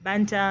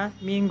 banter,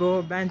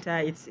 mingle, banter.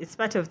 It's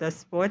part of the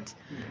sport.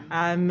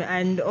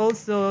 And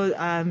also,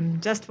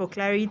 just for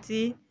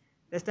clarity,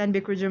 the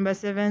Stanbic Rujumba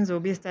Sevens will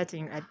be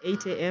starting at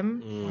 8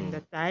 a.m. on the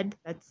 3rd,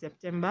 that's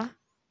September,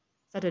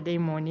 Saturday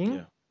morning.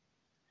 Yeah.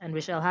 And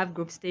we shall have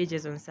group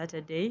stages on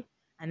Saturday.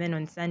 And then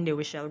on Sunday,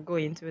 we shall go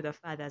into the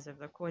fathers of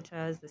the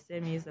quarters, the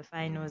semis, the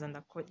finals, and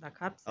the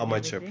cups. How and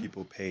much are everything.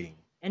 people paying?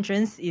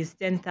 Entrance is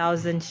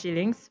 10,000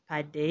 shillings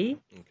per day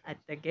at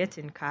the gate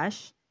in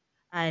cash.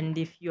 And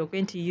if you're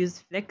going to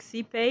use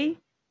FlexiPay,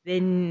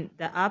 then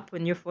the app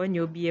on your phone,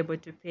 you'll be able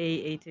to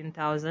pay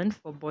 18,000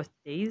 for both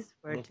days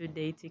for a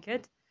 2-day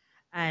ticket.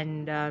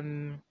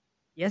 And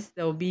yes,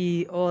 there'll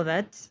be all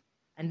that.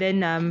 And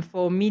then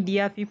for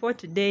media people,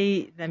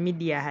 today the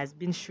media has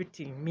been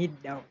shooting me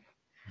down.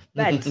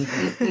 But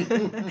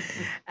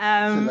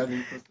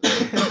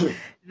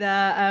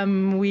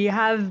we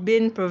have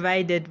been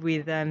provided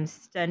with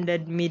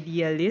standard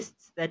media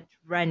lists that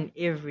run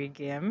every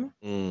game.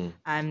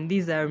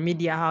 These are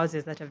media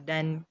houses that have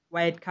done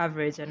wide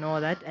coverage and all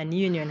that, and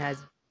Union has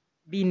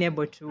been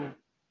able to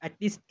at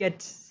least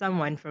get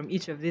someone from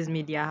each of these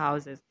media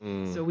houses.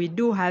 So we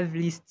do have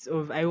lists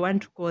of, I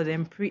want to call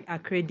them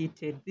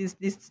pre-accredited. These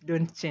lists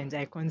don't change.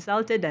 I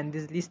consulted and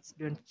these lists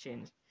don't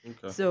change.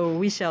 So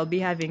we shall be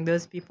having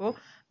those people,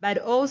 but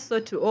also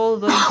to all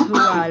those who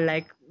are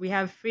like, we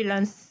have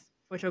freelance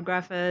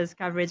photographers,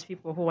 coverage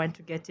people who want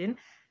to get in.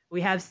 We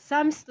have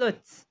some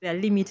slots, they're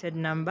limited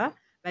number,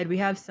 but we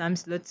have some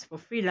slots for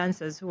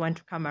freelancers who want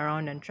to come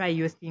around and try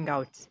your thing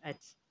out at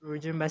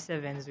Rujumba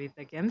Sevens with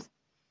the games.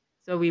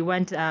 So we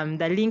want,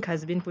 the link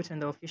has been put on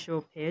the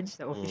official page,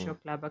 the official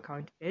club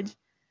account page.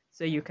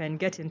 So you can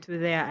get into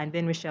there, and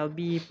then we shall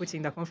be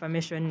putting the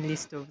confirmation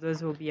list of those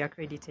who will be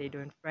accredited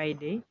on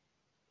Friday.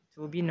 It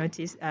will be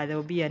noticed. There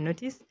will be a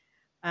notice.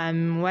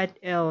 What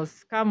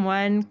else? Come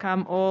one,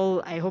 come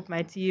all. I hope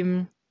my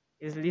team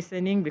is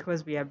listening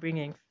because we are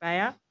bringing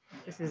fire.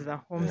 This is the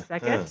home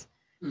circuit.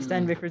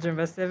 Stanbic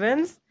Rujumba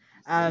Sevens.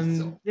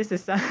 This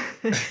is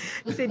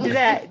see,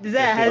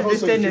 Desire has this Also,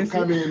 if you tendency.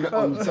 come in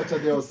on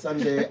Saturday or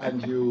Sunday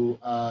and you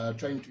are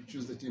trying to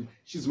choose the team,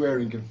 she's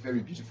wearing a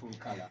very beautiful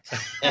color.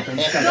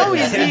 So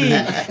is he.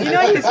 You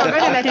know, he's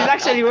forgotten that he's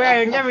actually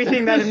wearing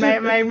everything that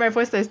my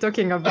poster is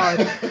talking about.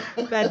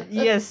 But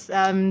yes,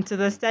 to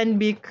the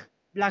Stanbic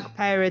Black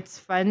Pirates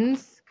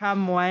fans,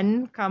 come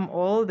one, come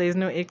all. There's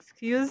no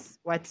excuse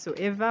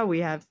whatsoever. We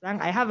have sung.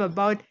 I have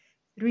about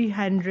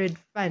 300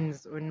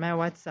 fans on my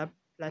WhatsApp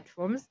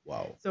platforms.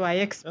 Wow. So I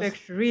expect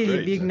That's really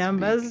great. big That's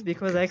numbers big.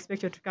 because I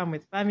expect you to come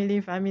with family,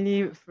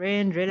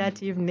 friend,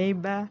 relative,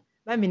 neighbor.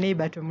 Bami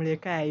neighbor to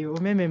mulekayo,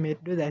 umeme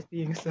do that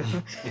thing. So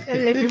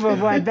let people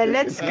board. But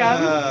let's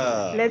come.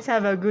 Let's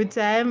have a good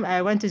time.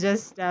 I want to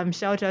just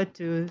shout out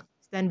to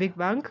Stanbic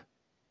Bank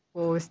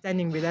for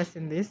standing with us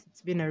in this.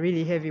 It's been a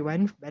really heavy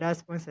one, but our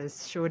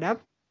sponsors showed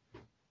up.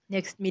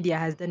 Next Media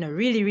has done a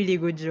really, really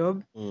good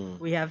job.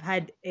 We have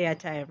had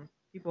airtime.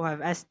 People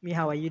have asked me,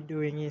 how are you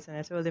doing it? And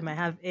I told them I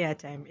have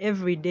airtime.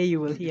 Every day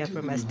you will hear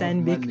from a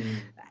Stanbic.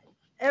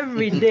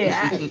 Every day.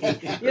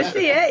 You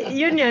see,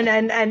 Union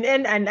and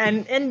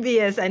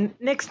NBS and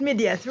Next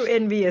Media through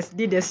NBS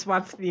did a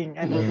swap thing.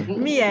 And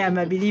me, I am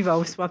a believer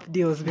of swap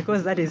deals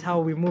because that is how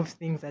we move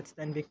things at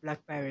Stanbic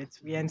Black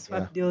Pirates. We and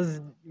swap deals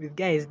with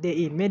guys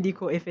day in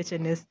medical,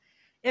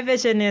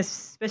 FHNS,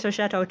 special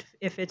shout out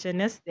to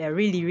FHNS. They are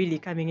really, really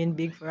coming in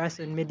big for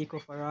us on medical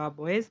for our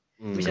boys.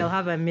 We shall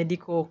have a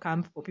medical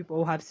camp for people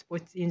who have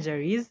sports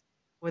injuries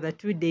for the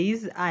 2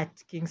 days at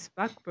King's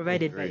Park,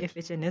 provided by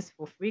FHNS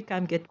for free.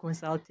 Come get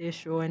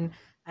consultation,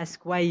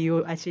 ask why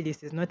your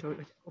Achilles is not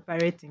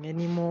operating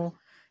anymore.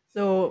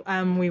 So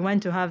we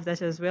want to have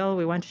that as well.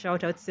 We want to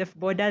shout out Safe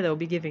Border. They'll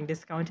be giving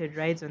discounted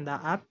rides on the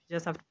app. You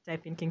just have to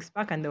type in King's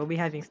Park and they'll be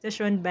having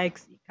station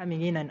bikes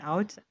coming in and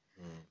out.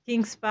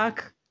 King's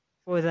Park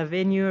for the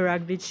venue,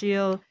 Rugby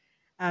Chill,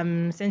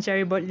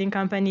 Century Bottling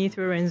Company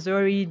through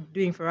Renzori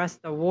doing for us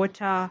the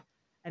water,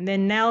 and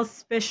then Nile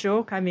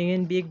Special coming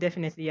in big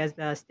definitely as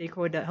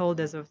the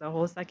holders of the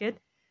whole circuit.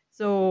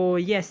 So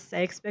yes, I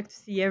expect to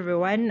see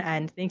everyone,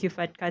 and thank you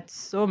Fat Cat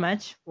so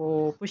much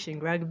for pushing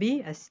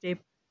rugby a step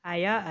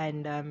higher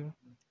and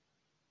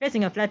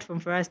creating a platform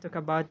for us to talk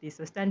about this.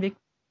 So Stanbic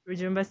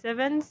Rujumba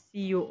 7, see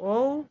you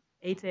all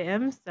 8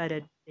 a.m.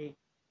 Saturday.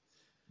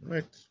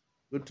 Right.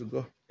 Good to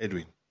go.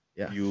 Edwin,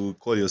 Yeah. you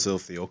call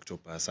yourself the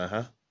octopus,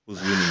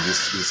 Who's winning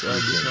this Well,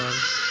 this weekend? one.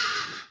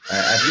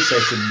 At least I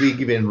should be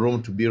given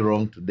room to be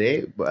wrong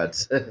today,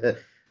 but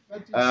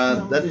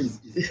But that's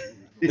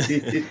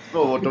it's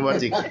not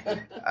automatic.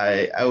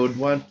 I would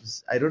want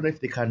to, I don't know if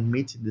they can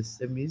meet in the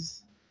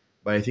semis,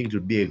 but I think it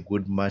would be a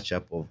good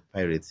matchup of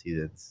Pirates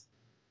Heathens.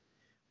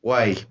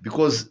 Why?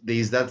 Because there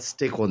is that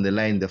stake on the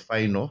line in the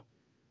final,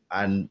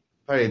 and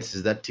Pirates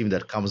is that team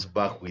that comes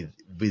back with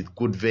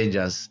good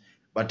vengeance,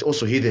 but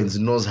also Heathens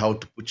knows how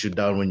to put you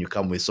down when you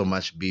come with so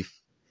much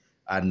beef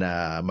and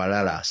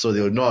Malala. So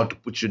they'll know how to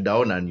put you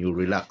down and you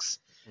relax.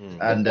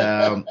 And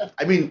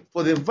I mean,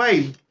 for the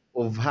vibe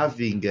of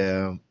having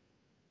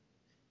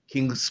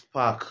Kings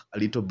Park a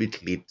little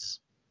bit late,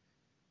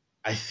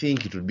 I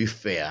think it would be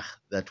fair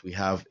that we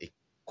have a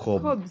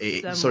Cobs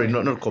sorry,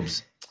 somewhere. not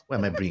Cobs. Why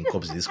am I bringing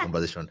Cobs in this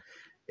conversation?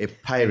 A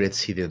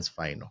Pirates Heathens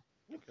final.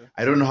 Okay.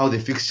 I don't know how the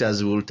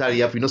fixtures will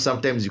tally up. You know,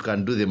 sometimes you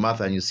can do the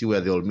math and you see where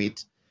they'll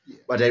meet.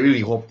 But I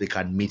really hope they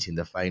can meet in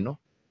the final.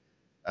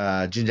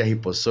 Ginger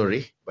Hippos,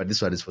 sorry, but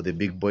this one is for the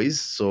big boys.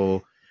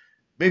 So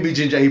maybe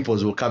Ginger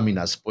Hippos will come in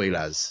as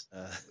spoilers.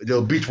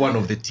 They'll beat one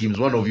of the teams,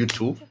 one of you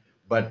two.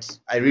 But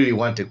I really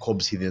want a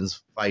Cobs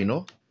Heathens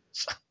final.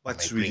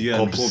 What's I with bring you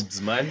and Cobs.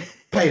 Cobs, man?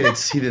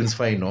 Pirates Heathens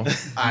final,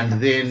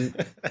 and then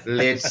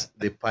let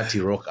the party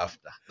rock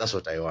after. That's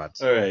what I want.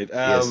 All right.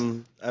 Yes.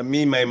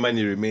 My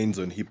money remains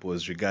on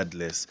Hippos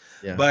regardless.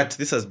 Yeah. But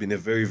this has been a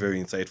very,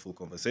 very insightful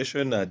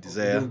conversation. You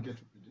Desire. don't get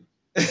to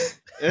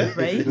predict.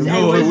 Right?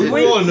 No, I was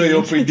we all know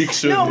your waiting.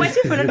 prediction. No, what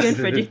if we're not going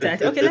to predict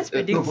that? Okay, let's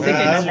predict No, but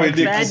second, I third,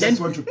 predict. I third, just and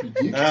want to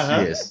predict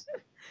Yes.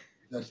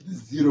 that the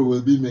zero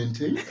will be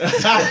maintained.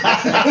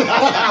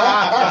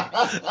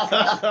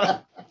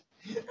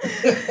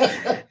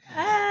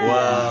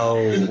 Wow.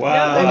 No,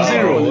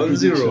 Wow. On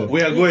zero.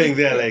 We are going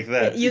there like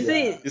that. You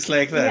see, It's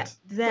like that.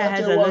 Zaya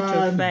has a lot of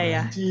 31,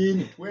 fire.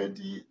 19,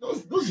 20,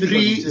 those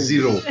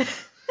 3-0.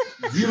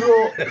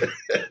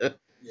 0.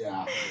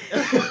 Yeah.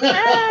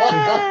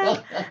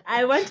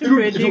 I want to It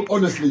would, predict.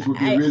 honestly, it would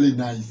be I- really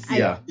nice.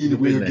 Yeah. In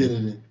Really will nice. get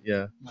it.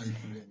 Yeah. My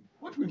friend,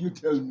 what will you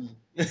tell me?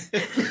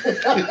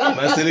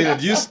 Marcelina,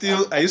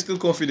 are you still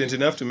confident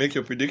enough to make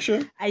your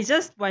prediction? I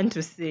just want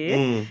to say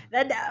Mm.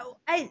 that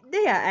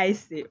I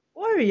say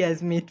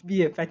Warriors may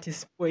be a party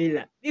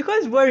spoiler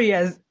because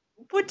Warriors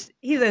put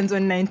Heathens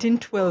on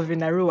 1912 in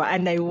Arua,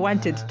 and I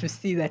wanted to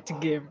see that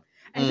game.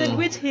 I said,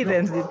 which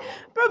Heathens is?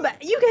 Bro,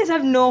 but you guys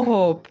have no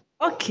hope.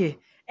 Okay.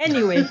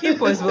 Anyway,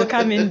 Hippos will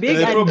come in big.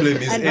 The and- problem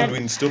is and-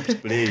 Edwin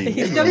stopped playing.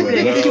 He stopped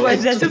playing. He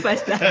was a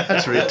superstar.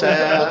 Let's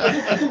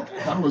retire. I think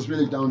that was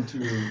really down to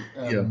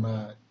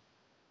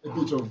a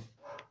bit of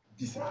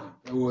discipline.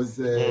 There was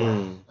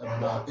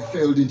a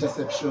failed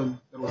interception.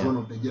 That was one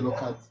of the yellow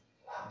cards.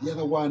 The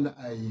other one,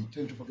 I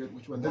tend to forget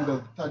which one. Then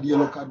the third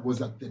yellow card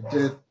was at the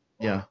death.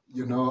 Yeah.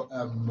 You know,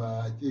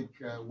 I think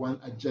one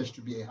adjudged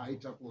to be a high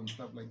tackle and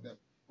stuff like that.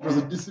 It was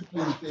a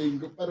discipline thing,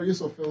 but I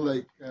also feel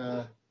like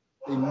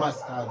they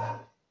must have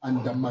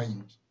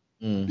undermined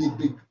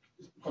big,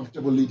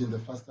 comfortable lead in the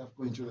first half,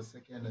 going to the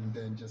second, and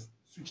then just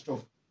switched off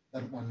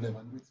that one level.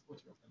 And it's what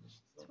you're finished.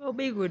 So, Will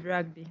be good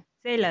rugby.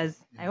 Sailors,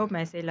 I hope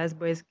my sailors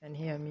boys can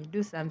hear me.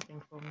 Do something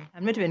for me.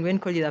 I'm not even going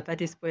to call you the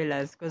party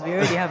spoilers because we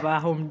already have our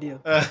home deal.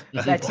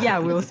 But yeah,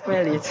 we'll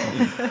spoil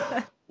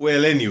it.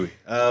 Well, anyway,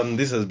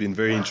 this has been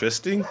very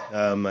interesting.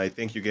 I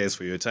thank you guys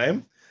for your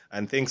time.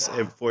 And thanks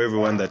for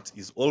everyone that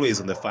is always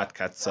on the Fat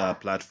Cats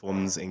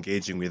platforms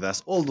engaging with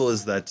us. All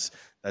those that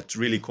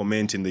really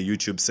comment in the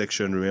YouTube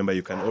section. Remember,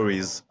 you can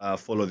always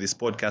follow this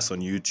podcast on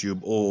YouTube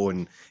or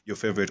on your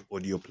favorite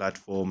audio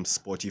platform,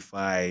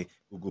 Spotify,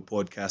 Google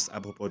Podcasts,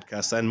 Apple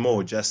Podcasts, and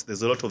more.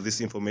 There's a lot of this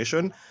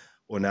information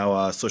on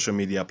our social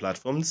media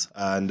platforms.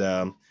 And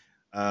the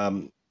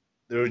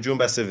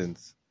Rujumba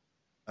Sevens.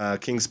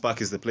 Kings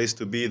Park is the place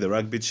to be. The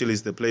Rugby Chill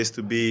is the place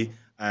to be.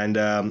 And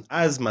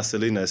as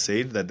Marcelina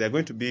said, that there are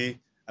going to be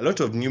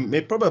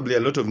probably a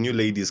lot of new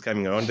ladies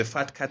coming around. The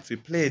Fat Cats, we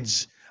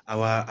pledge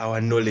our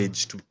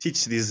knowledge to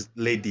teach these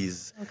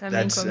ladies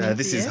that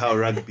this is how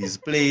rugby is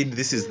played.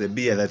 This is the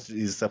beer that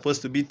is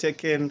supposed to be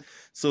taken.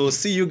 So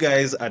see you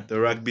guys at the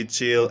Rugby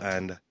Chill,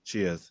 and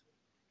cheers.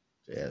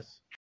 Cheers.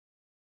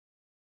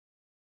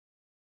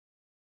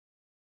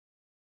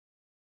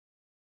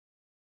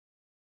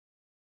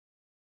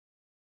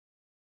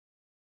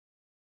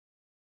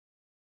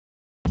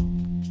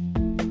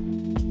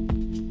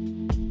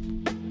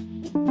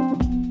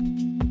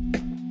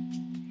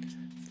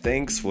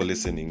 Thanks for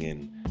listening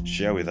in.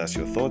 Share with us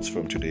your thoughts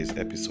from today's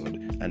episode,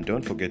 and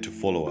don't forget to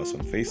follow us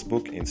on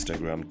Facebook,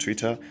 Instagram,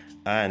 Twitter,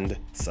 and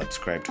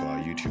subscribe to our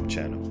YouTube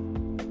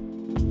channel.